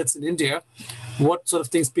doing audits in India, what sort of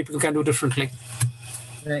things people can do differently?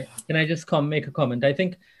 Can I just make a comment? I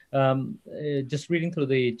think just reading through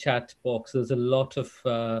the chat box, there's a lot of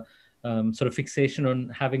sort of fixation on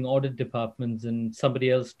having audit departments and somebody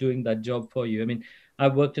else doing that job for you. I mean,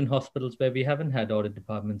 I've worked in hospitals where we haven't had audit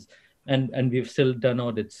departments, and we've still done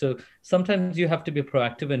audits. So sometimes you have to be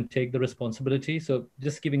proactive and take the responsibility. So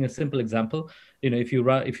just giving a simple example, if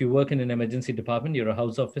you work in an emergency department, you're a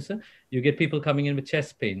house officer, you get people coming in with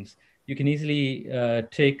chest pains. You can easily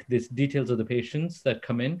take these details of the patients that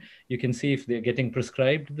come in. You can see if they're getting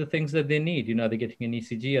prescribed the things that they need. Are they getting an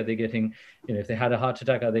ECG? Are they getting, if they had a heart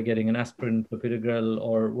attack, are they getting an aspirin, clopidogrel,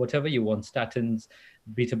 or whatever you want, statins,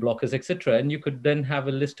 beta blockers, etc. And you could then have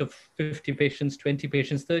a list of 50 patients, 20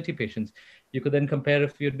 patients, 30 patients. You could then compare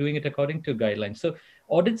if you're doing it according to guidelines. So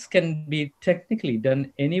audits can be technically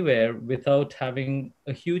done anywhere without having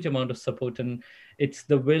a huge amount of support, and it's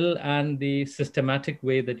the will and the systematic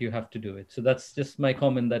way that you have to do it. So that's just my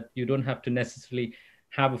comment, that you don't have to necessarily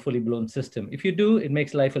have a fully blown system. If you do, it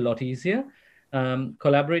makes life a lot easier.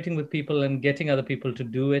 Collaborating with people and getting other people to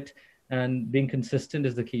do it and being consistent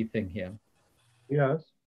is the key thing here. Yes.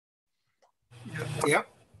 Yeah.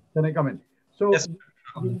 Can I come in? So yes.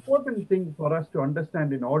 The important thing for us to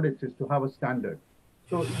understand in audits is to have a standard.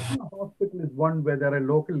 So if a hospital is one where there are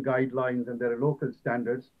local guidelines and there are local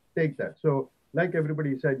standards, take that. So like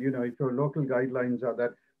everybody said, if your local guidelines are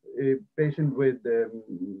that a patient with,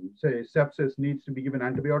 say, sepsis needs to be given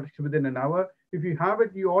antibiotics within an hour, if you have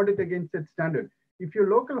it, you audit against that standard. If your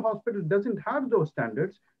local hospital doesn't have those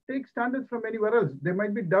standards, take standards from anywhere else. There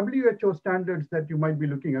might be WHO standards that you might be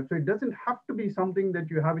looking at. So it doesn't have to be something that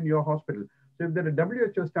you have in your hospital. So if there are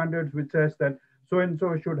WHO standards which says that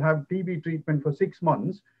so-and-so should have TB treatment for 6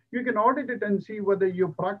 months, you can audit it and see whether your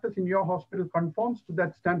practice in your hospital conforms to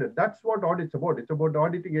that standard. That's what audit's about. It's about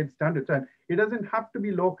auditing its standards. And it doesn't have to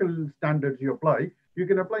be local standards you apply. You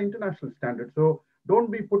can apply international standards. So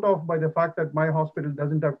don't be put off by the fact that my hospital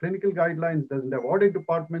doesn't have clinical guidelines, doesn't have audit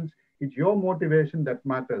departments. It's your motivation that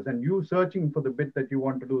matters, and you searching for the bit that you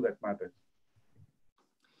want to do that matters.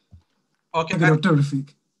 Okay, Dr. Rafiq.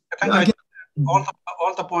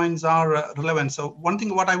 All the points are relevant. So one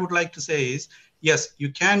thing what I would like to say is, yes, you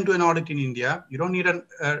can do an audit in India. You don't need an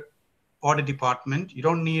audit department. You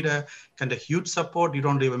don't need a kind of huge support. You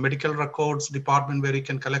don't need a medical records department where you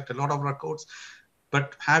can collect a lot of records.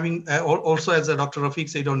 But having also, as Dr. Rafiq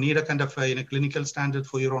said, you don't need a kind of clinical standard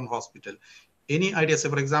for your own hospital. Any idea, say,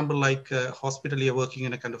 for example, like hospital, you're working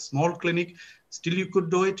in a kind of small clinic, still you could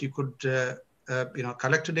do it. You could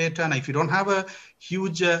collect data, and if you don't have a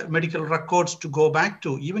huge medical records to go back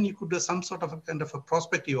to, even you could do some sort of a kind of a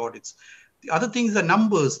prospective audits. The other thing is the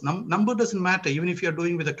numbers. Number doesn't matter. Even if you're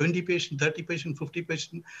doing with a 20 patient, 30 patient, 50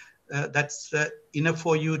 patient, that's enough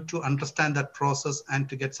for you to understand that process and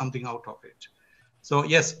to get something out of it. So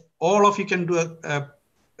yes, all of you can do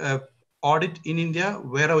a audit in India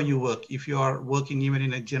wherever you work. If you are working even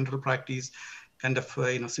in a general practice, kind of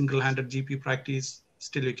single-handed GP practice,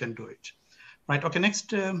 still you can do it. Right. Okay.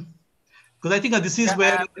 Next, Because I think this is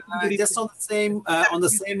where just on the same note, on the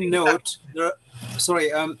same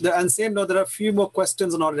note, there are a few more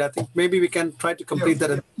questions on audit. I think maybe we can try to complete that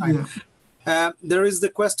at the time. There is the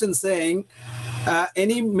question saying,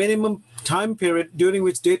 any minimum time period during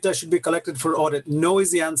which data should be collected for audit? No is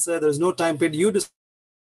the answer. There is no time period. You decide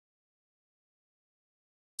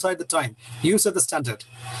the time. You set the standard.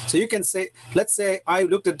 So you can say, let's say I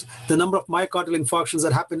looked at the number of myocardial infarctions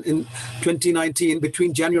that happened in 2019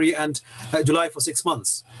 between January and July for 6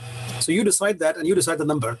 months. So you decide that, and you decide the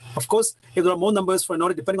number. Of course, if there are more numbers for an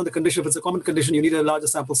audit, depending on the condition, if it's a common condition, you need a larger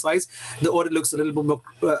sample size. The audit looks a little bit more,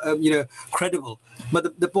 credible.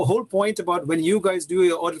 But the whole point about when you guys do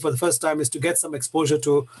your audit for the first time is to get some exposure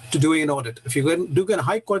to doing an audit. If you're going to do a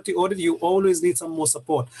high-quality audit, you always need some more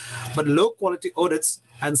support. But low-quality audits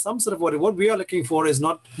and some sort of audit, what we are looking for is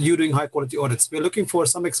not you doing high-quality audits. We're looking for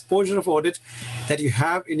some exposure of audit that you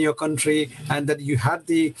have in your country and that you have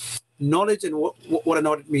the knowledge and what an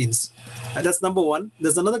audit means. And that's number one.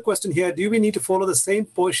 There's another question here. Do we need to follow the same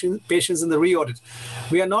patients in the re-audit?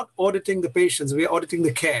 We are not auditing the patients. We are auditing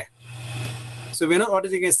the care. So we're not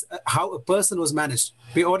auditing how a person was managed.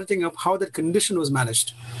 We're auditing of how that condition was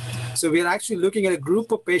managed. So we're actually looking at a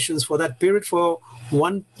group of patients for that period for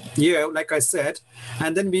 1 year, like I said,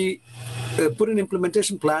 and then we put an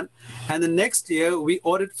implementation plan, and the next year we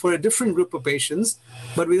audit for a different group of patients,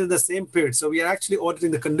 but within the same period. So we are actually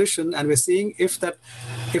auditing the condition, and we're seeing if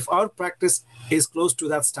our practice is close to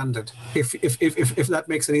that standard, if that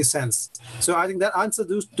makes any sense. So I think that answers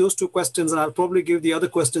those two questions, and I'll probably give the other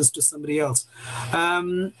questions to somebody else.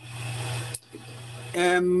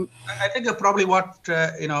 I think probably what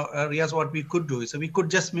Riaz, what we could do is we could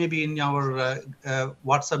just maybe in our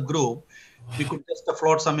WhatsApp group, we could just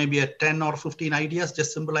float some maybe 10 or 15 ideas,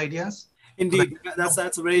 just simple ideas. Indeed, that's a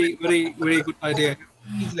very, very, very good idea.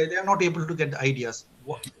 They are not able to get the ideas.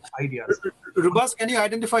 What ideas? Rubas, can you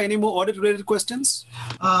identify any more audit-related questions?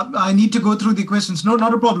 I need to go through the questions. No,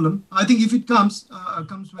 not a problem. I think if it comes when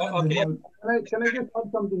okay. Can I just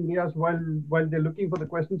add something, Riaz, while they're looking for the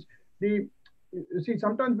questions? See,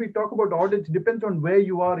 sometimes we talk about audits, depends on where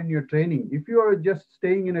you are in your training. If you are just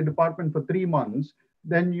staying in a department for 3 months,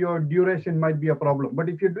 then your duration might be a problem. But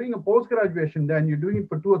if you're doing a post-graduation, then you're doing it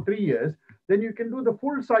for 2 or 3 years, then you can do the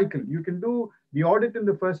full cycle. You can do the audit in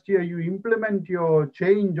the first year, you implement your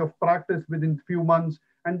change of practice within a few months,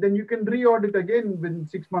 and then you can re-audit again within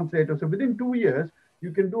 6 months later. So within 2 years,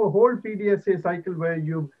 you can do a whole PDSA cycle where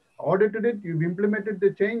you've audited it, you've implemented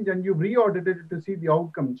the change, and you've re-audited it to see the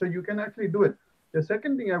outcome. So you can actually do it. The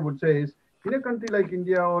second thing I would say is, in a country like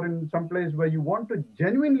India or in some place where you want to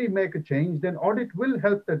genuinely make a change, then audit will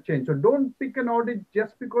help that change. So don't pick an audit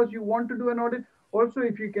just because you want to do an audit. Also,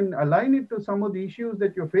 if you can align it to some of the issues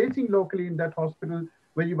that you're facing locally in that hospital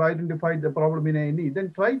where you've identified the problem in A&E,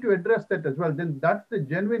 then try to address that as well. Then that's the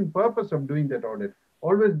genuine purpose of doing that audit.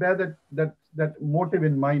 Always bear that motive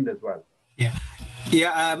in mind as well.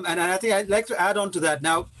 Yeah, and I think I'd like to add on to that.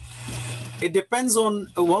 Now, it depends on,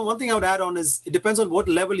 one thing I would add on is, it depends on what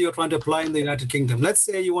level you're trying to apply in the United Kingdom. Let's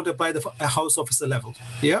say you want to apply a house officer level.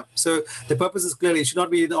 Yeah. So the purpose is clearly, it should not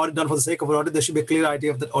be an audit done for the sake of an audit. There should be a clear idea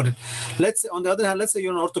of that audit. Let's say, on the other hand, let's say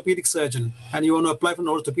you're an orthopedic surgeon and you want to apply for an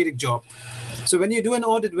orthopedic job. So when you do an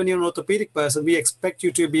audit, when you're an orthopedic person, we expect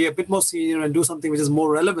you to be a bit more senior and do something which is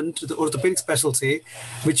more relevant to the orthopedic specialty,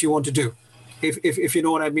 which you want to do. If you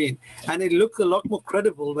know what I mean. And it looks a lot more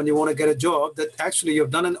credible when you want to get a job that actually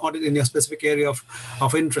you've done an audit in your specific area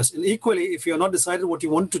of interest. And equally, if you're not decided what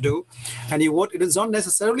you want to do, and it is not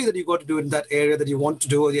necessarily that you got to do it in that area that you want to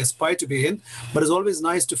do or you aspire to be in, but it's always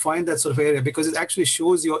nice to find that sort of area because it actually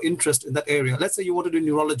shows your interest in that area. Let's say you want to do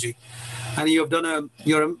neurology, and you've done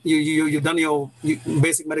your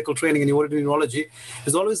basic medical training and you want to do neurology.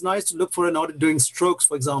 It's always nice to look for an audit doing strokes,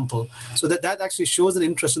 for example, so that actually shows an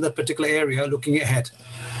interest in that particular area looking ahead.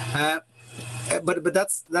 But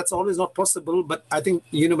that's always not possible. But I think,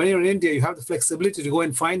 when you're in India, you have the flexibility to go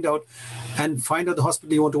and find out the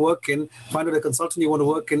hospital you want to work in, find out the consultant you want to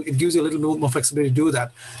work in. It gives you a little bit more flexibility to do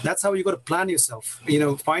that. That's how you got to plan yourself.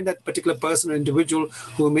 Find that particular person or individual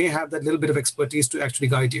who may have that little bit of expertise to actually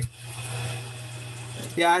guide you.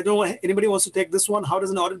 Yeah, I don't know. Anybody wants to take this one? How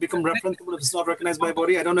does an audit become referenceable if it's not recognized by a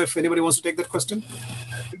body? I don't know if anybody wants to take that question.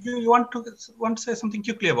 You want to say something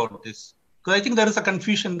quickly about this? Because I think there is a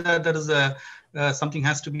confusion that there is something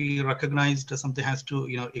has to be recognized, something has to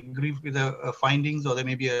agree with the findings, or there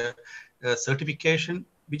may be a certification.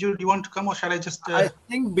 Biju, do you want to come, or shall I just? I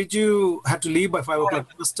think Biju had to leave by 5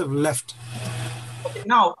 o'clock. He must have left. Okay,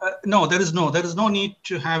 now, no, there is no need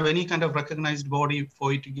to have any kind of recognized body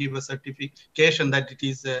for it to give a certification that it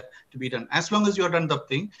is to be done. As long as you have done the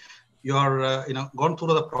thing, you are, gone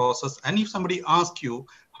through the process. And if somebody asks you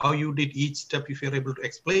how you did each step, if you're able to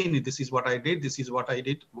explain it, this is what I did, this is what I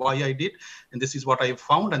did, why I did, and this is what I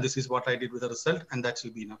found, and this is what I did with the result, and that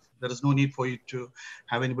will be enough. There is no need for you to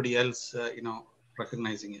have anybody else,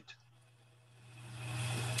 recognizing it.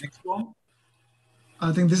 Next one.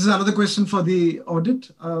 I think this is another question for the audit.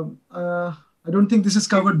 I don't think this is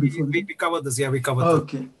covered before. We covered this. Yeah, we covered.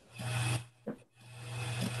 Okay.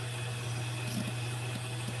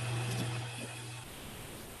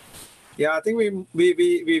 Yeah, I think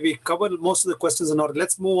we covered most of the questions in audit.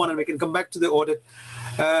 Let's move on and we can come back to the audit.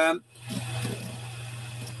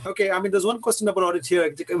 Okay, I mean, there's one question about audit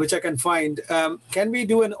here, which I can find. Can we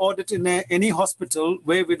do an audit in any hospital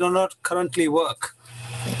where we do not currently work?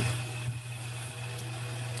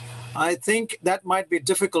 I think that might be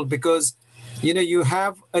difficult because, you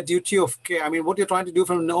have a duty of care. I mean, what you're trying to do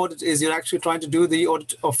from an audit is you're actually trying to do the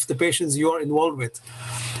audit of the patients you are involved with.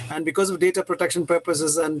 And because of data protection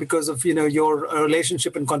purposes and because of, your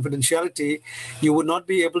relationship and confidentiality, you would not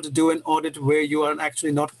be able to do an audit where you are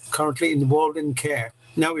actually not currently involved in care.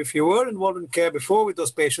 Now, if you were involved in care before with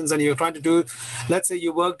those patients and you're trying to do, let's say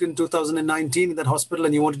you worked in 2019 in that hospital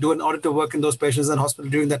and you want to do an audit of work in those patients in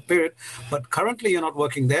hospital during that period, but currently you're not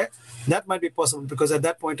working there, that might be possible because at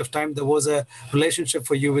that point of time, there was a relationship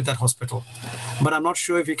for you with that hospital. But I'm not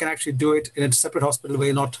sure if you can actually do it in a separate hospital where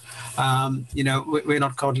you're not, we're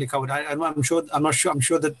not currently covered. I'm sure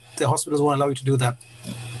that the hospitals won't allow you to do that.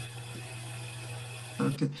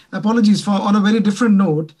 Okay. Apologies for on a very different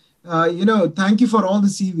note. Thank you for all the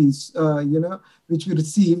CVs, which we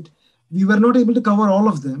received. We were not able to cover all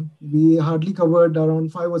of them. We hardly covered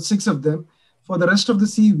around 5 or 6 of them. For the rest of the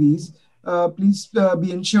CVs, please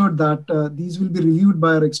be ensured that these will be reviewed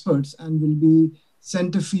by our experts and will be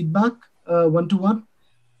sent to feedback one-to-one.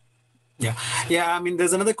 Yeah. I mean,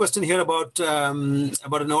 there's another question here about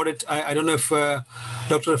an audit. I don't know if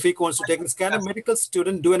Dr. Rafiq wants to take this. Can a medical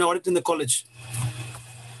student do an audit in the college?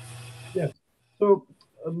 Yes. So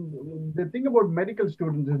the thing about medical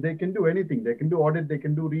students is they can do anything. They can do audit, they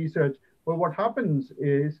can do research. But what happens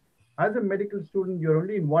is, as a medical student, you're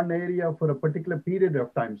only in one area for a particular period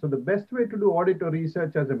of time. So the best way to do audit or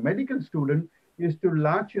research as a medical student is to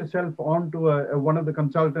latch yourself onto one of the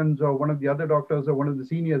consultants or one of the other doctors or one of the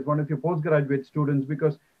seniors, one of your postgraduate students,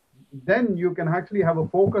 because then you can actually have a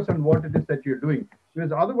focus on what it is that you're doing.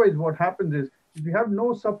 Because otherwise what happens is, if you have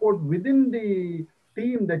no support within the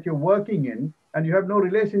team that you're working in and you have no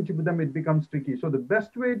relationship with them, it becomes tricky. So the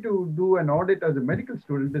best way to do an audit as a medical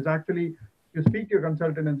student is actually to speak to your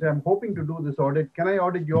consultant and say, I'm hoping to do this audit. Can I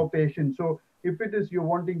audit your patient? So if it is you're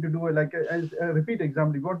wanting to do a repeat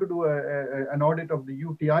example, you want to do an audit of the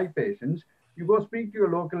UTI patients, you go speak to your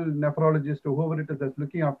local nephrologist or whoever it is that's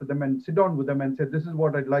looking after them and sit down with them and say, this is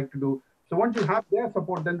what I'd like to do. So once you have their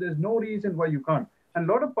support, then there's no reason why you can't. And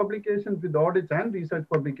a lot of publications with audits and research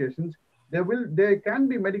publications, there can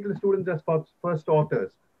be medical students as first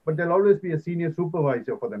authors, but there'll always be a senior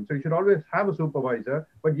supervisor for them. So you should always have a supervisor,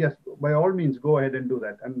 but yes, by all means, go ahead and do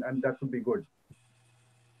that. And that would be good.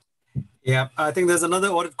 Yeah, I think there's another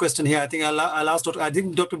audit question here. I think I'll ask Dr. I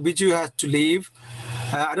think Dr. Biju had to leave.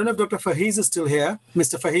 I don't know if Dr. Fahiz is still here.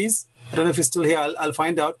 Mr. Fahiz, I don't know if he's still here. I'll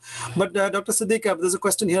find out. But Dr. Siddiq, there's a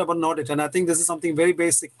question here about an audit, and I think this is something very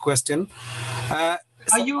basic question.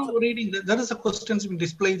 Are you reading? There is a question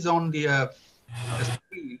displayed on the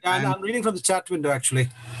screen. And I'm reading from the chat window, actually.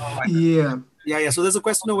 Right. Yeah. So there's a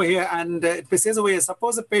question over here, and it says over here,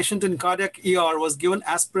 suppose a patient in cardiac ER was given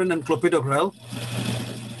aspirin and clopidogrel.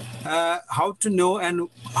 How to know and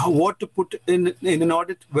what to put in an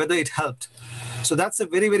audit, whether it helped. So that's a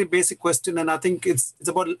very, very basic question, and I think it's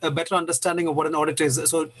about a better understanding of what an audit is.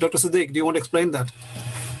 So Dr. Siddiq, do you want to explain that?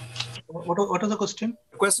 What is the question?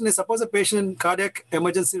 The question is, suppose a patient in cardiac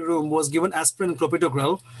emergency room was given aspirin and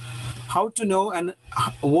clopidogrel, how to know and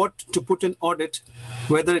what to put in audit,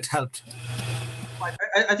 whether it helped.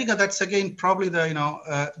 I think that's again probably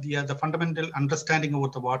the fundamental understanding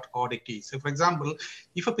of what audit is. So, for example,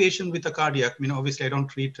 if a patient with a cardiac, obviously I don't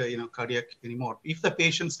treat cardiac anymore. If the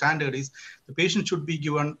patient standard is the patient should be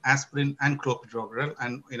given aspirin and clopidogrel,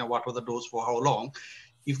 and what was the dose for how long.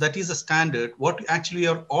 If that is a standard, what actually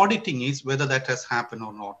you're auditing is whether that has happened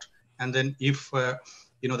or not. And then if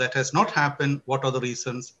that has not happened, what are the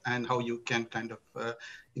reasons and how you can kind of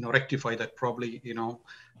rectify that. Probably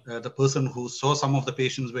the person who saw some of the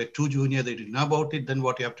patients were too junior, they didn't know about it. Then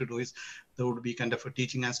what you have to do is there would be kind of a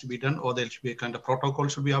teaching has to be done, or there should be a kind of protocol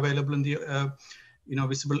should be available in the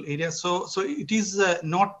visible area. So it is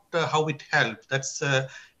not how it helped. That's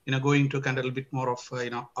going to kind of a little bit more of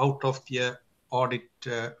out of the audit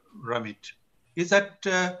remit. Is that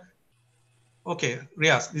Okay,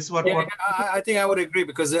 Riaz, this is what. I think I would agree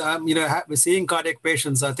because seeing cardiac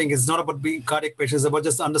patients, I think it's not about being cardiac patients, it's about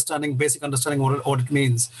just basic understanding what an audit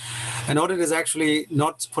means. An audit is actually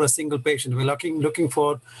not for a single patient. We're looking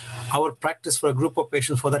for our practice for a group of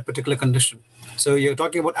patients for that particular condition. So you're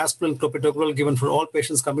talking about aspirin clopidogrel given for all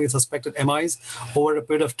patients coming with suspected MIs over a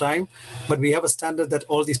period of time, but we have a standard that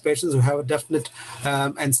all these patients who have a definite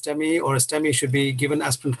STEMI or a STEMI should be given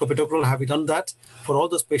aspirin clopidogrel. Have we done that for all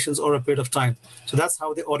those patients over a period of time? So that's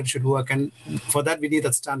how the audit should work, and for that we need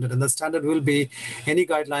that standard, and that standard will be any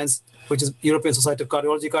guidelines, which is European Society of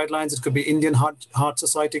Cardiology guidelines. It could be Indian Heart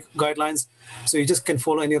Society guidelines. So you just can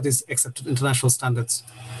follow any of these accepted international standards.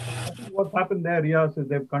 I think what's happened there, Riaz, is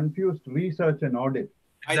they've confused research and audit.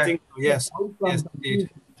 I think, yes. Yes, indeed.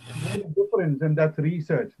 There's a difference, and that's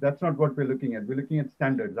research. That's not what we're looking at. We're looking at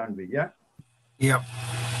standards, aren't we? Yeah? Yeah.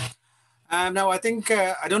 Now, I think,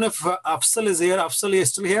 I don't know if Afzal is here. Afzal, is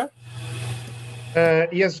still here?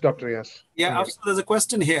 Yes, Doctor, yes. Yeah, Afzal, there's a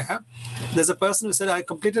question here. There's a person who said, I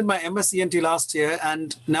completed my MS ENT last year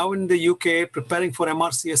and now in the UK preparing for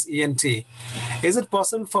MRCS ENT. Is it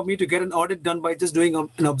possible for me to get an audit done by just doing an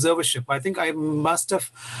observership? I think I must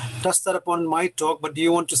have touched that upon my talk, but do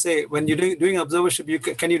you want to say, when you're doing an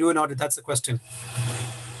observership, can you do an audit? That's the question.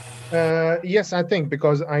 Yes, I think,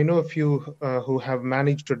 because I know a few who have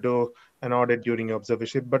managed to do an audit during your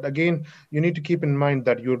observership. But again, you need to keep in mind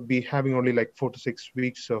that you'd be having only like 4 to 6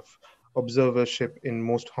 weeks of observership in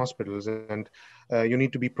most hospitals. And you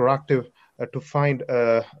need to be proactive to find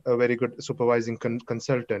a very good supervising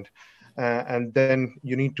consultant. And then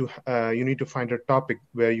you need to find a topic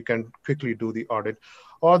where you can quickly do the audit.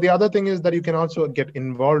 Or the other thing is that you can also get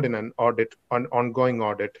involved in an audit, an ongoing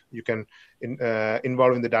audit. You can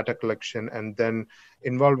involve in the data collection and then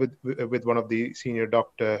involve with one of the senior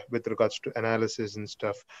doctor with regards to analysis and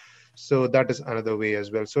stuff. So that is another way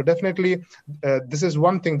as well. So definitely, this is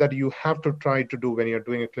one thing that you have to try to do when you're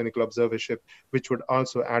doing a clinical observership, which would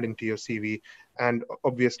also add into your CV and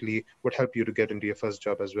obviously would help you to get into your first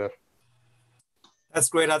job as well. That's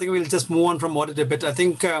great. I think we'll just move on from audit a bit. I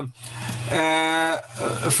think Faiz,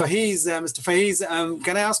 Mr. Faiz,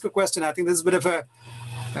 can I ask a question? I think this is a bit of a,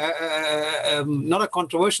 not a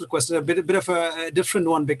controversial question, a bit of a different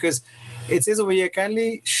one, because it says over here,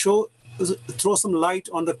 kindly throw some light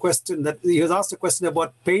on the question that he was asked a question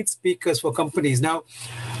about paid speakers for companies. Now,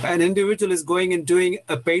 an individual is going and doing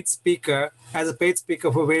a paid speaker as a paid speaker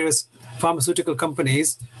for various pharmaceutical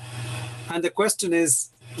companies. And the question is,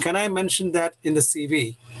 can I mention that in the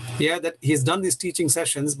CV? Yeah, that he's done these teaching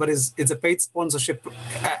sessions, but it's a paid sponsorship.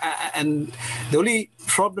 And the only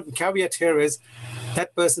caveat here is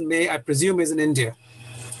that person I presume, is in India.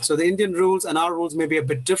 So the Indian rules and our rules may be a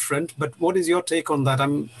bit different, but what is your take on that? I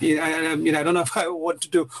don't know if I want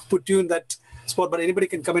to put you in that spot, but anybody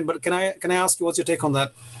can come in. But can I ask you, what's your take on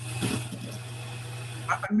that?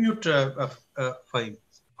 Unmute Faiz.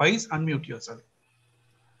 Faiz, unmute yourself.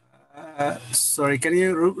 Sorry,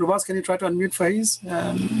 Rubas, can you try to unmute Faiz?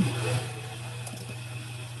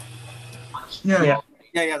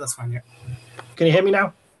 Yeah, that's fine. Yeah. Can you hear me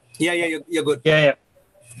now? Yeah, you're good. Yeah.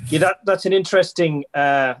 That's an interesting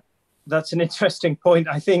point.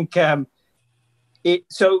 I think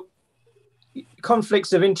so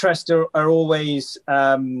conflicts of interest are always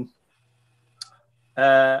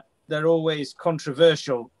they're always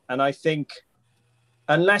controversial, and I think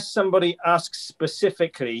unless somebody asks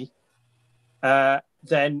specifically,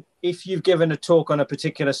 then if you've given a talk on a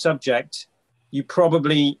particular subject, you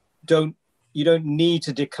probably don't need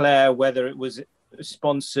to declare whether it was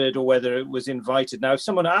sponsored or whether it was invited. Now, if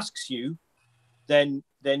someone asks you, then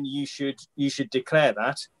you should declare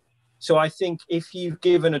that. So I think if you've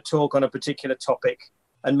given a talk on a particular topic,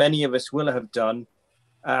 and many of us will have done,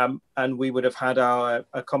 and we would have had our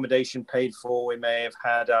accommodation paid for, we may have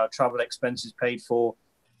had our travel expenses paid for,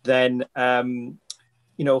 then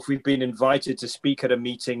if we've been invited to speak at a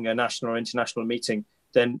meeting, a national or international meeting,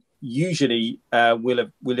 then usually we'll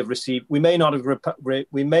have received. We may not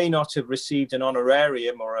have received an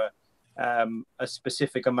honorarium or a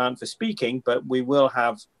specific amount for speaking, but we will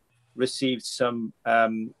have received some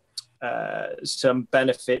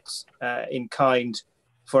benefits in kind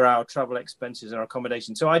for our travel expenses and our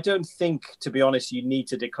accommodation. So I don't think, to be honest, you need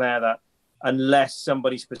to declare that unless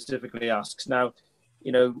somebody specifically asks. Now,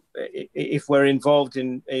 if we're involved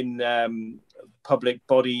in public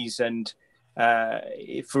bodies and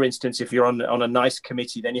for instance, if you're on a NICE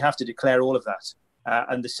committee, then you have to declare all of that.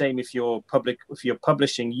 And the same if you're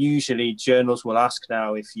publishing, usually journals will ask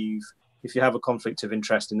now if you have a conflict of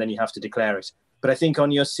interest, and then you have to declare it. But I think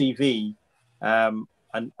on your CV, and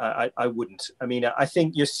I wouldn't. I mean, I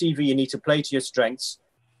think your CV, you need to play to your strengths.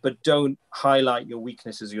 but don't highlight your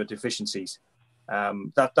weaknesses or your deficiencies.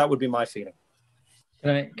 That would be my feeling.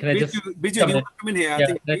 Can I just come in here? Yeah,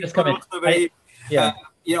 I think just come in. also a very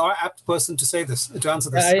apt person to say this, to answer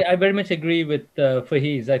this. I very much agree with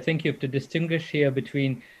Fahiz. I think you have to distinguish here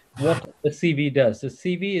between what the CV does. The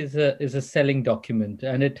CV is a selling document,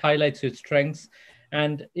 and it highlights your strengths.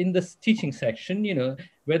 And in this teaching section,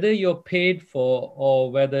 whether you're paid for or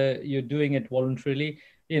whether you're doing it voluntarily,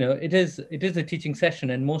 it is a teaching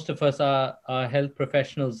session, and most of us are health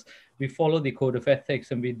professionals. We follow the code of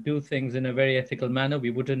ethics, and we do things in a very ethical manner. We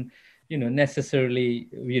wouldn't, necessarily,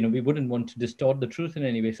 we wouldn't want to distort the truth in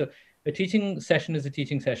any way. So a teaching session is a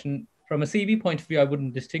teaching session. From a CV point of view, I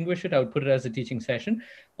wouldn't distinguish it. I would put it as a teaching session.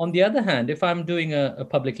 On the other hand, if I'm doing a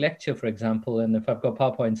public lecture, for example, and if I've got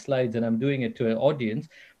PowerPoint slides and I'm doing it to an audience,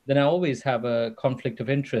 then I always have a conflict of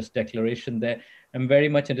interest declaration there. And very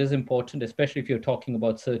much it is important, especially if you're talking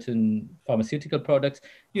about certain pharmaceutical products,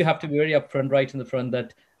 you have to be very upfront, right in the front,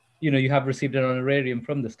 that you have received an honorarium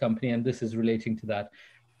from this company and this is relating to that.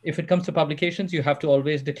 If it comes to publications, you have to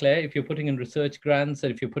always declare. If you're putting in research grants, or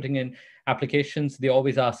if you're putting in applications, they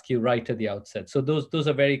always ask you right at the outset. So those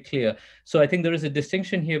are very clear. So I think there is a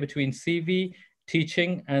distinction here between CV,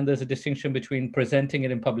 teaching, and there's a distinction between presenting it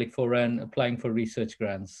in public fora and applying for research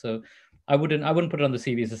grants. So I wouldn't put it on the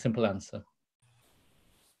CV as a simple answer.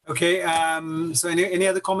 Okay, so any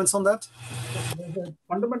other comments on that? The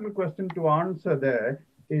fundamental question to answer there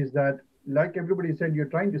is that, like everybody said, you're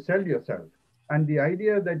trying to sell yourself. And the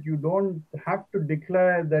idea that you don't have to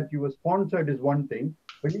declare that you were sponsored is one thing,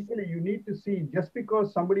 but equally you need to see, just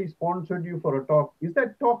because somebody sponsored you for a talk, is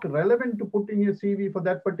that talk relevant to put in your CV for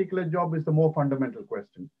that particular job is the more fundamental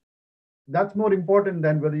question. That's more important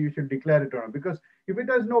than whether you should declare it or not. Because if it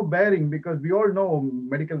has no bearing, because we all know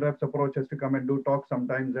medical reps approach us to come and do talks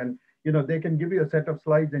sometimes, and they can give you a set of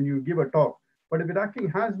slides and you give a talk. But if it actually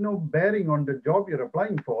has no bearing on the job you're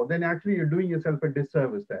applying for, then actually you're doing yourself a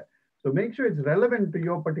disservice there. So make sure it's relevant to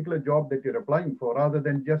your particular job that you're applying for, rather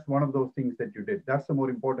than just one of those things that you did. That's the more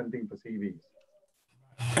important thing for CVs.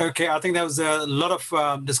 Okay, I think there was a lot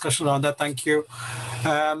of discussion on that. Thank you.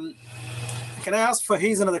 Can I ask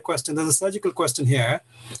Fahiz another question? There's a surgical question here.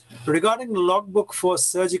 Regarding logbook for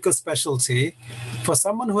surgical specialty, for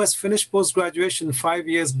someone who has finished post-graduation 5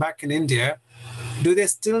 years back in India, do they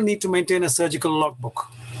still need to maintain a surgical logbook?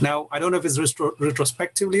 Now, I don't know if it's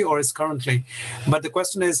retrospectively or it's currently, but the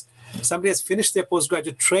question is, somebody has finished their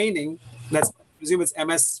postgraduate training, let's presume it's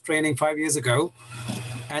MS training 5 years ago,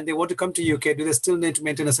 and they want to come to UK, do they still need to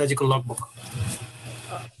maintain a surgical logbook?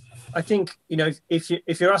 I think,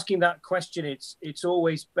 if you're asking that question, it's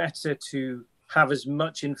always better to have as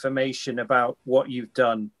much information about what you've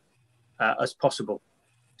done as possible.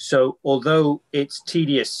 So although it's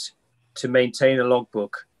tedious to maintain a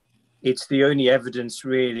logbook, it's the only evidence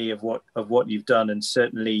really of what you've done. And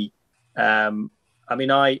certainly, I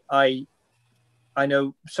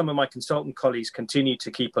know some of my consultant colleagues continue to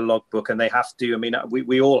keep a logbook, and they have to.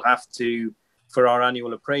 We all have to, for our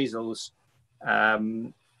annual appraisals,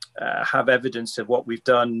 have evidence of what we've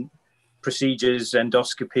done, procedures,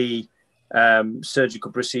 endoscopy,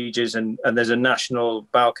 surgical procedures, and there's a national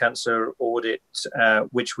bowel cancer audit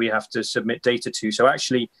which we have to submit data to. So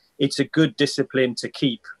actually, it's a good discipline to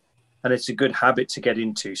keep, and it's a good habit to get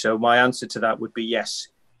into. So my answer to that would be yes,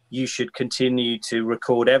 you should continue to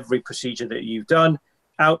record every procedure that you've done,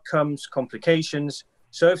 outcomes, complications.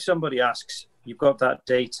 So if somebody asks, you've got that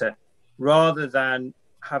data, rather than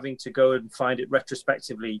having to go and find it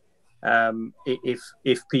retrospectively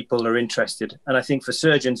if people are interested. And I think for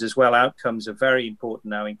surgeons as well, outcomes are very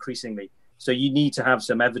important now increasingly. So you need to have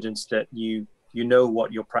some evidence that you know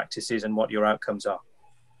what your practice is and what your outcomes are.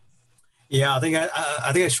 Yeah, I think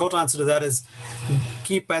a short answer to that is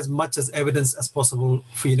keep as much as evidence as possible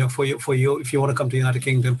for you if you want to come to the United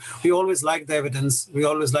Kingdom. We always like the evidence. We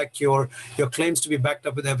always like your claims to be backed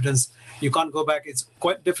up with evidence. You can't go back. It's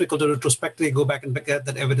quite difficult to retrospectively go back and get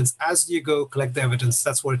that evidence. As you go, collect the evidence.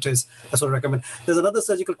 That's what it is. That's what I recommend. There's another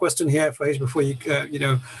surgical question here, Fahiz, before you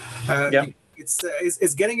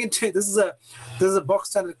It's getting into this is a box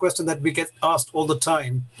standard question that we get asked all the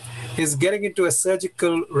time. Is getting into a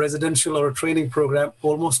surgical residential or a training program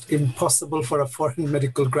almost impossible for a foreign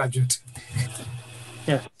medical graduate?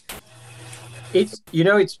 Yeah,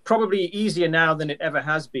 it's probably easier now than it ever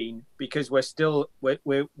has been, because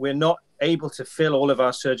we're not able to fill all of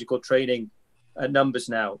our surgical training numbers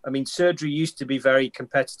now. I mean, surgery used to be very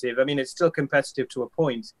competitive. I mean, it's still competitive to a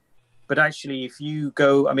point. But actually, if you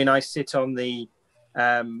go, I sit on the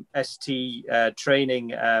ST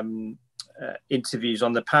training interviews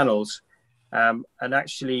on the panels, and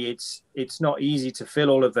actually it's not easy to fill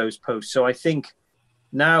all of those posts. So I think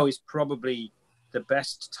now is probably the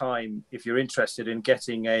best time if you're interested in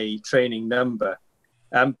getting a training number.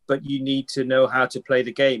 But you need to know how to play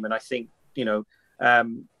the game. And I think,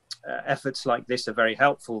 efforts like this are very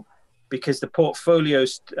helpful, because the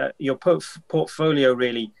portfolios, your portfolio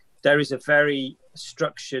really, there is a very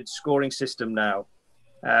structured scoring system now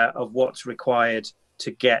of what's required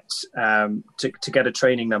to get to get a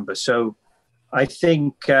training number. So I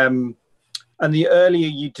think, and the earlier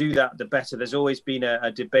you do that, the better. There's always been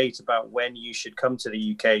a debate about when you should come to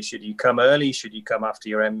the UK. Should you come early? Should you come after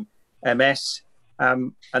your MS?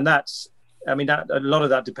 And that's, I mean, that, a lot of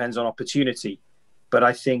that depends on opportunity. But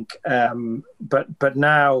I think, but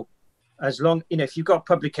now, as long, if you've got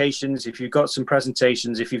publications, if you've got some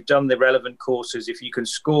presentations, if you've done the relevant courses, if you can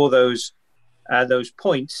score those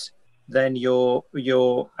points, then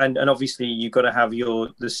and obviously you've got to have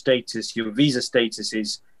the status, your visa status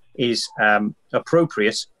is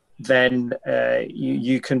appropriate. Then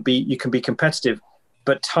you can be competitive.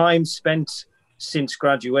 But time spent since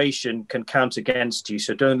graduation can count against you.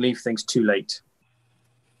 So don't leave things too late.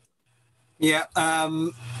 Yeah.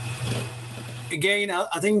 Again,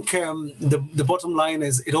 I think the bottom line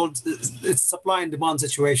is it's supply and demand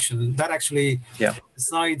situation that actually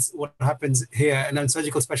decides what happens here. And then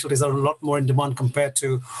surgical specialties are a lot more in demand compared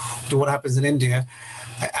to what happens in India.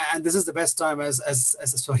 And this is the best time, as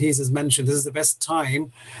Fahiz has mentioned, this is the best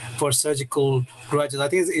time for surgical graduates. I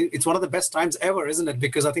think it's one of the best times ever, isn't it?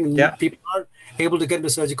 Because I think people are able to get into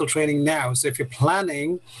surgical training now. So if you're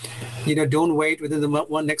planning, don't wait within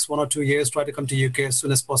the next 1 or 2 years. Try to come to UK as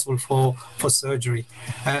soon as possible for surgery.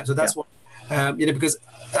 So that's what, because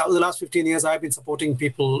over the last 15 years, I've been supporting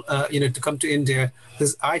people, to come to India.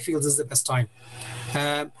 I feel this is the best time.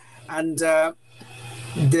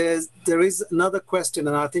 There is another question,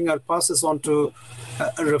 and I think I'll pass this on to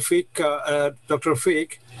Rafiq, Dr.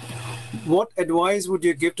 Rafiq. What advice would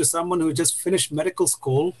you give to someone who just finished medical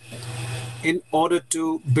school in order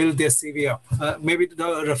to build their CV up? Maybe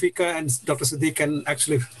Rafiqa and Dr. Siddiq can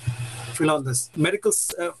actually fill on this.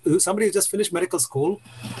 Somebody who just finished medical school,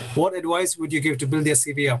 what advice would you give to build their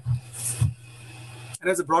CV up? And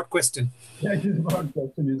that's a broad question. Yeah, it is a broad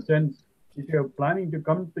question in the sense, if you're planning to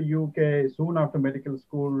come to UK soon after medical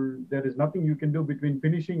school, there is nothing you can do between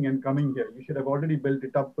finishing and coming here. You should have already built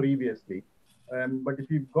it up previously. But if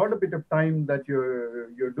you've got a bit of time that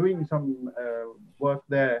you're doing some work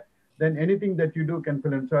there, then anything that you do can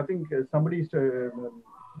fill in. So I think somebody's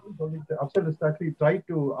Afsal has actually tried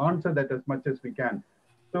to answer that as much as we can.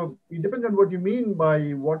 So it depends on what you mean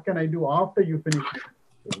by what can I do after you finish.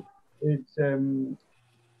 It's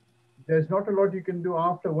there's not a lot you can do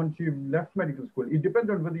after once you've left medical school. It depends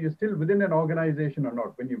on whether you're still within an organization or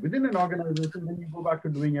not. When you're within an organization, then you go back to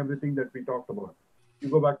doing everything that we talked about. You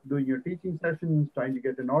go back to doing your teaching sessions, trying to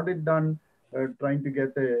get an audit done, trying to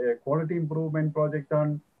get a quality improvement project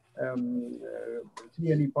done,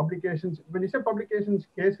 see any publications. When you say publications,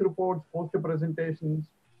 case reports, poster presentations,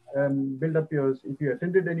 build up yours. If you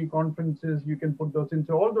attended any conferences, you can put those in.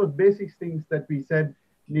 So all those basic things that we said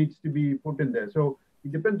needs to be put in there. So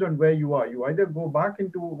it depends on where you are. You either go back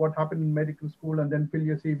into what happened in medical school and then fill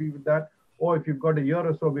your CV with that, or if you've got a year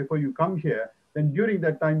or so before you come here, then during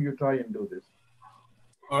that time you try and do this.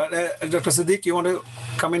 All right, Dr. Siddiq, you want to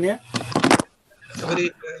come in here? It's a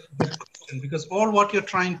very good question, because all what you're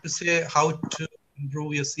trying to say, how to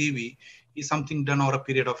improve your CV, is something done over a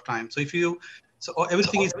period of time. So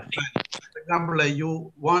everything is, for example,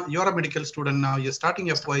 you're a medical student now, you're starting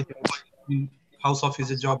your house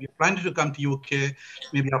officer job, you plan to come to UK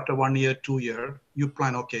maybe after 1 year, 2 years, you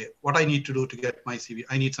plan, okay, what I need to do to get my CV,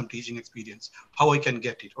 I need some teaching experience, how I can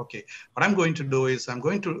get it. Okay, what I'm going to do is I'm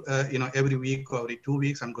going to, every week or every 2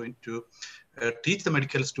 weeks, I'm going to teach the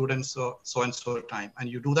medical students so and so time, and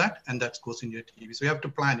you do that, and that goes in your TV. So you have to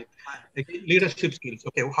plan it. Okay, leadership skills.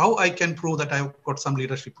 Okay, how I can prove that I've got some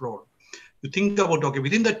leadership role. You think about, okay,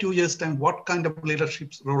 within the 2 years time, what kind of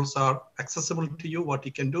leadership roles are accessible to you, what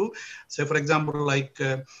you can do. So for example, like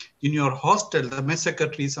in your hostel, the mess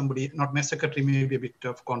secretary, not mess secretary may be a bit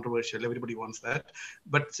of controversial, everybody wants that,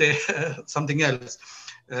 but say something else,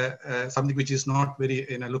 something which is not very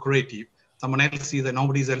lucrative. Someone else sees that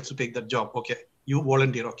nobody else to take that job. Okay, you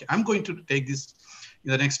volunteer. Okay, I'm going to take this in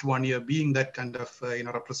the next 1 year, being that kind of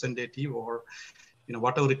representative or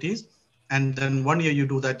whatever it is. And then 1 year you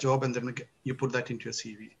do that job, and then you put that into your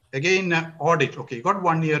CV. Again, audit. Okay, you got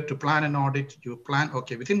 1 year to plan an audit. You plan,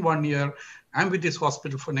 okay, within 1 year, I'm with this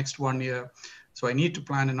hospital for next 1 year. So I need to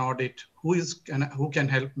plan an audit. Who can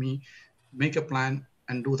help me make a plan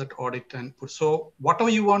and do that audit and put. So whatever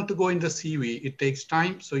you want to go in the CV, it takes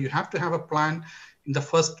time. So you have to have a plan. in the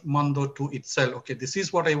first month or two itself, okay, this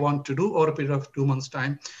is what I want to do over a period of 2 months'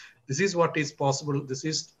 time. This is what is possible. This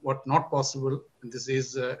is what not possible. And this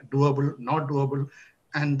is doable, not doable,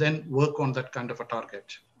 and then work on that kind of a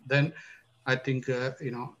target. Then I think,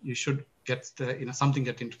 you should get, something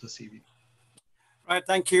get into the CV. Right,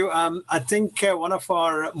 thank you. I think one of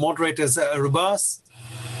our moderators, Rubas,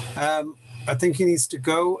 I think he needs to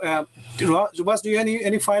go. Rubas, do you have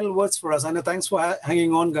any final words for us? I know, thanks for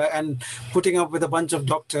hanging on and putting up with a bunch of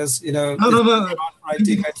doctors. No.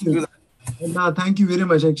 IT guys to do that. No, thank you very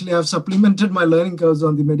much. Actually, I've supplemented my learning curves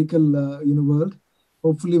on the medical world.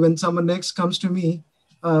 Hopefully, when someone next comes to me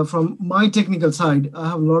from my technical side, I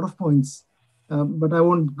have a lot of points. But I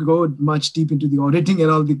won't go much deep into the auditing and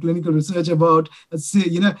all the clinical research about a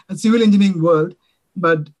civil engineering world.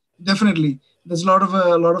 But definitely, there's a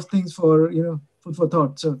lot of things for food for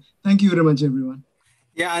thought. So thank you very much, everyone.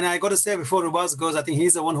 Yeah, and I got to say, before Rubas goes, I think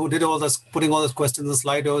he's the one who did all this, putting all those questions in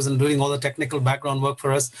Slidos and doing all the technical background work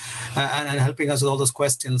for us and helping us with all those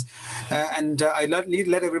questions. I need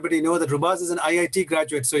to let everybody know that Rubas is an IIT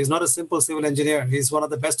graduate, so he's not a simple civil engineer. He's one of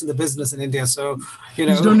the best in the business in India. So,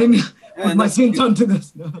 Please don't put my saints onto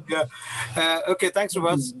this. No. Yeah. Okay, thanks,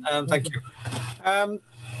 Rubas. Thank you.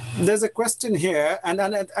 There's a question here, and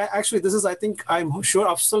actually this is, I think, I'm sure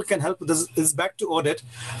Afzal can help with this. Is back to audit,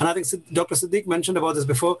 and I think Dr. Siddique mentioned about this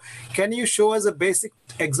before. Can you show us a basic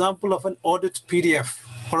example of an audit PDF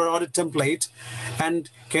or an audit template, and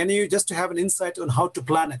can you just to have an insight on how to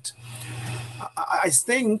plan it? I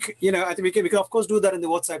think, I think we can of course do that in the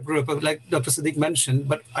WhatsApp group, like Dr. Siddique mentioned,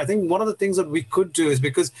 but I think one of the things that we could do is,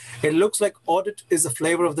 because it looks like audit is the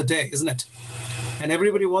flavor of the day, isn't it? And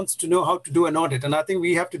everybody wants to know how to do an audit. And I think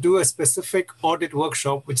we have to do a specific audit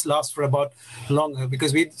workshop, which lasts for about longer,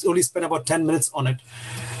 because we only spend about 10 minutes on it.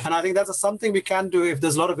 And I think that's something we can do if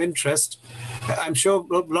there's a lot of interest. I'm sure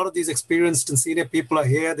a lot of these experienced and senior people are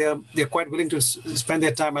here. They're quite willing to spend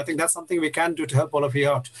their time. I think that's something we can do to help all of you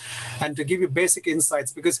out and to give you basic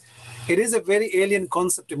insights, because it is a very alien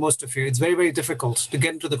concept to most of you. It's very, very difficult to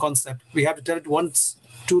get into the concept. We have to tell it once,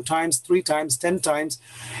 2 times, 3 times, 10 times.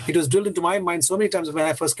 It was drilled into my mind so many times when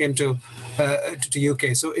I first came to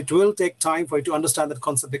UK. So it will take time for you to understand that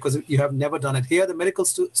concept, because you have never done it. Here, the medical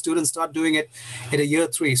students start doing it in a year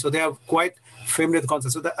 3. So they are quite familiar with the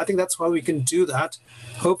concept. So I think that's how we can do that,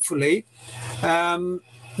 hopefully.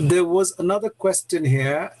 There was another question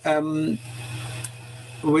here,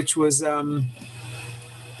 which was,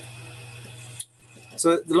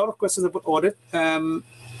 so a lot of questions about audit.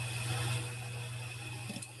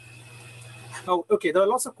 Oh, okay. There are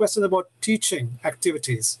lots of questions about teaching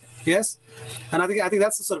activities. Yes, and I think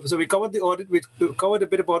that's the sort of. So we covered the audit. We covered a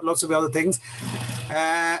bit about lots of other things,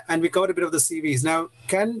 and we covered a bit of the CVs. Now,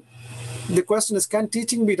 the question is, can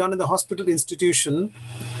teaching be done in the hospital institution,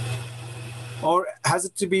 or has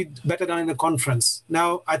it to be better done in a conference?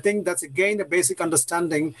 Now, I think that's again a basic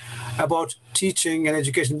understanding about teaching and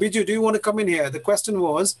education. Biju, do you want to come in here? The question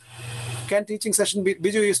was, can teaching session be?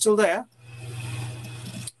 Biju, you're still there?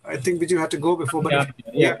 I think Biju had to go before, but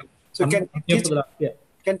yeah. So can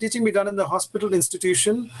teaching be done in the hospital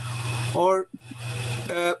institution, or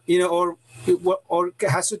or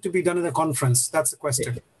has it to be done in a conference? That's the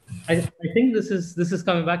question. I think this is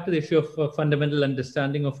coming back to the issue of fundamental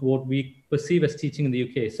understanding of what we perceive as teaching in the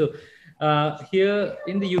UK. So here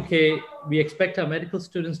in the UK, we expect our medical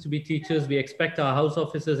students to be teachers. We expect our house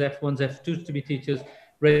officers, F1s, F2s to be teachers,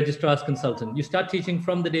 registrars, consultants. You start teaching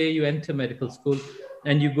from the day you enter medical school,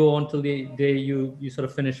 and you go on till the day you sort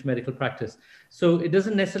of finish medical practice. So it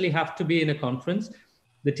doesn't necessarily have to be in a conference.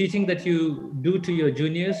 The teaching that you do to your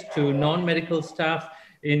juniors, to non-medical staff,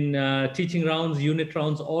 in teaching rounds, unit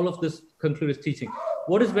rounds, all of this concludes teaching.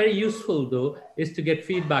 What is very useful, though, is to get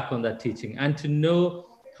feedback on that teaching and to know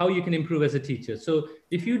how you can improve as a teacher. So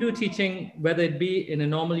if you do teaching, whether it be in a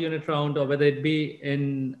normal unit round or whether it be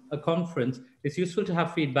in a conference, it's useful to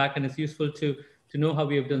have feedback, and it's useful to know how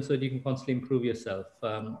we have done so that you can constantly improve yourself.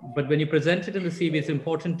 But when you present it in the CV, it's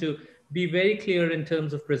important to be very clear in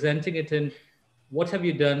terms of presenting it in what have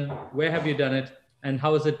you done, where have you done it, and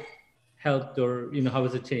how has it helped, or how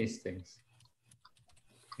has it changed things?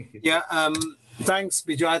 Thank you. Yeah, thanks,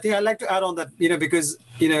 Biju. I think I'd like to add on that, because,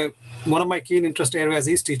 one of my keen interest areas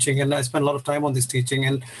is teaching, and I spend a lot of time on this teaching.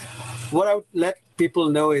 And what I would let people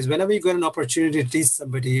know is, whenever you get an opportunity to teach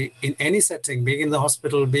somebody in any setting, being in the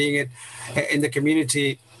hospital, being in the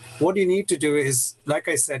community, what you need to do is, like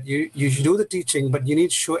I said, you should do the teaching, but you need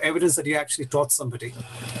to show evidence that you actually taught somebody.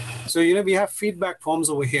 So, we have feedback forms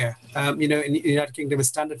over here, in the United Kingdom with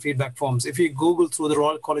standard feedback forms. If you Google through the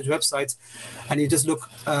Royal College websites and you just look,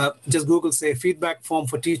 just Google, say, feedback form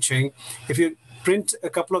for teaching, if you print a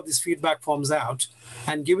couple of these feedback forms out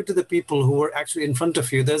and give it to the people who were actually in front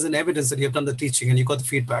of you. There's an evidence that you have done the teaching and you got the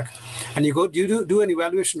feedback. And you do an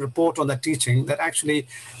evaluation report on that teaching that actually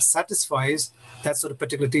satisfies that sort of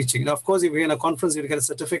particular teaching. Now, of course, if you're in a conference, you get a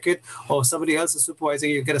certificate, or somebody else is supervising,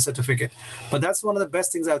 you get a certificate. But that's one of the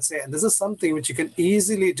best things I would say. And this is something which you can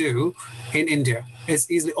easily do in India. It's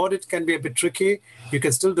easily, audit can be a bit tricky. You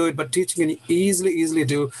can still do it, but teaching can easily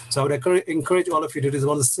do. So I would encourage all of you to do. It's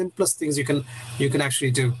one of the simplest things you can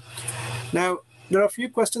actually do. Now, there are a few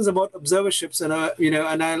questions about observerships, and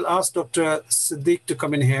and I'll ask Dr. Siddiq to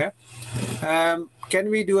come in here. Can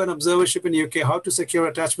we do an observership in UK? How to secure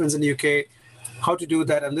attachments in UK? How to do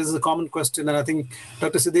that? And this is a common question, and I think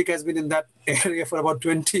Dr. Siddiq has been in that area for about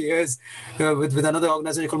 20 years with another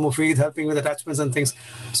organization called Mufid, helping with attachments and things.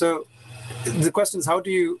 So the question is,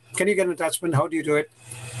 can you get an attachment? How do you do it?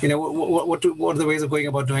 What are the ways of going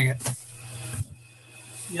about doing it?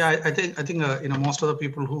 Yeah, I think most of the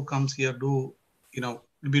people who comes here do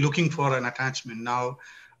be looking for an attachment. Now,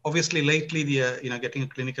 obviously, lately the getting a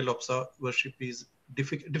clinical observership is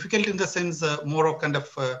difficult in the sense more of kind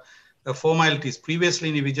of formalities. Previously,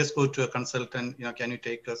 we just go to a consultant. Can you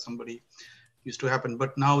take somebody? Used to happen,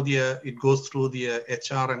 but now it goes through the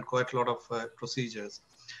HR and quite a lot of procedures.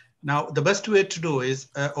 Now, the best way to do is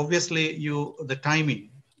obviously the timing,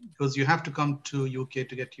 because you have to come to UK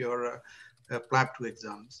to get your PLAB 2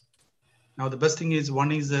 exams. Now, the best thing is,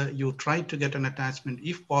 one is you try to get an attachment,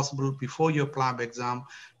 if possible, before your PLAB exam.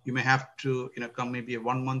 You may have to come maybe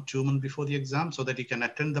 1 month, 2 months before the exam, so that you can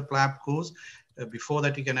attend the PLAB course. Before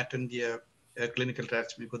that, you can attend the clinical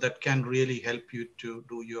attachment, because that can really help you to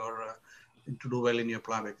do well in your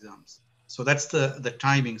PLAB exams. So that's the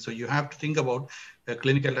timing. So you have to think about a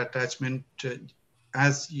clinical attachment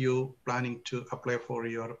as you planning to apply for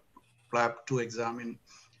your PLAB 2 exam in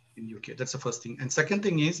UK. That's the first thing. And second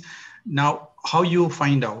thing is, now how you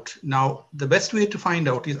find out. Now, the best way to find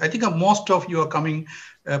out is, I think most of you are coming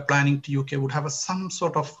planning to UK would have some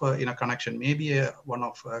sort of connection. Maybe one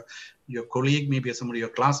of your colleague, maybe somebody your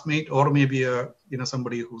classmate, or maybe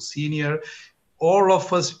somebody who's senior. All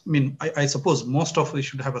of us, I suppose most of us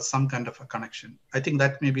should have some kind of a connection. I think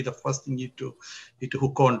that may be the first thing you need to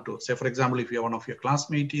hook on to. Say, for example, if you're one of your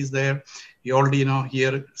classmates is there, you already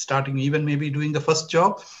here starting, even maybe doing the first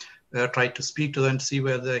job, try to speak to them to see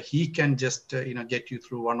whether he can just get you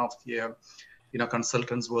through one of the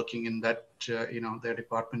consultants working in that their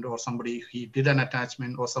department, or somebody he did an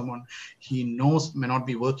attachment, or someone he knows may not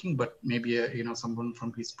be working, but maybe someone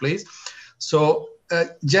from his place. So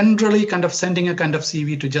generally, kind of sending a kind of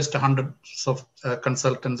CV to just hundreds of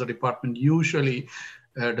consultants or department usually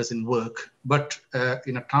doesn't work. But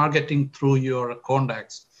targeting through your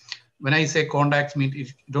contacts. When I say contacts, mean you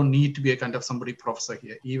don't need to be a kind of somebody professor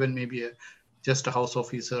here. Even maybe just a house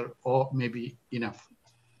officer, or maybe enough.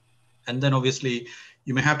 And then obviously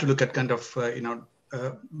you may have to look at kind of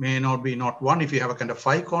may not be not one. If you have a kind of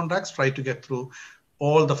 5 contacts, try to get through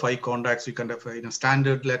all the 5 contacts. You kind of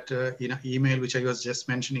standard letter, email, which I was just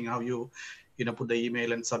mentioning, how you put the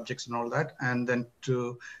email and subjects and all that, and then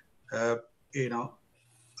to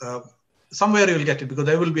somewhere you will get it, because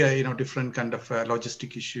there will be a different kind of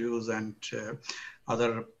logistic issues and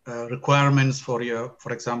other requirements for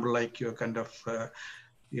example, like your kind of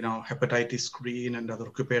hepatitis screen and other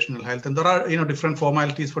occupational health, and there are different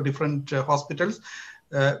formalities for different hospitals.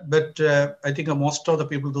 But I think most of the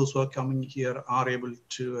people, those who are coming here, are able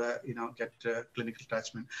to get clinical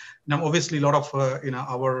attachment. Now, obviously, a lot of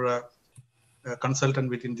our consultant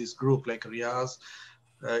within this group, like Riaz,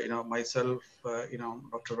 myself,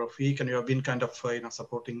 Dr. Rafiq, and you have been kind of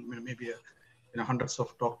supporting maybe hundreds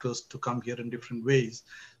of doctors to come here in different ways.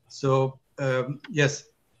 So yes,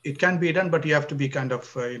 it can be done, but you have to be kind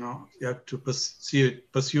of you have to pursue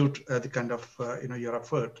the kind of your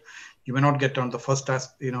effort. You may not get on the first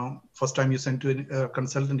time you send to a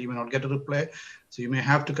consultant, you may not get a reply. So you may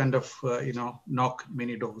have to kind of knock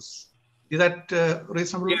many doors. Is that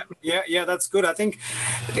reasonable? Yeah, that's good. I think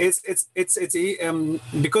it's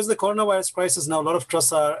because the coronavirus crisis now, a lot of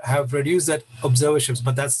trusts have reduced that observerships,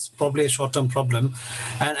 but that's probably a short-term problem,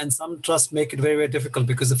 and some trusts make it very, very difficult,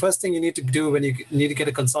 because the first thing you need to do when you need to get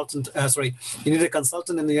a consultant, you need a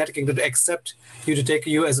consultant in the United Kingdom to accept you to take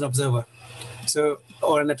you as an observer. So,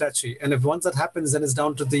 or an attachee. And if once that happens, then it's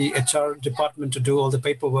down to the HR department to do all the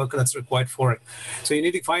paperwork that's required for it. So you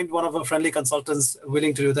need to find one of our friendly consultants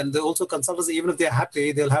willing to do that. And also consultants, even if they're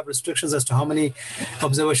happy, they'll have restrictions as to how many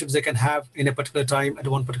observerships they can have in a particular time at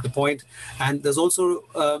one particular point. And there's also,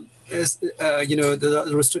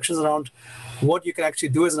 the restrictions around what you can actually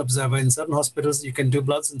do as an observer. In certain hospitals, you can do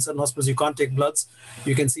bloods. In certain hospitals, you can't take bloods.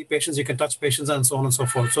 You can see patients, you can touch patients, and so on and so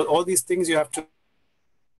forth. So all these things you have to,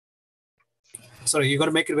 sorry, you got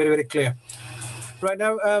to make it very, very clear. Right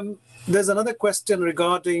now, there's another question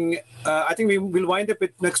regarding, I think we will wind up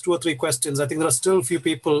with next 2 or 3 questions. I think there are still a few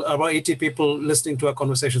people, about 80 people listening to our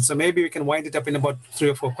conversation. So maybe we can wind it up in about 3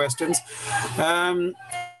 or 4 questions.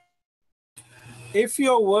 If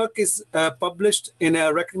your work is published in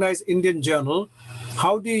a recognized Indian journal,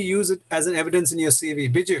 how do you use it as an evidence in your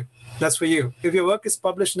CV? Biju, that's for you. If your work is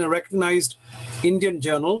published in a recognized Indian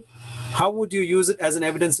journal, how would you use it as an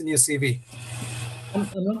evidence in your CV? I'm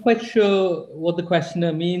not quite sure what the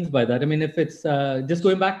questioner means by that. I mean, if it's just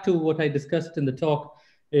going back to what I discussed in the talk,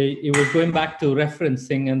 it was going back to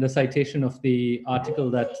referencing and the citation of the article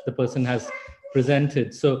that the person has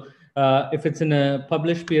presented. So if it's in a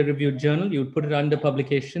published peer-reviewed journal, you would put it under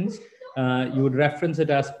publications. You would reference it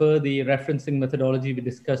as per the referencing methodology we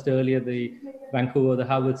discussed earlier, the Vancouver, the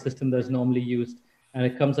Harvard system that's normally used, and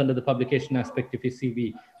it comes under the publication aspect of your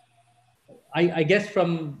CV. I guess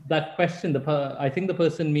from that question, I think the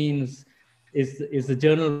person means, is the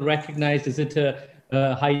journal recognized? Is it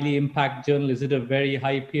a highly impact journal? Is it a very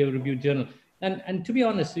high peer-reviewed journal? And to be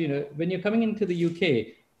honest, you know, when you're coming into the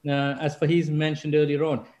UK, as Faiz mentioned earlier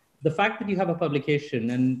on, the fact that you have a publication,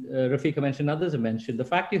 and Rafika mentioned, others have mentioned, the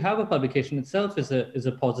fact you have a publication itself is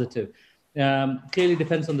a positive. Clearly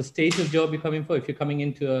depends on the stage of job you're coming for. If you're coming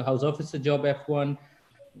into a house officer job, F1,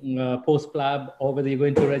 post-plab, or whether you're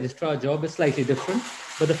going to a registrar job is slightly different.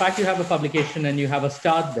 But the fact you have a publication and you have a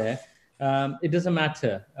start there, it doesn't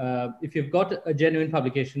matter. If you've got a genuine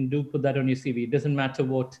publication, do put that on your CV. It doesn't matter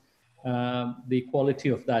what the quality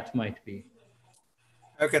of that might be.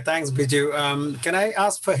 Okay, thanks, Biju. Can I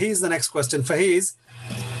ask Faiz the next question? Faiz,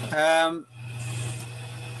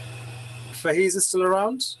 Faiz is still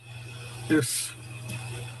around?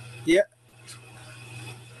 Yeah.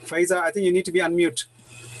 Faiz, I think you need to be unmute.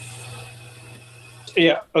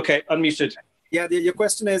 Yeah, okay, unmuted. Yeah, your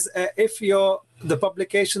question is, if the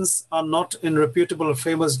publications are not in reputable or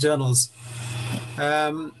famous journals,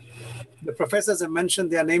 the professors have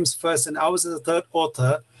mentioned their names first, and ours is a third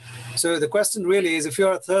author. So the question really is, if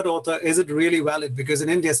you're a third author, is it really valid? Because in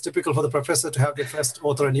India, it's typical for the professor to have the first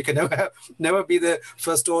author, and you can never be the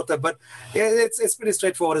first author. But yeah, it's pretty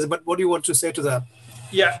straightforward. But what do you want to say to that?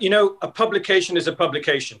 Yeah, you know, a publication is a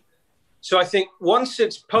publication. So I think once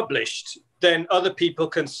it's published, then other people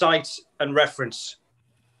can cite and reference.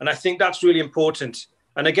 And I think that's really important.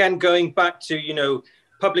 And again, going back to, you know,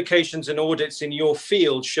 publications and audits in your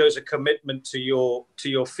field shows a commitment to your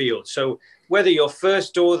field. So whether you're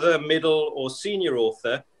first author, middle, or senior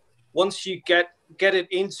author, once you get it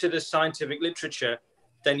into the scientific literature,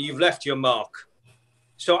 then you've left your mark.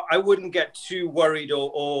 So I wouldn't get too worried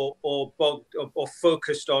or bogged or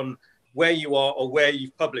focused on where you are or where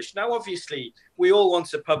you've published. Now, obviously, we all want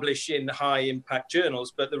to publish in high impact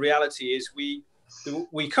journals, but the reality is we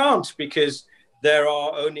can't, because there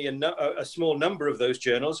are only a small number of those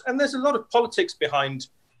journals, and there's a lot of politics behind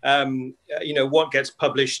you know, what gets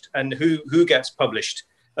published and who gets published.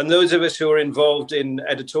 And those of us who are involved in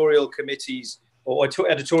editorial committees or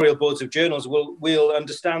editorial boards of journals will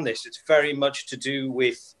understand this. It's very much to do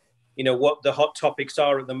with, you know, what the hot topics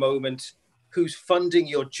are at the moment, who's funding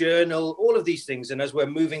your journal, all of these things. And as we're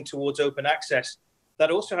moving towards open access,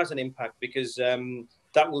 that also has an impact, because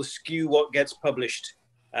that will skew what gets published,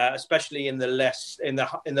 especially in the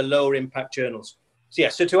lower impact journals. So yeah,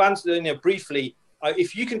 so to answer, you know, briefly,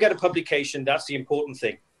 if you can get a publication, that's the important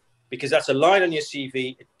thing, because that's a line on your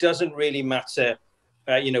CV. It doesn't really matter,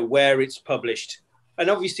 you know, where it's published. And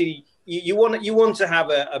obviously, you want to have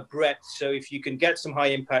a breadth. So if you can get some high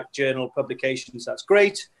impact journal publications, that's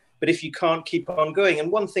great. But if you can't, keep on going.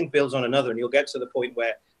 And one thing builds on another, and you'll get to the point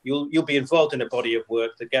where you'll be involved in a body of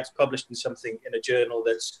work that gets published in something in a journal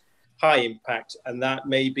that's high impact, and that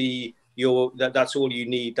may be that's all you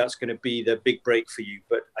need. That's going to be the big break for you.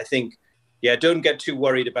 But I think, yeah, don't get too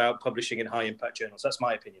worried about publishing in high impact journals. That's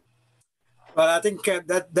my opinion. Well, I think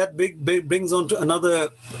that big brings on to another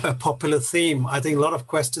popular theme. I think a lot of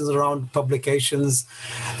questions around publications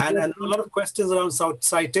and a lot of questions around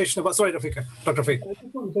citation. Sorry, Rafika, Dr. Rafik. I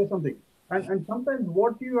just want to say something. And sometimes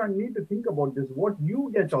what you need to think about is what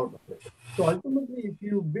you get out of it. So ultimately, if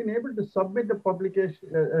you've been able to submit a publication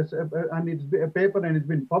and it's a paper and it's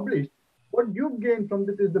been published, what you've gained from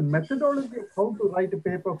this is the methodology of how to write a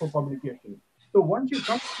paper for publication. So once you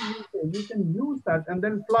come to UK, you can use that and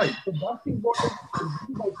then fly. So that's important to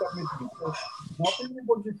do by submitting. So not only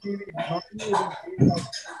about the CV, not only about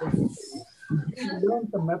the you learn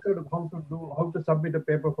the method of how to submit a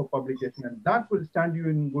paper for publication, and that will stand you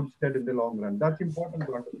in good stead in the long run. That's important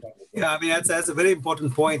to understand. Yeah, I mean, that's a very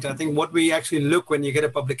important point. I think what we actually look when you get a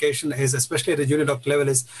publication is, especially at the junior doctor level,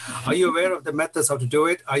 is are you aware of the methods, how to do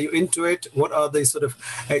it? Are you into it? What are the sort of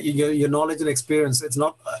your knowledge and experience? It's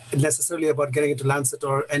not necessarily about getting into Lancet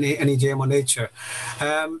or any JM or Nature.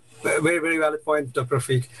 Very, very valid point, Dr.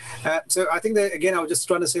 Rafiq. So I think that, again, I was just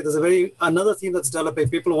trying to say there's another theme that's developing.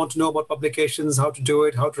 People want to know about publications, how to do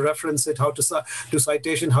it, how to reference it, how to do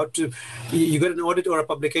citation, you get an audit or a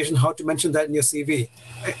publication, how to mention that in your CV,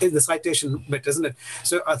 in the citation bit, isn't it?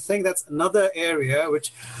 So I think that's another area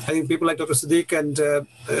which I think people like Dr. Siddiq and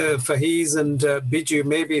Fahiz and Biju,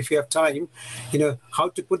 maybe if you have time, how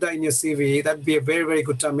to put that in your CV, that'd be a very, very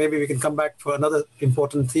good time. Maybe we can come back for another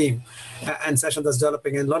important theme and session that's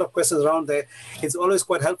developing. And a lot of questions around there. It's always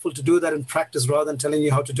quite helpful to do that in practice rather than telling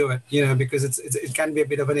you how to do it, because it can be a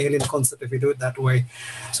bit of an alien concept if you do it that way.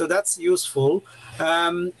 So that's useful.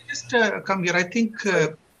 Just come here. I think,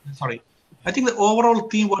 I think the overall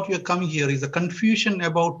theme what we are coming here is a confusion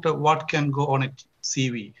about what can go on a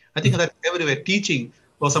CV. I think that everywhere teaching,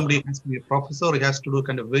 or somebody has to be a professor, he has to do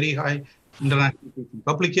kind of very high international teaching.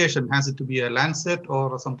 Publication has it to be a Lancet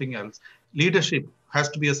or something else. Leadership has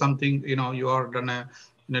to be something, you are done a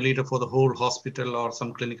leader for the whole hospital or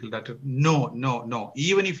some clinical data. No.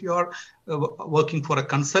 Even if you are working for a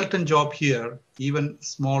consultant job here, even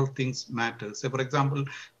small things matter. So for example,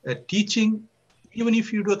 teaching, even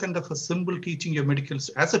if you do a kind of a simple teaching your medical,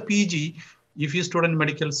 as a PG, if you student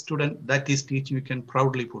medical student, that is teaching, you can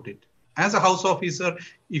proudly put it. As a house officer,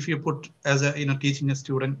 if you put as a, teaching a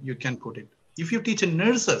student, you can put it. If you teach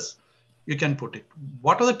nurses, you can put it.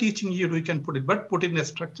 What other teaching you do, you can put it, but put it in a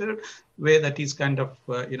structured way that is kind of,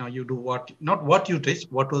 you do not what you teach,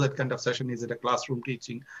 what was that kind of session, is it a classroom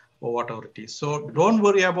teaching or whatever it is. So don't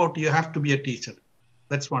worry about you have to be a teacher.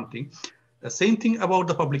 That's one thing. The same thing about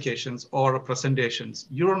the publications or presentations.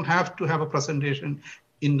 You don't have to have a presentation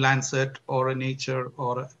in Lancet or a Nature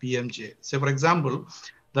or a PMJ. So for example,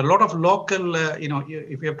 there are a lot of local,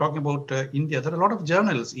 if you're talking about India, there are a lot of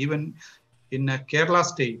journals, even in Kerala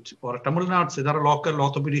state or Tamil Nadu, there are local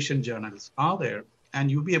orthopedician journals are there,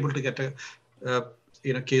 and you'll be able to get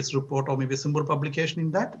a case report or maybe a simple publication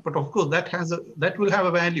in that. But of course, that will have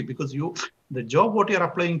a value because the job what you're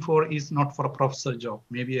applying for is not for a professor job,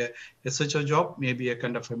 maybe a SHO job, maybe a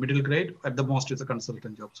kind of a middle grade. At the most, it's a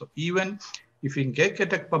consultant job. So even if you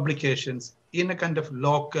get a publications in a kind of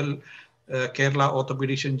local Kerala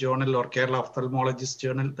orthopedician journal or Kerala ophthalmologist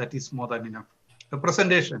journal, that is more than enough. A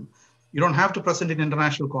presentation. You don't have to present in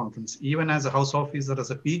international conference. Even as a house officer,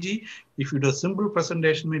 as a PG, if you do a simple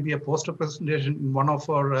presentation, maybe a poster presentation in one of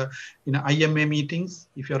our IMA meetings,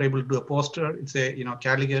 if you're able to do a poster, it's a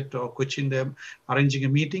Calicut or Cochin, them arranging a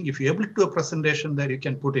meeting. If you're able to do a presentation there, you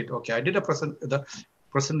can put it. Okay, I did the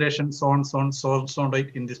presentation so on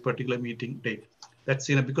date in this particular meeting date. That's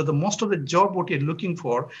because the most of the job what you're looking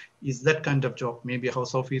for is that kind of job, maybe a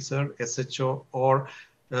house officer, SHO, or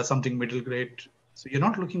something middle grade. So you're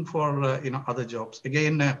not looking for other jobs.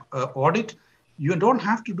 Again, audit, you don't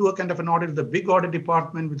have to do a kind of an audit, the big audit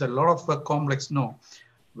department with a lot of complex. No,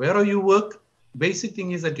 wherever you work, basic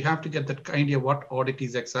thing is that you have to get that idea what audit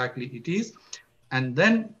is exactly it is, and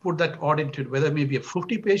then put that audit to whether maybe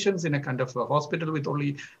 50 patients in a kind of a hospital with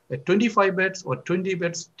only 25 beds or 20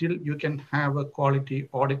 beds, still you can have a quality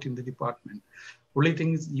audit in the department. Only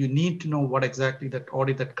thing is you need to know what exactly that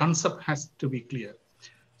audit, that concept has to be clear.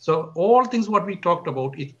 So all things what we talked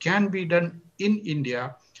about, it can be done in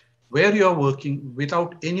India where you're working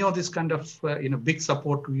without any of this kind of big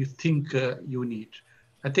support you think you need.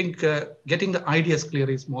 I think getting the ideas clear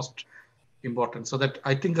is most important. So that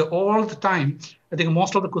I think all the time, I think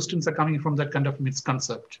most of the questions are coming from that kind of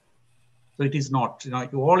misconcept. So it is not,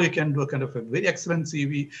 all you can do a kind of a very excellent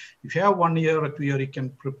CV. If you have 1 year or 2 years, you can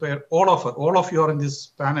prepare all of you are in this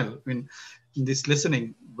panel, in this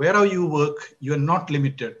listening, wherever you work, you are not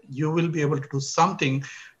limited. You will be able to do something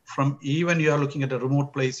from even you are looking at a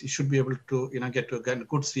remote place, you should be able to get to a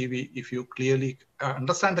good CV if you clearly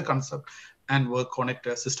understand the concept and work on it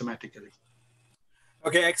systematically.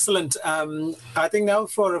 Okay, excellent. I think now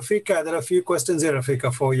for Rafika, there are a few questions here,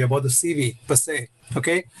 Rafika, for you about the CV per se.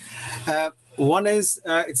 Okay. One is,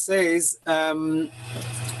 it says,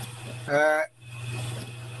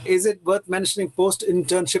 is it worth mentioning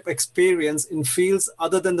post-internship experience in fields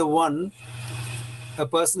other than the one a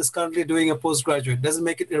person is currently doing a postgraduate? Doesn't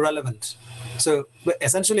make it irrelevant. So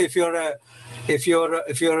essentially, if you're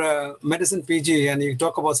a medicine PG and you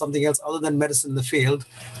talk about something else other than medicine in the field,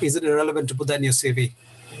 is it irrelevant to put that in your CV?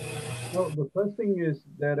 No, the first thing is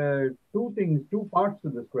there are two parts to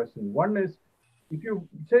this question. One is if you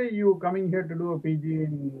say you're coming here to do a PG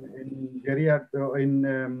in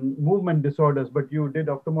movement disorders, but you did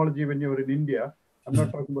ophthalmology when you were in India, I'm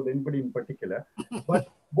not talking about anybody in particular, but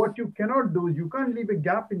what you cannot do is you can't leave a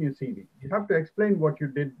gap in your CV. You have to explain what you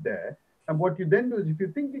did there. And what you then do is if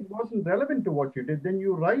you think it wasn't relevant to what you did, then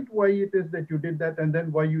you write why it is that you did that and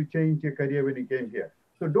then why you changed your career when you came here.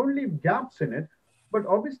 So don't leave gaps in it. But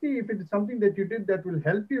obviously, if it is something that you did that will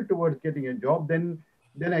help you towards getting a job, then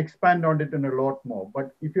expand on it in a lot more.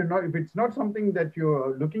 But if it's not something that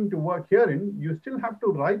you're looking to work here in, you still have to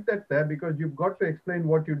write that there because you've got to explain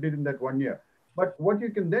what you did in that 1 year. But what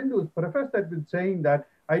you can then do is preface that with saying that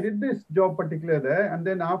I did this job particular there, and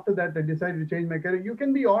then after that I decided to change my career. You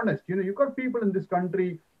can be honest. You've got people in this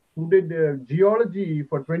country who did geology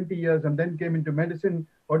for 20 years and then came into medicine,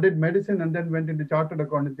 or did medicine and then went into chartered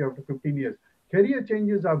accountancy after 15 years. Career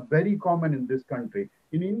changes are very common in this country.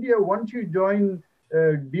 In India, once you join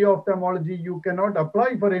D ophthalmology, you cannot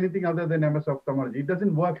apply for anything other than MS ophthalmology. It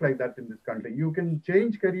doesn't work like that in this country. You can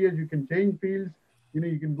change careers, you can change fields. You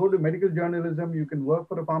can go to medical journalism, you can work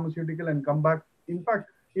for a pharmaceutical and come back. In fact,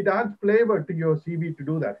 it adds flavor to your CV to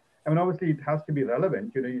do that. I mean, obviously it has to be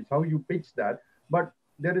relevant, it's how you pitch that. But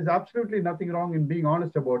there is absolutely nothing wrong in being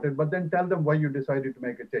honest about it, but then tell them why you decided to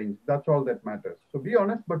make a change. That's all that matters. So be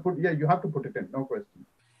honest, but you have to put it in, no question.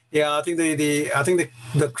 Yeah, I think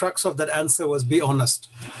the crux of that answer was be honest.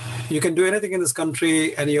 You can do anything in this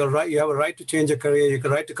country, and you're right. You have a right to change your career. You have a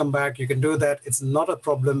right to come back. You can do that. It's not a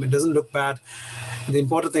problem. It doesn't look bad. The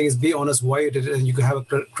important thing is be honest why you did it, and you can have a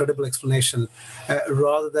credible explanation,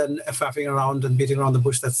 rather than faffing around and beating around the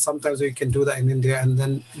bush. That sometimes you can do that in India, and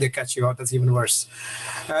then they catch you out. That's even worse.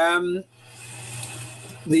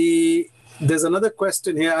 There's another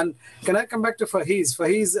question here, and can I come back to Fahiz?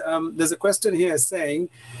 Fahiz, there's a question here saying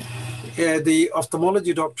the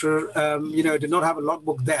ophthalmology doctor, did not have a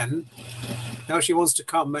logbook then. Now she wants to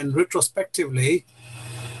come, and retrospectively,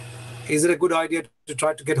 is it a good idea to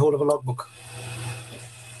try to get hold of a logbook?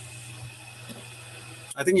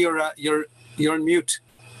 I think you're on mute.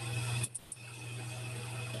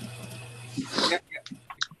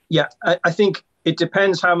 Yeah, I think it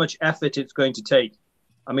depends how much effort it's going to take.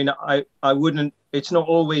 I mean, I wouldn't, it's not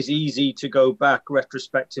always easy to go back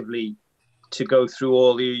retrospectively to go through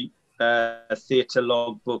all the theatre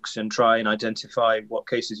logbooks and try and identify what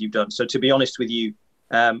cases you've done. So to be honest with you,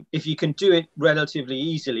 if you can do it relatively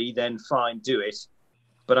easily, then fine, do it.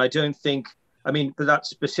 But I don't think, but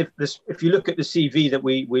that's specific. If you look at the CV that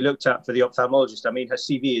we looked at for the ophthalmologist, I mean, her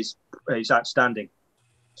CV is outstanding.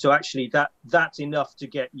 So actually that's enough to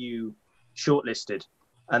get you shortlisted.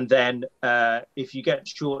 And then if you get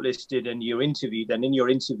shortlisted and you're interviewed, then in your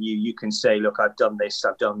interview, you can say, look, I've done this,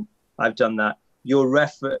 I've done that. Your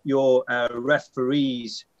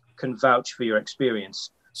referees can vouch for your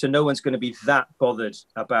experience. So no one's going to be that bothered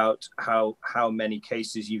about how many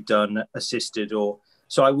cases you've done, assisted,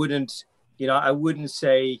 so I wouldn't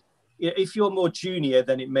say, if you're more junior,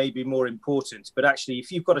 then it may be more important. But actually,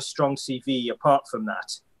 if you've got a strong CV apart from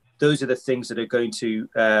that, those are the things that are going to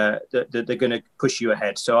that they're going to push you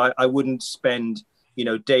ahead. So I wouldn't spend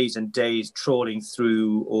days and days trawling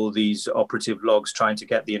through all these operative logs trying to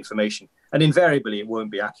get the information, and invariably it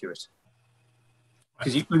won't be accurate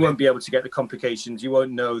because you won't be able to get the complications. You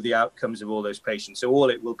won't know the outcomes of all those patients. So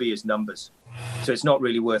all it will be is numbers. So it's not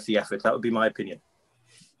really worth the effort. That would be my opinion.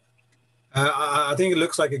 I think it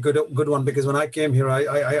looks like a good one, because when I came here,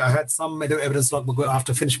 I had some evidence logbook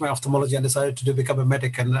after finishing my ophthalmology and decided to become a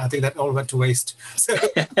medic, and I think that all went to waste. And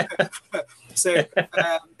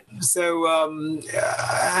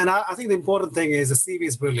I think the important thing is the CV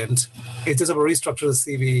is brilliant. It's just about restructure the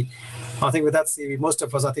CV. I think with that CV, most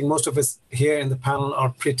of us here in the panel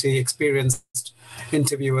are pretty experienced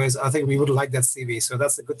interviewers. I think we would like that CV. So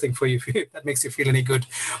that's a good thing for you if that makes you feel any good.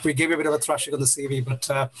 We gave you a bit of a thrashing on the CV, but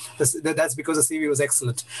that's because the CV was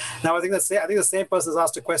excellent. Now, I think the same person has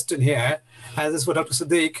asked a question here, and this is for Dr.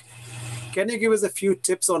 Siddique. Can you give us a few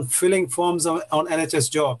tips on filling forms on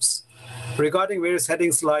NHS jobs? Regarding various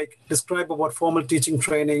headings like describe about formal teaching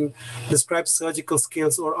training, describe surgical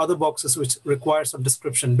skills, or other boxes which require some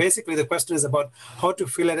description. Basically, the question is about how to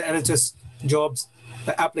fill an NHS jobs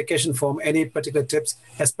application form, any particular tips,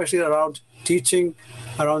 especially around teaching,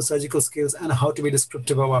 around surgical skills, and how to be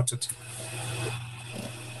descriptive about it.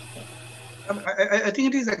 I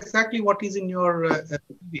think it is exactly what is in your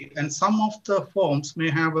CV, and some of the forms may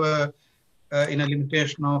have a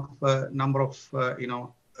limitation of number of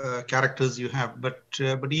characters you have, but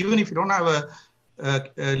even if you don't have a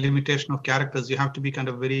limitation of characters, you have to be kind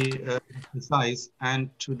of very precise and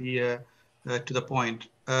to the point.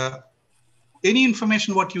 Any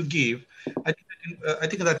information what you give, I think I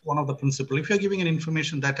think that's one of the principles. If you're giving an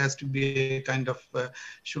information, that has to be a kind of,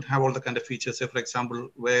 should have all the kind of features. Say, for example,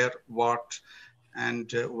 where, what,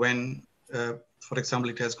 and when. For example,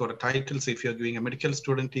 it has got a title. So if you're giving a medical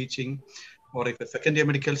student teaching, or if a second year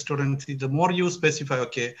medical student, the more you specify,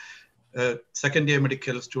 okay, second year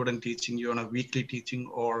medical student teaching, you on a weekly teaching,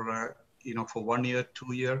 or for 1 year,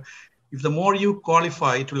 2 year. If the more you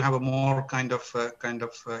qualify, it will have a more kind of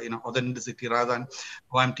authenticity, rather than,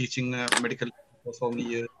 oh, I'm teaching medical for so many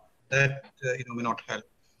years. That may not help.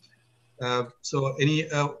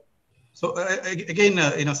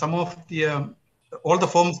 Again, some of the all the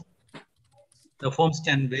forms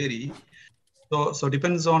can vary. So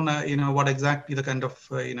depends on what exactly the kind of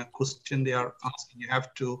question they are asking. You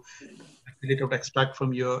have to fill it out, extract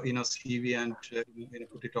from your CV, and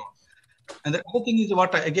put it on. And the other thing is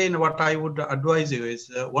what I would advise you is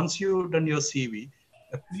once you've done your CV,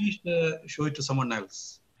 please show it to someone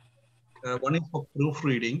else. One is for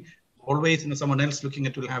proofreading. Always, someone else looking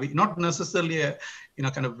at will have it. Not necessarily a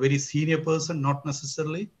kind of very senior person. Not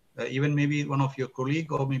necessarily. Even maybe one of your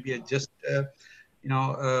colleague, or maybe just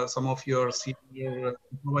some of your senior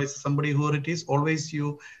supervisor, somebody who it is. Always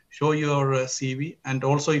you show your CV, and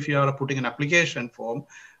also if you are putting an application form.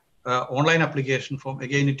 Online application form,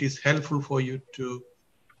 again, it is helpful for you to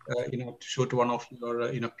to show to one of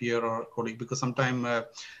your peer or colleague, because sometimes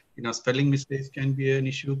spelling mistakes can be an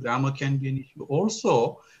issue, grammar can be an issue.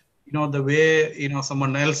 Also, the way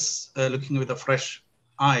someone else looking with a fresh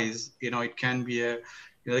eyes, it can be a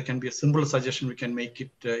there can be a simple suggestion. We can make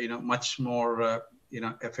it much more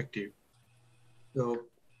effective. So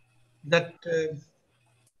that.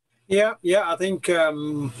 Yeah, I think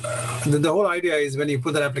the whole idea is when you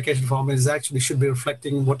put that application form, it actually should be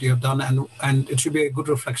reflecting what you have done, and it should be a good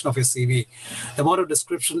reflection of your CV. The amount of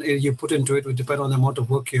description you put into it will depend on the amount of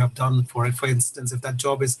work you have done for it. For instance, if that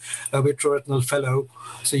job is a vitreoretinal fellow,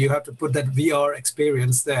 so you have to put that VR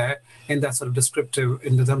experience there in that sort of descriptive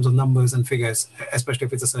in the terms of numbers and figures, especially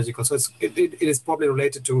if it's a surgical. So it is probably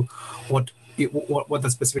related to what the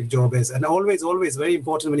specific job is. And always very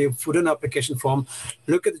important when you put an application form,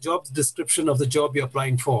 look at the job description of the job you're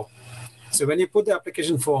applying for. So when you put the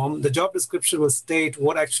application form, the job description will state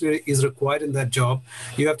what actually is required in that job.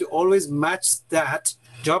 You have to always match that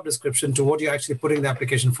job description to what you're actually putting in the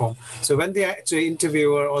application form. So when the actual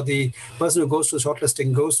interviewer or the person who goes through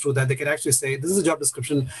shortlisting goes through that, they can actually say, this is a job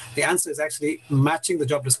description. The answer is actually matching the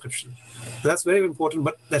job description. So that's very important,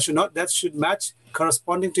 but that should match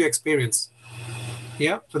corresponding to your experience.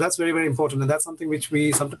 Yeah, so that's very, very important. And that's something which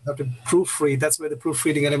we sometimes have to proofread. That's where the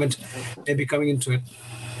proofreading element may be coming into it.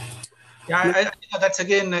 Yeah, I think that's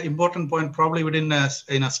again an important point. Probably we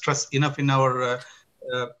didn't stress enough in our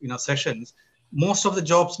sessions. Most of the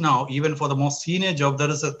jobs now, even for the most senior job, there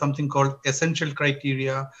is something called essential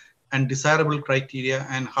criteria and desirable criteria,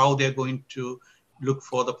 and how they're going to look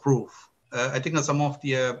for the proof. I think some of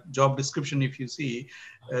the job description, if you see,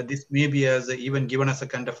 this may be even given as a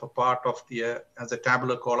kind of a part of the as a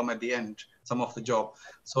tabular column at the end, some of the job.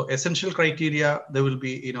 So essential criteria, there will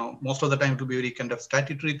be, most of the time it will be very kind of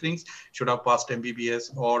statutory things, should have passed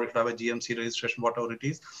MBBS or should have a GMC registration, whatever it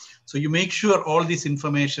is. So you make sure all these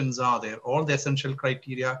informations are there, all the essential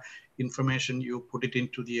criteria information, you put it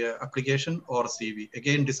into the application or CV.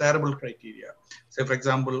 Again, desirable criteria. So for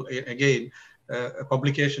example, again, a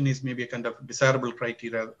publication is maybe a kind of desirable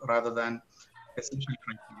criteria rather than essential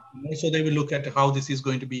criteria. And also they will look at how this is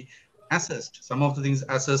going to be assessed. Some of the things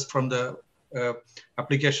assessed from the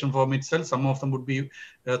application form itself. Some of them would be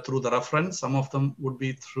through the reference. Some of them would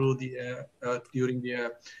be through the during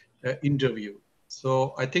the interview.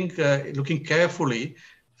 So I think looking carefully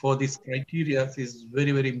for these criteria is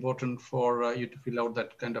very, very important for you to fill out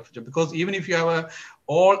that kind of job. Because even if you have a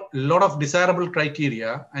lot of desirable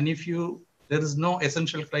criteria, and if there is no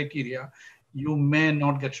essential criteria, you may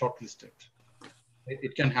not get shortlisted.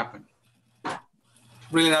 It can happen.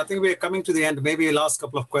 Brilliant. I think we're coming to the end. Maybe a last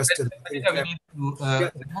couple of questions. I think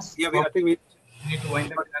we need to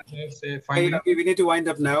wind up. We need to wind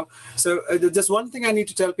up now. So just one thing I need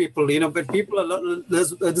to tell people, but people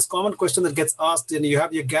there's this common question that gets asked, and you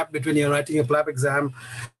have your gap between you're writing a PLAB exam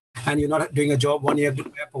and you're not doing a job 1 year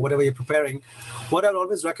or whatever you're preparing. What I'd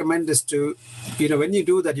always recommend is to, when you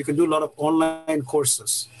do that, you can do a lot of online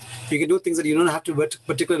courses. You can do things that you don't have to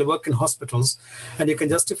particularly work in hospitals, and you can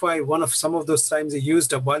justify some of those times you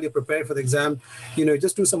used up while you're preparing for the exam.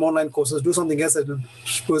 Just do some online courses, do something else that will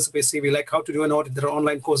boost up your CV, like how to do an audit. There are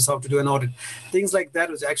online courses how to do an audit. Things like that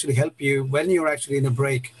will actually help you when you're actually in a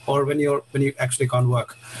break or when you actually can't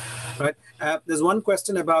work. Right? There's one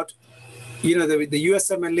question about the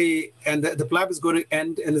USMLE and the PLAB is going to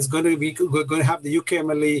end, and it's going to have the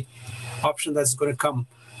UKMLE option that's going to come.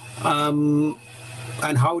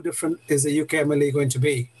 And how different is the UKMLE going to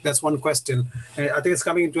be? That's one question. I think it's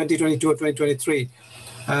coming in 2022 or 2023.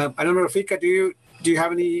 I don't know, Rafika, do you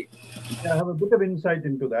have any? Yeah, I have a bit of insight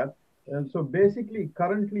into that. So basically,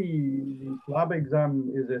 currently, the PLAB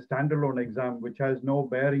exam is a standalone exam which has no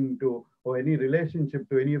bearing to or any relationship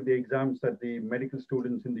to any of the exams that the medical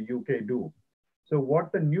students in the UK do. So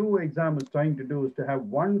what the new exam is trying to do is to have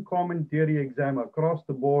one common theory exam across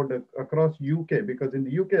the board, across UK, because in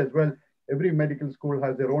the UK as well, every medical school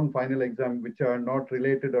has their own final exam, which are not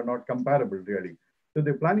related or not comparable really. So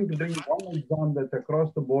they're planning to bring one exam that's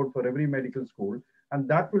across the board for every medical school, and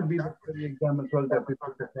that will be the theory exam as well that we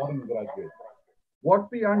put for foreign graduates.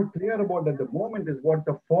 What we aren't clear about at the moment is what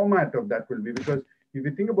the format of that will be, because if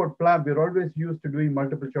you think about PLAB, we're always used to doing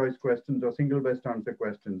multiple choice questions or single best answer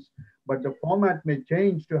questions, but the format may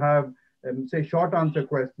change to have, say, short answer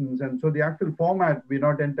questions. And so the actual format, we're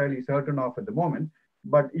not entirely certain of at the moment,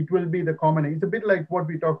 but it will be the common. It's a bit like what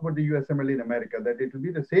we talk about the USMLE in America, that it will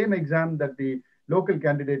be the same exam that the local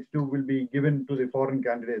candidates do will be given to the foreign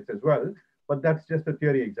candidates as well. But that's just a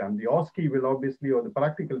theory exam. The OSCE will obviously, or the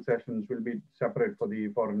practical sessions will be separate for the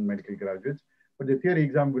foreign medical graduates, but the theory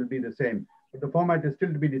exam will be the same. But the format is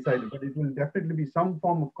still to be decided, but it will definitely be some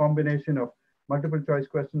form of combination of multiple choice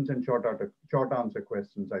questions and short answer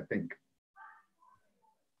questions, I think.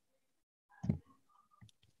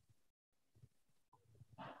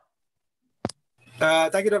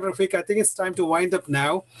 Thank you, Dr. Rafiq. I think it's time to wind up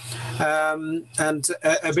now. And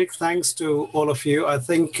a big thanks to all of you. I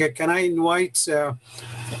think, can I invite Mr.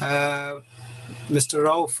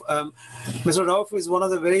 Rauf? Mr. Rauf is one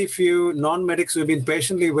of the very few non-medics who've been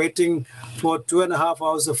patiently waiting for 2.5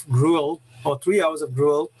 hours of gruel or 3 hours of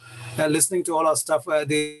gruel, listening to all our stuff.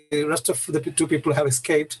 The rest of the two people have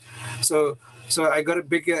escaped. So I got a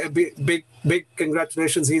big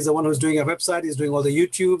congratulations. He's the one who's doing our website. He's doing all the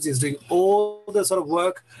YouTubes. He's doing all the sort of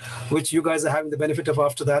work which you guys are having the benefit of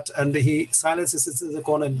after that. And he silences sits in the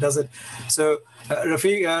corner and does it. So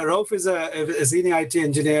Rauf is a senior IT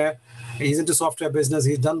engineer. He's into software business.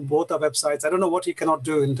 He's done both our websites. I don't know what he cannot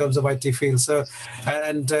do in terms of IT field. So,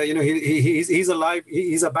 and you know, he's alive.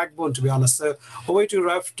 He's a backbone, to be honest. So over to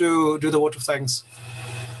Rauf to do the vote of thanks.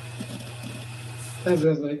 Thanks,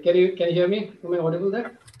 Razvan. Can you hear me? Am I audible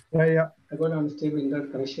there? Yeah. I got an unstable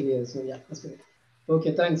internet connection here, so yeah, that's great.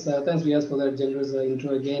 Okay, thanks, Riaz, for that generous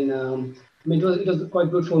intro again. I mean, it was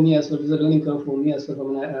quite good for me as well. It was a learning curve for me as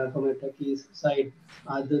well from a techie side.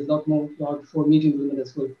 There's a lot for me to implement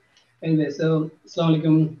as well. Anyway, so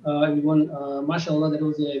Assalamu alaikum, everyone. Mashallah, that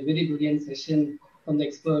was a very brilliant session from the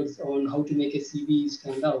experts on how to make a CV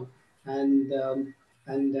stand out. And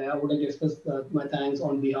I would like to express my thanks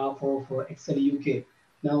on behalf of Excel UK.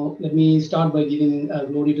 Now, let me start by giving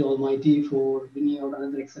glory to Almighty for bringing out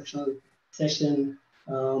another exceptional session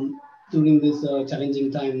during this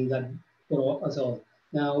challenging time that for us all.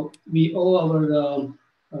 Now, we owe our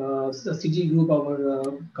CG group our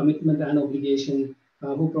commitment and obligation,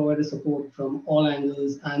 who provided support from all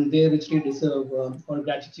angles, and they richly deserve our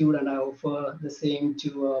gratitude, and I offer the same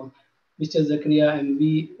to Mr. Zakaria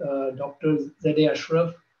MV, Dr. Zadeh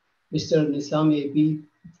Ashraf, Mr. Nisam AP,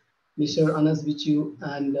 Mr. Anas Vichu,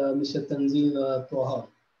 and Mr. Tanzil Toha.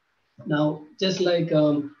 Now, just like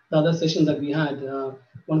the other sessions that we had,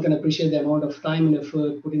 one can appreciate the amount of time and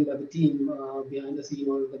effort putting by the team behind the scene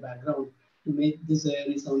or in the background to make this a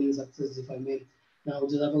resounding success, if I may. Now,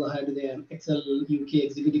 Jazakallah khair to the Excel UK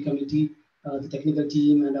Executive Committee, the technical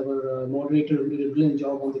team, and our moderator who did a brilliant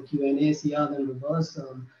job on the Q&A, Siad and reverse.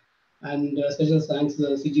 And special thanks to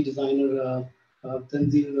the CG designer,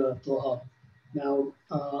 Tanzil Toha. Now,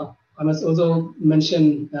 I must also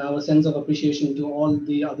mention our sense of appreciation to all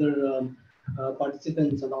the other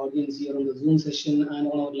participants and audience here on the Zoom session and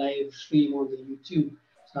on our live stream on the YouTube.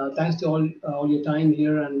 Thanks to all your time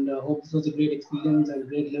here, and hope this was a great experience and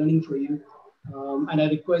great learning for you. And I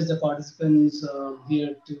request the participants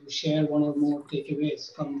here to share one or more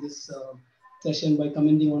takeaways from this session by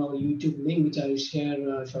commenting on our YouTube link, which I will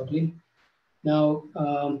share shortly. Now,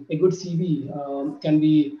 a good CV can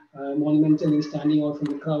be monumental in standing out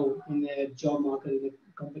from the crowd in a job market, in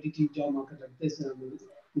a competitive job market like this,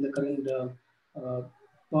 in the current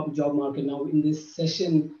job market. Now, in this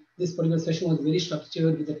session, this particular session was very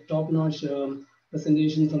structured with a top-notch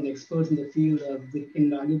presentation from the experts in the field with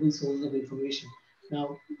invaluable sources of information.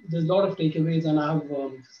 Now, there's a lot of takeaways, and I have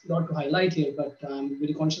a lot to highlight here, but I'm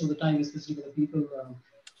very conscious of the time, especially for the people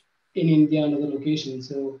in India and other locations.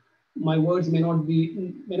 So my words may not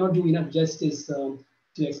do enough justice to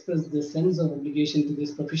express the sense of obligation to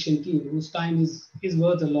this proficient team, whose time is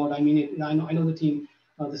worth a lot. I mean, I know the team,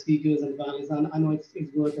 the speakers and panelists, and I know it's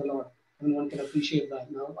worth a lot. and one can appreciate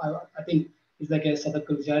that. Now, I think it's like a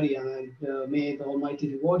sadaqah jariyah, and may the Almighty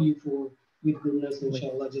reward you for with goodness,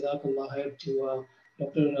 inshallah. Jazakallah khair to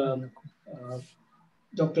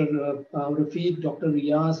Dr. Rafiq, Dr.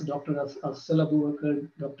 Riyaz, Dr. Afsal Abu Bakr,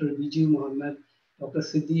 Dr. Viju Muhammad, Dr.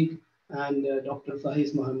 Siddiq, and Dr.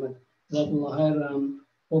 Faiz Muhammad. Jazakallah khair.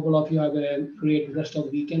 Hope all of you have a great rest of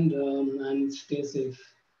the weekend and stay safe.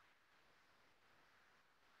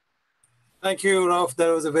 Thank you, Ralph. That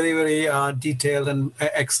was a very, very detailed and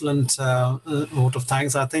excellent vote of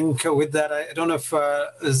thanks. I think with that, I don't know if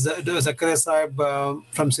Zakaria Saib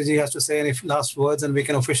from CG has to say any last words, and we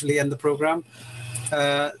can officially end the program.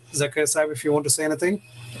 Zakaria Saib, if you want to say anything,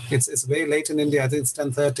 it's very late in India. I think it's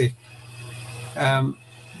 10:30.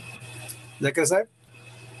 Zakaria Saib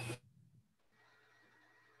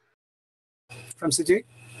from CG.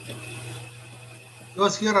 He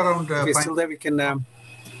was here around. If he's still there, we can.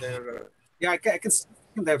 Yeah, I can see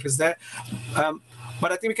him there if he's there.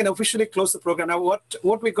 But I think we can officially close the program. Now,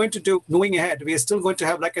 what we're going to do moving ahead, we are still going to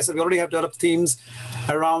have, like I said, we already have developed themes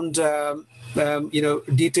around,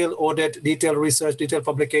 detailed audit, detailed research, detailed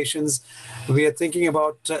publications. We are thinking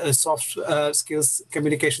about soft skills,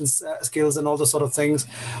 communications skills, and all those sort of things.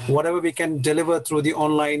 Whatever we can deliver through the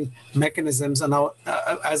online mechanisms. And now,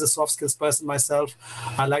 as a soft skills person myself,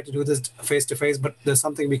 I like to do this face to face, but there's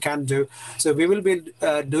something we can do. So we will be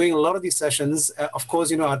doing a lot of these sessions. Of course,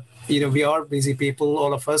 we are busy people,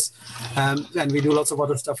 all of us, and we do lots of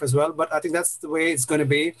other stuff as well. But I think that's the way it's going to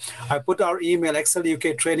be. I put our email,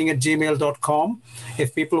 exceluktraining@gmail.com,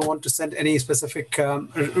 if people want to send any specific,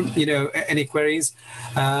 any queries.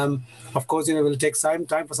 Of course, we'll take some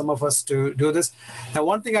time for some of us to do this. Now,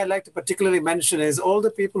 one thing I'd like to particularly mention is all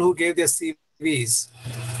the people who gave their CVs,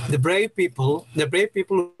 the brave people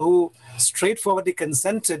who straightforwardly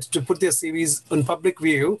consented to put their CVs on public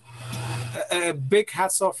view. A big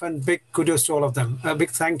hats off and big kudos to all of them. A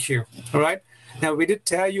big thank you. All right. Now, we did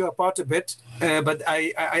tear you apart a bit, but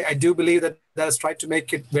I do believe that has tried to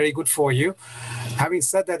make it very good for you. Having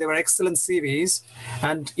said that, they were excellent CVs,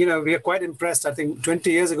 and we are quite impressed. I think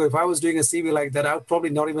 20 years ago, if I was doing a CV like that, I would probably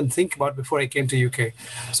not even think about it before I came to UK.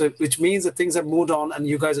 So, which means that things have moved on, and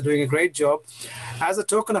you guys are doing a great job. As a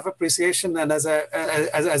token of appreciation and as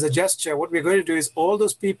a gesture, what we're going to do is all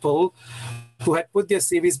those people who had put their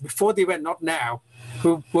CVs before the event, not now,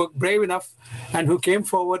 who were brave enough and who came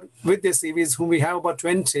forward with their CVs, whom we have about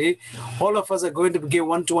 20, all of us are going to give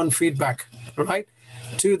one-to-one feedback, right,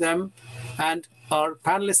 to them. And our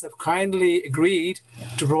panelists have kindly agreed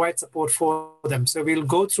to provide support for them. So we'll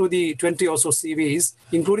go through the 20 or so CVs,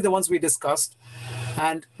 including the ones we discussed,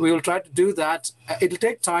 and we will try to do that. It'll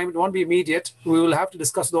take time. It won't be immediate. We will have to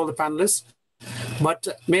discuss with all the panelists. But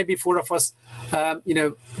maybe four of us,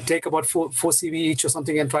 take about four CV each or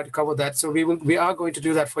something and try to cover that. So we are going to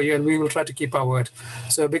do that for you, and we will try to keep our word.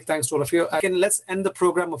 So big thanks to all of you. Again, let's end the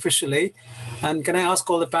program officially. And can I ask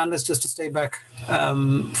all the panelists just to stay back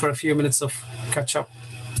for a few minutes of catch up,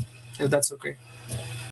 if that's okay?